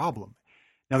a problem.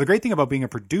 Now, the great thing about being a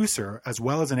producer as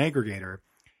well as an aggregator,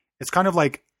 it's kind of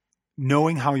like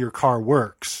knowing how your car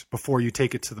works before you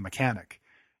take it to the mechanic.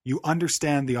 You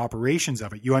understand the operations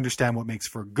of it. You understand what makes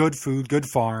for good food, good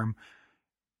farm,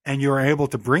 and you're able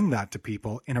to bring that to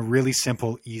people in a really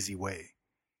simple, easy way.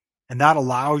 And that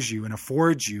allows you and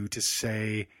affords you to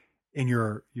say in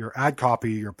your ad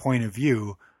copy, your point of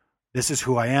view, this is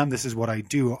who I am. This is what I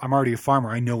do. I'm already a farmer.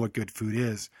 I know what good food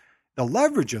is. The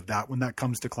leverage of that when that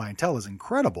comes to clientele is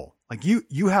incredible. Like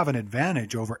you have an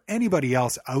advantage over anybody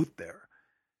else out there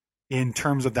in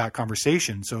terms of that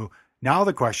conversation. So now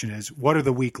the question is, what are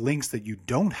the weak links that you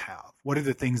don't have? What are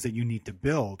the things that you need to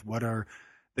build? What are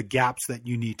the gaps that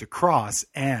you need to cross?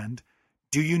 And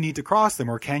do you need to cross them,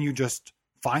 or can you just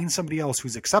find somebody else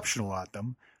who's exceptional at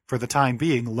them for the time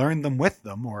being, learn them with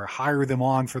them, or hire them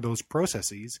on for those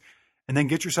processes, and then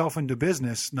get yourself into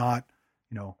business, not,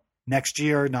 next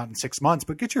year, not in 6 months,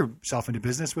 but get yourself into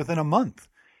business within a month.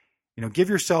 Give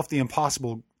yourself the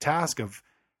impossible task of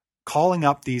calling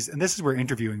up these, and this is where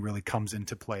interviewing really comes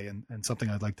into play, and something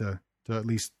I'd like to at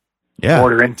least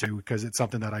order into, because it's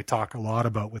something that I talk a lot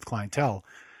about with clientele.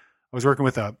 I was working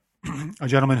with a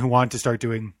gentleman who wanted to start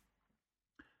doing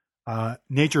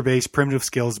nature-based, primitive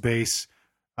skills-based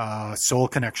soul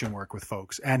connection work with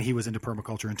folks. And he was into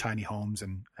permaculture and tiny homes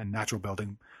and natural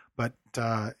building. But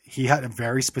he had a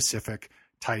very specific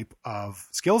type of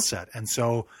skill set. And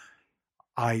so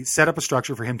I set up a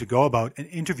structure for him to go about and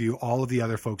interview all of the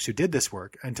other folks who did this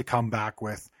work and to come back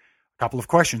with a couple of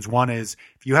questions. One is,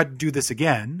 if you had to do this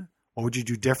again, what would you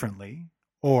do differently?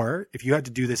 Or if you had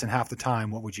to do this in half the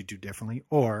time, what would you do differently?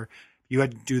 Or if you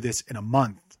had to do this in a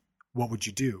month, what would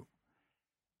you do?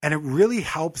 And it really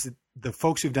helps the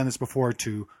folks who've done this before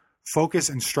to focus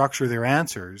and structure their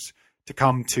answers to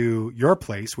come to your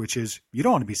place, which is, you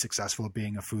don't want to be successful at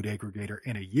being a food aggregator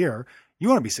in a year. You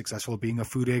want to be successful at being a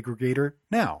food aggregator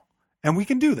now. And we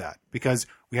can do that because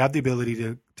we have the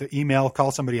ability to email,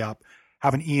 call somebody up,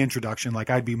 have an e-introduction. Like,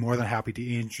 I'd be more than happy to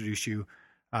e-introduce you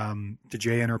to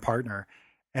Jay and her partner,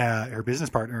 her business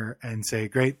partner, and say,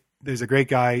 great, there's a great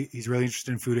guy. He's really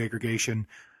interested in food aggregation.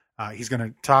 He's going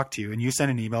to talk to you. And you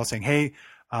send an email saying, hey,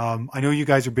 I know you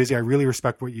guys are busy. I really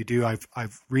respect what you do.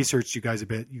 I've researched you guys a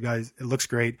bit. You guys, it looks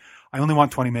great. I only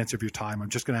want 20 minutes of your time. I'm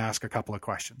just going to ask a couple of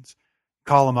questions.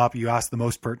 Call them up. You ask the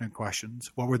most pertinent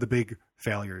questions. What were the big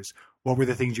failures? What were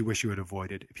the things you wish you had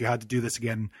avoided? If you had to do this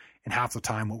again in half the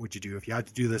time, what would you do? If you had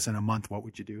to do this in a month, what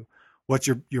would you do? What's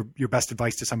your best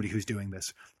advice to somebody who's doing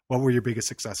this? What were your biggest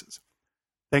successes?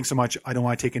 Thanks so much. I don't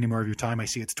want to take any more of your time. I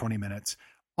see it's 20 minutes.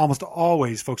 Almost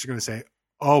always folks are going to say,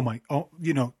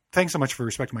 thanks so much for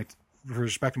respecting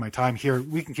my time here.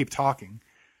 We can keep talking.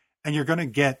 And you're going to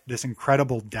get this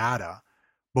incredible data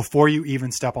before you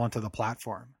even step onto the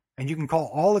platform. And you can call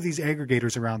all of these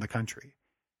aggregators around the country,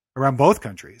 around both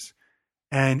countries,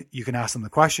 and you can ask them the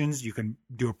questions. You can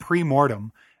do a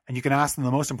pre-mortem, and you can ask them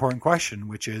the most important question,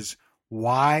 which is,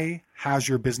 why has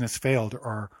your business failed,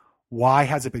 or why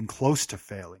has it been close to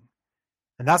failing?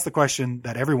 And that's the question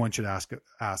that everyone should ask.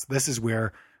 This is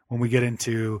where, when we get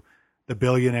into the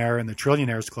billionaire and the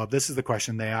trillionaires club, this is the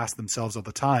question they ask themselves all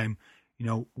the time.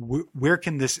 Where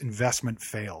can this investment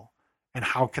fail? And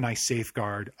how can I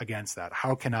safeguard against that?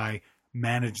 How can I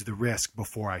manage the risk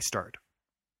before I start?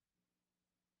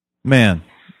 Man,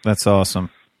 that's awesome.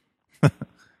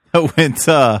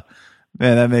 That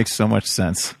makes so much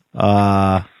sense.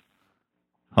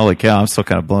 Holy cow, I'm still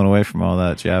kind of blown away from all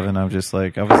that, Javan. I was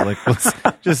like,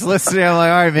 just listening. I'm like,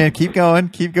 all right, man, keep going.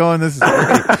 This is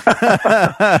great.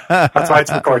 That's why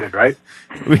it's recorded, right?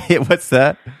 What's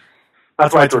that?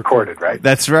 That's why it's recorded, right?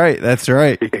 That's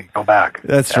right. You can go back.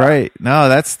 That's right. No,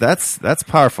 that's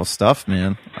powerful stuff,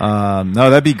 man. No,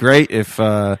 that'd be great if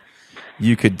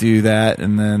you could do that.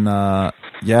 And then,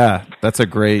 that's a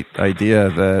great idea.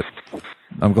 That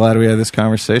I'm glad we had this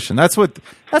conversation. That's what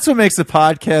makes the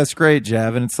podcast great,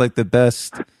 Javan. It's like the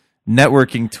best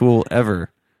networking tool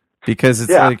ever, because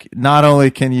it's like, not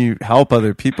only can you help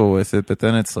other people with it, but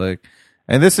then it's like,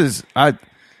 and this is,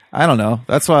 I don't know.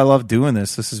 That's why I love doing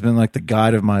this. This has been like the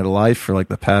guide of my life for like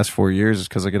the past 4 years, is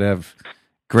because I could have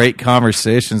great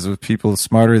conversations with people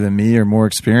smarter than me or more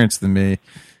experienced than me,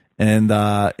 and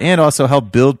also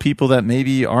help build people that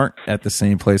maybe aren't at the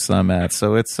same place that I'm at.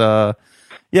 So it's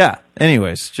yeah.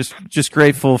 Anyways, just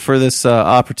grateful for this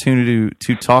opportunity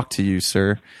to talk to you,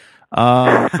 sir.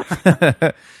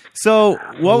 So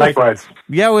Likewise.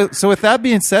 So with that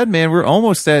being said, man, we're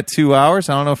almost at 2 hours.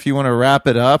 I don't know if you want to wrap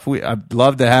it up. I'd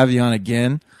love to have you on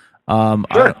again.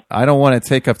 Sure. I don't want to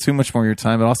take up too much more of your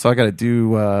time, but also I got to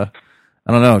do, I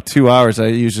don't know, 2 hours. I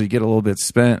usually get a little bit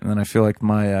spent, and then I feel like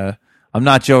I'm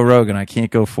not Joe Rogan. I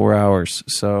can't go 4 hours.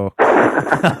 So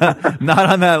not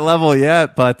on that level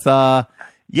yet, but,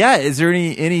 yeah. Is there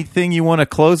anything you want to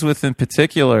close with in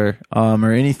particular,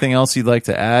 or anything else you'd like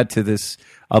to add to this?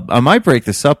 I might break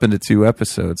this up into 2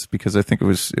 episodes because I think it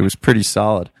was pretty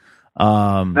solid.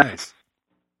 Nice.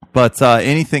 But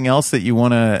anything else that you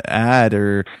want to add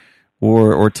or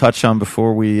touch on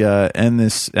before we end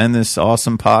this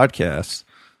awesome podcast?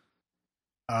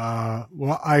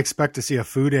 Well, I expect to see a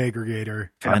food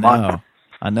aggregator. I know.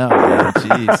 Man.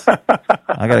 Jeez.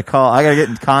 I gotta get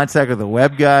in contact with the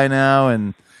web guy now,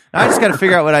 and I just gotta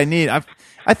figure out what I need.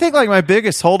 I think like my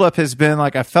biggest holdup has been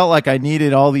like I felt like I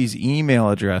needed all these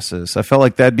email addresses. I felt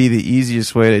like that'd be the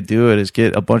easiest way to do it, is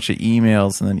get a bunch of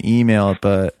emails and then email it.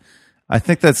 But I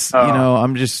think that's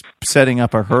I'm just setting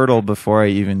up a hurdle before I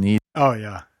even need. Oh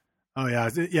yeah.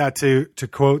 To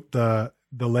quote the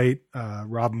late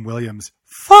Robin Williams,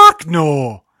 fuck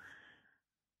no,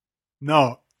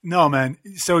 man.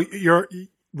 So your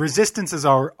resistance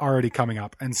are already coming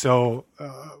up, and so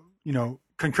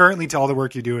concurrently to all the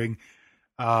work you're doing.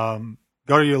 Go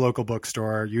to your local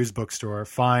bookstore, used bookstore,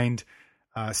 find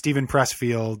Stephen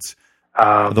Pressfield's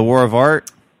The War of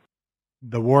Art.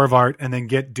 The War of Art, and then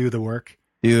do the work.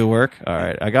 Do the work? All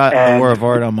right. I got The War of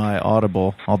Art on my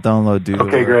Audible. I'll download Do the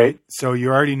Work. Okay, great. So you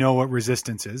already know what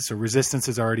resistance is. So resistance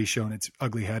has already shown its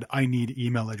ugly head. I need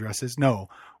email addresses. No.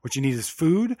 What you need is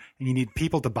food, and you need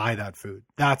people to buy that food.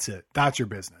 That's it. That's your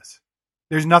business.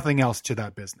 There's nothing else to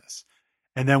that business.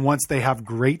 And then once they have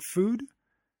great food,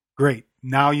 great.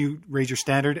 Now you raise your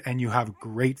standard and you have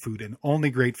great food, and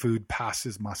only great food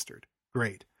passes mustard.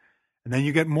 Great. And then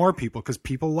you get more people because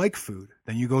people like food.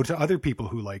 Then you go to other people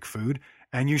who like food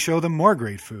and you show them more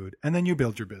great food, and then you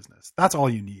build your business. That's all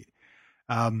you need.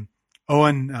 Owen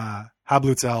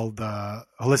Hablutzel, the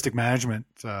holistic management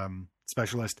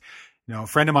specialist, a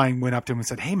friend of mine went up to him and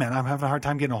said, "Hey man, I'm having a hard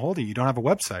time getting a hold of you. You don't have a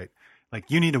website. Like,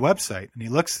 you need a website." And he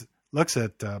looks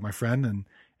at my friend and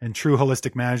in true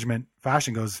holistic management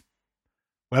fashion goes,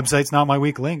 "Website's not my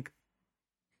weak link."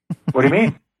 What do you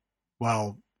mean?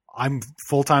 Well, I'm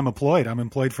full-time employed. I'm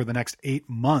employed for the next 8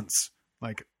 months.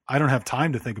 Like, I don't have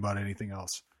time to think about anything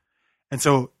else. And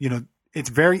so, it's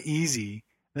very easy.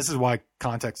 This is why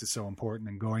context is so important,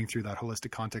 and going through that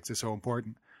holistic context is so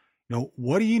important.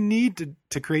 What do you need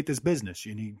to create this business?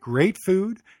 You need great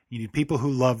food. You need people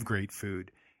who love great food.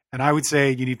 And I would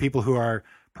say you need people who are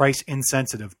price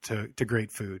insensitive to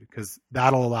great food, because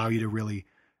that'll allow you to really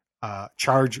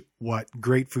charge what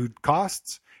great food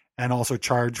costs, and also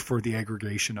charge for the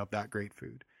aggregation of that great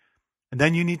food. And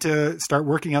then you need to start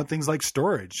working out things like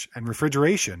storage and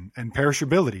refrigeration and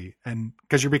perishability, and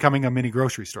because you're becoming a mini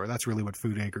grocery store. That's really what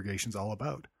food aggregation is all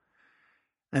about.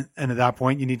 And at that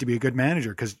point, you need to be a good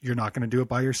manager, because you're not going to do it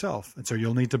by yourself. And so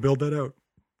you'll need to build that out,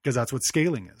 because that's what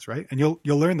scaling is, right? And you'll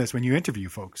learn this when you interview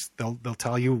folks. They'll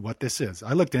tell you what this is.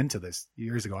 I looked into this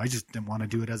years ago. I just didn't want to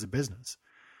do it as a business.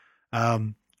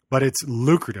 But it's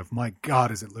lucrative. My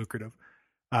God, is it lucrative?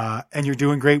 And you're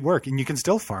doing great work, and you can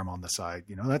still farm on the side.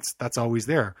 That's always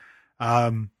there.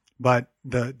 But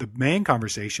the main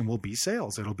conversation will be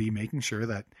sales. It'll be making sure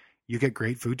that you get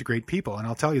great food to great people. And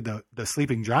I'll tell you, the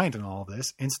sleeping giant in all of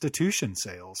this, institution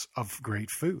sales of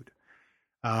great food.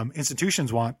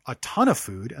 Institutions want a ton of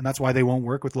food, and that's why they won't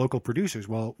work with local producers.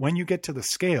 Well, when you get to the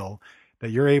scale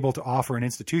that you're able to offer an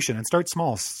institution, and start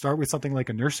small, start with something like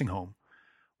a nursing home.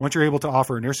 Once you're able to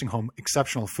offer a nursing home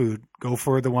exceptional food, go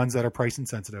for the ones that are price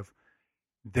insensitive.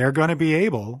 They're going to be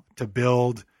able to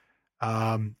build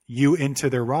you into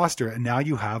their roster, and now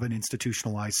you have an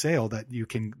institutionalized sale that you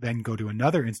can then go to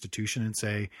another institution and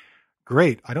say,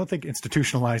 great, I don't think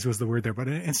institutionalized was the word there, but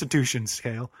an institution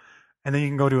scale. And then you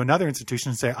can go to another institution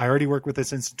and say, I already work with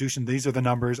this institution. These are the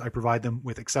numbers. I provide them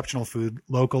with exceptional food,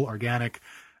 local, organic,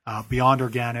 beyond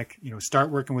organic.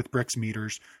 Start working with bricks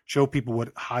meters, show people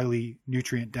what highly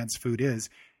nutrient dense food is.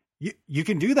 You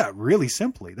can do that really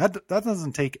simply. That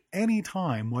doesn't take any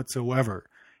time whatsoever.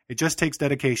 It just takes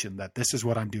dedication that this is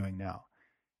what I'm doing now.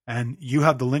 And you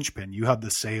have the linchpin. You have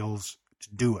the sales to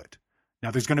do it.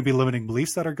 Now, there's going to be limiting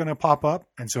beliefs that are going to pop up.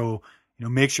 And so,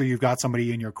 make sure you've got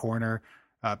somebody in your corner,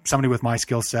 somebody with my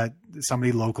skill set,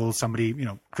 somebody local, somebody,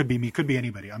 could be me, could be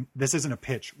anybody. This isn't a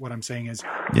pitch. What I'm saying is,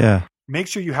 make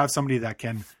sure you have somebody that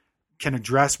can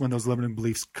address when those limiting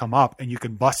beliefs come up and you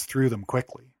can bust through them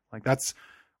quickly. Like that's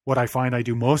what I find I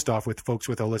do most of with folks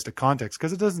with holistic context,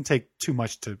 because it doesn't take too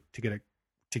much to get it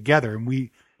together. And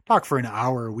we talk for an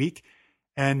hour a week.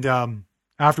 And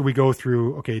after we go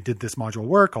through, okay, did this module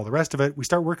work, all the rest of it, we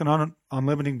start working on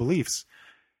limiting beliefs.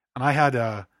 And I had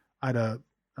a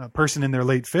person in their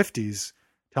late 50s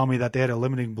tell me that they had a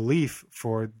limiting belief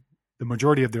for the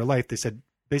majority of their life. They said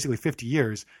basically 50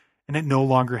 years, and it no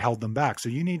longer held them back. So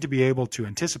you need to be able to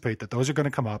anticipate that those are going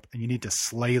to come up, and you need to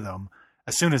slay them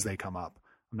as soon as they come up.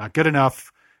 I'm not good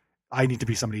enough. I need to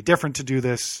be somebody different to do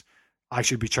this. I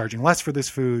should be charging less for this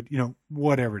food,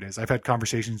 whatever it is. I've had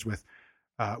conversations with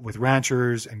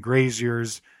ranchers and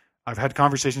graziers. I've had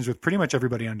conversations with pretty much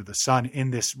everybody under the sun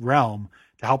in this realm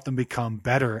to help them become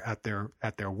better at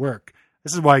their work.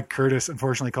 This is why Curtis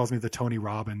unfortunately calls me the Tony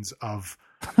Robbins of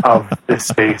this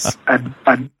space.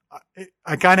 And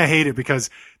I kind of hate it because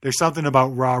there's something about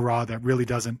rah that really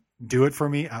doesn't do it for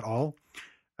me at all.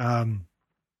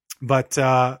 But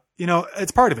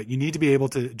it's part of it. You need to be able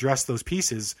to address those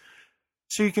pieces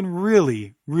so you can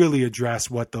really, really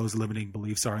address what those limiting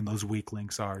beliefs are and those weak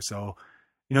links are. So,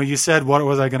 you said, what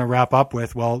was I going to wrap up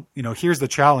with? Well, here's the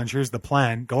challenge. Here's the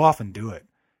plan. Go off and do it.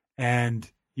 And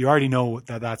you already know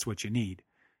that that's what you need.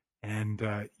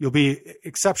 And you'll be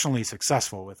exceptionally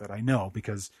successful with it. I know,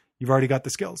 because you've already got the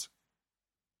skills.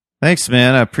 Thanks,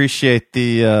 man. I appreciate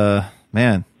the,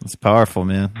 man, it's powerful,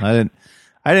 man. I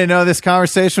didn't know this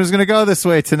conversation was going to go this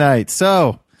way tonight.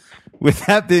 So with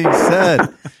that being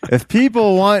said, if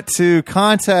people want to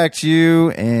contact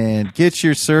you and get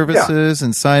your services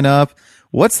and sign up,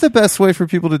 what's the best way for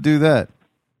people to do that?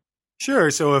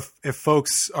 Sure. So if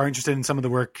folks are interested in some of the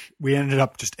work we ended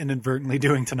up just inadvertently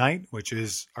doing tonight, which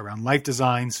is around life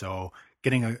design, so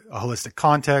getting a holistic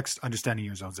context, understanding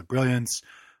your zones of brilliance,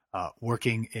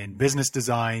 working in business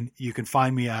design, you can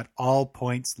find me at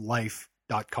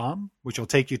allpointslife.com, which will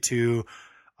take you to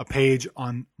a page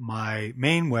on my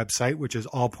main website, which is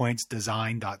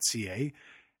allpointsdesign.ca.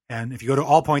 And if you go to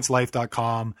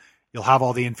allpointslife.com, you'll have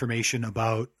all the information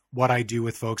about what I do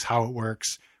with folks, how it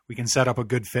works. We can set up a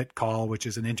good fit call, which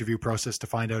is an interview process to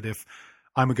find out if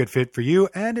I'm a good fit for you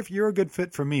and if you're a good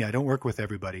fit for me. I don't work with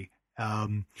everybody.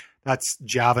 That's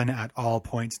Javan at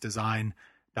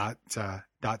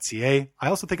allpointsdesign.ca. I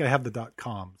also think I have the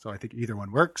 .com, so I think either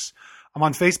one works. I'm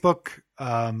on Facebook.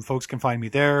 Folks can find me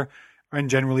there, and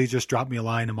generally just drop me a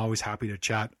line. I'm always happy to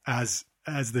chat, as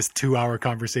this 2-hour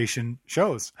conversation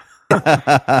shows.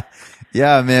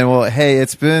 Yeah, man. Well, hey,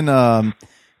 it's been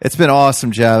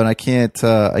awesome, Javan. I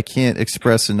can't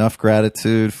express enough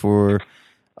gratitude for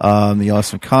the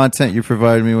awesome content you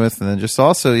provided me with, and then just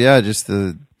also, just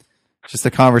the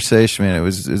conversation, man. It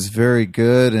was very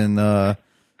good, and I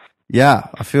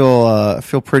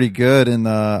feel pretty good, and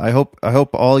I hope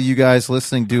all you guys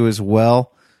listening do as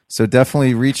well. So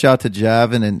definitely reach out to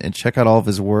Javan and check out all of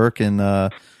his work,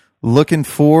 and looking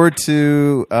forward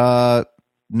to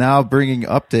now bringing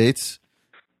updates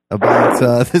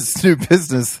about this new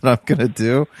business that I'm going to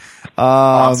do.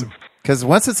 Awesome. Because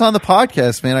once it's on the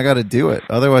podcast, man, I got to do it.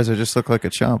 Otherwise, I just look like a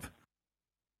chump.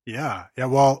 Yeah.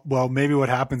 Well, maybe what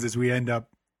happens is we end up.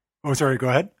 Oh, sorry. Go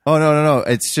ahead. Oh, no.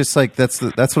 It's just like that's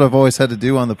what I've always had to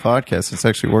do on the podcast. It's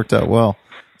actually worked out well.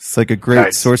 It's like a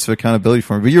great source of accountability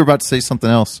for me. But you were about to say something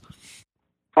else.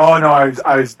 Oh no,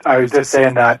 I was just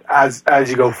saying that as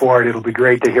you go forward, it'll be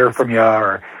great to hear from you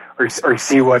or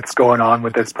see what's going on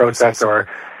with this process, or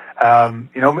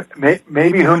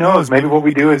maybe, who knows? Maybe what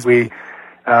we do is we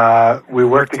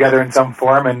work together in some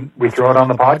form and we throw it on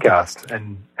the podcast,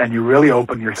 and you really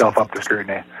open yourself up to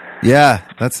scrutiny. Yeah,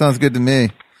 that sounds good to me.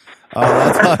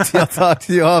 I'll talk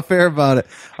to you off air about it.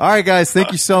 All right, guys,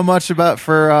 thank you so much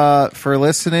for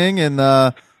listening, and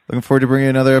looking forward to bringing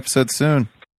another episode soon.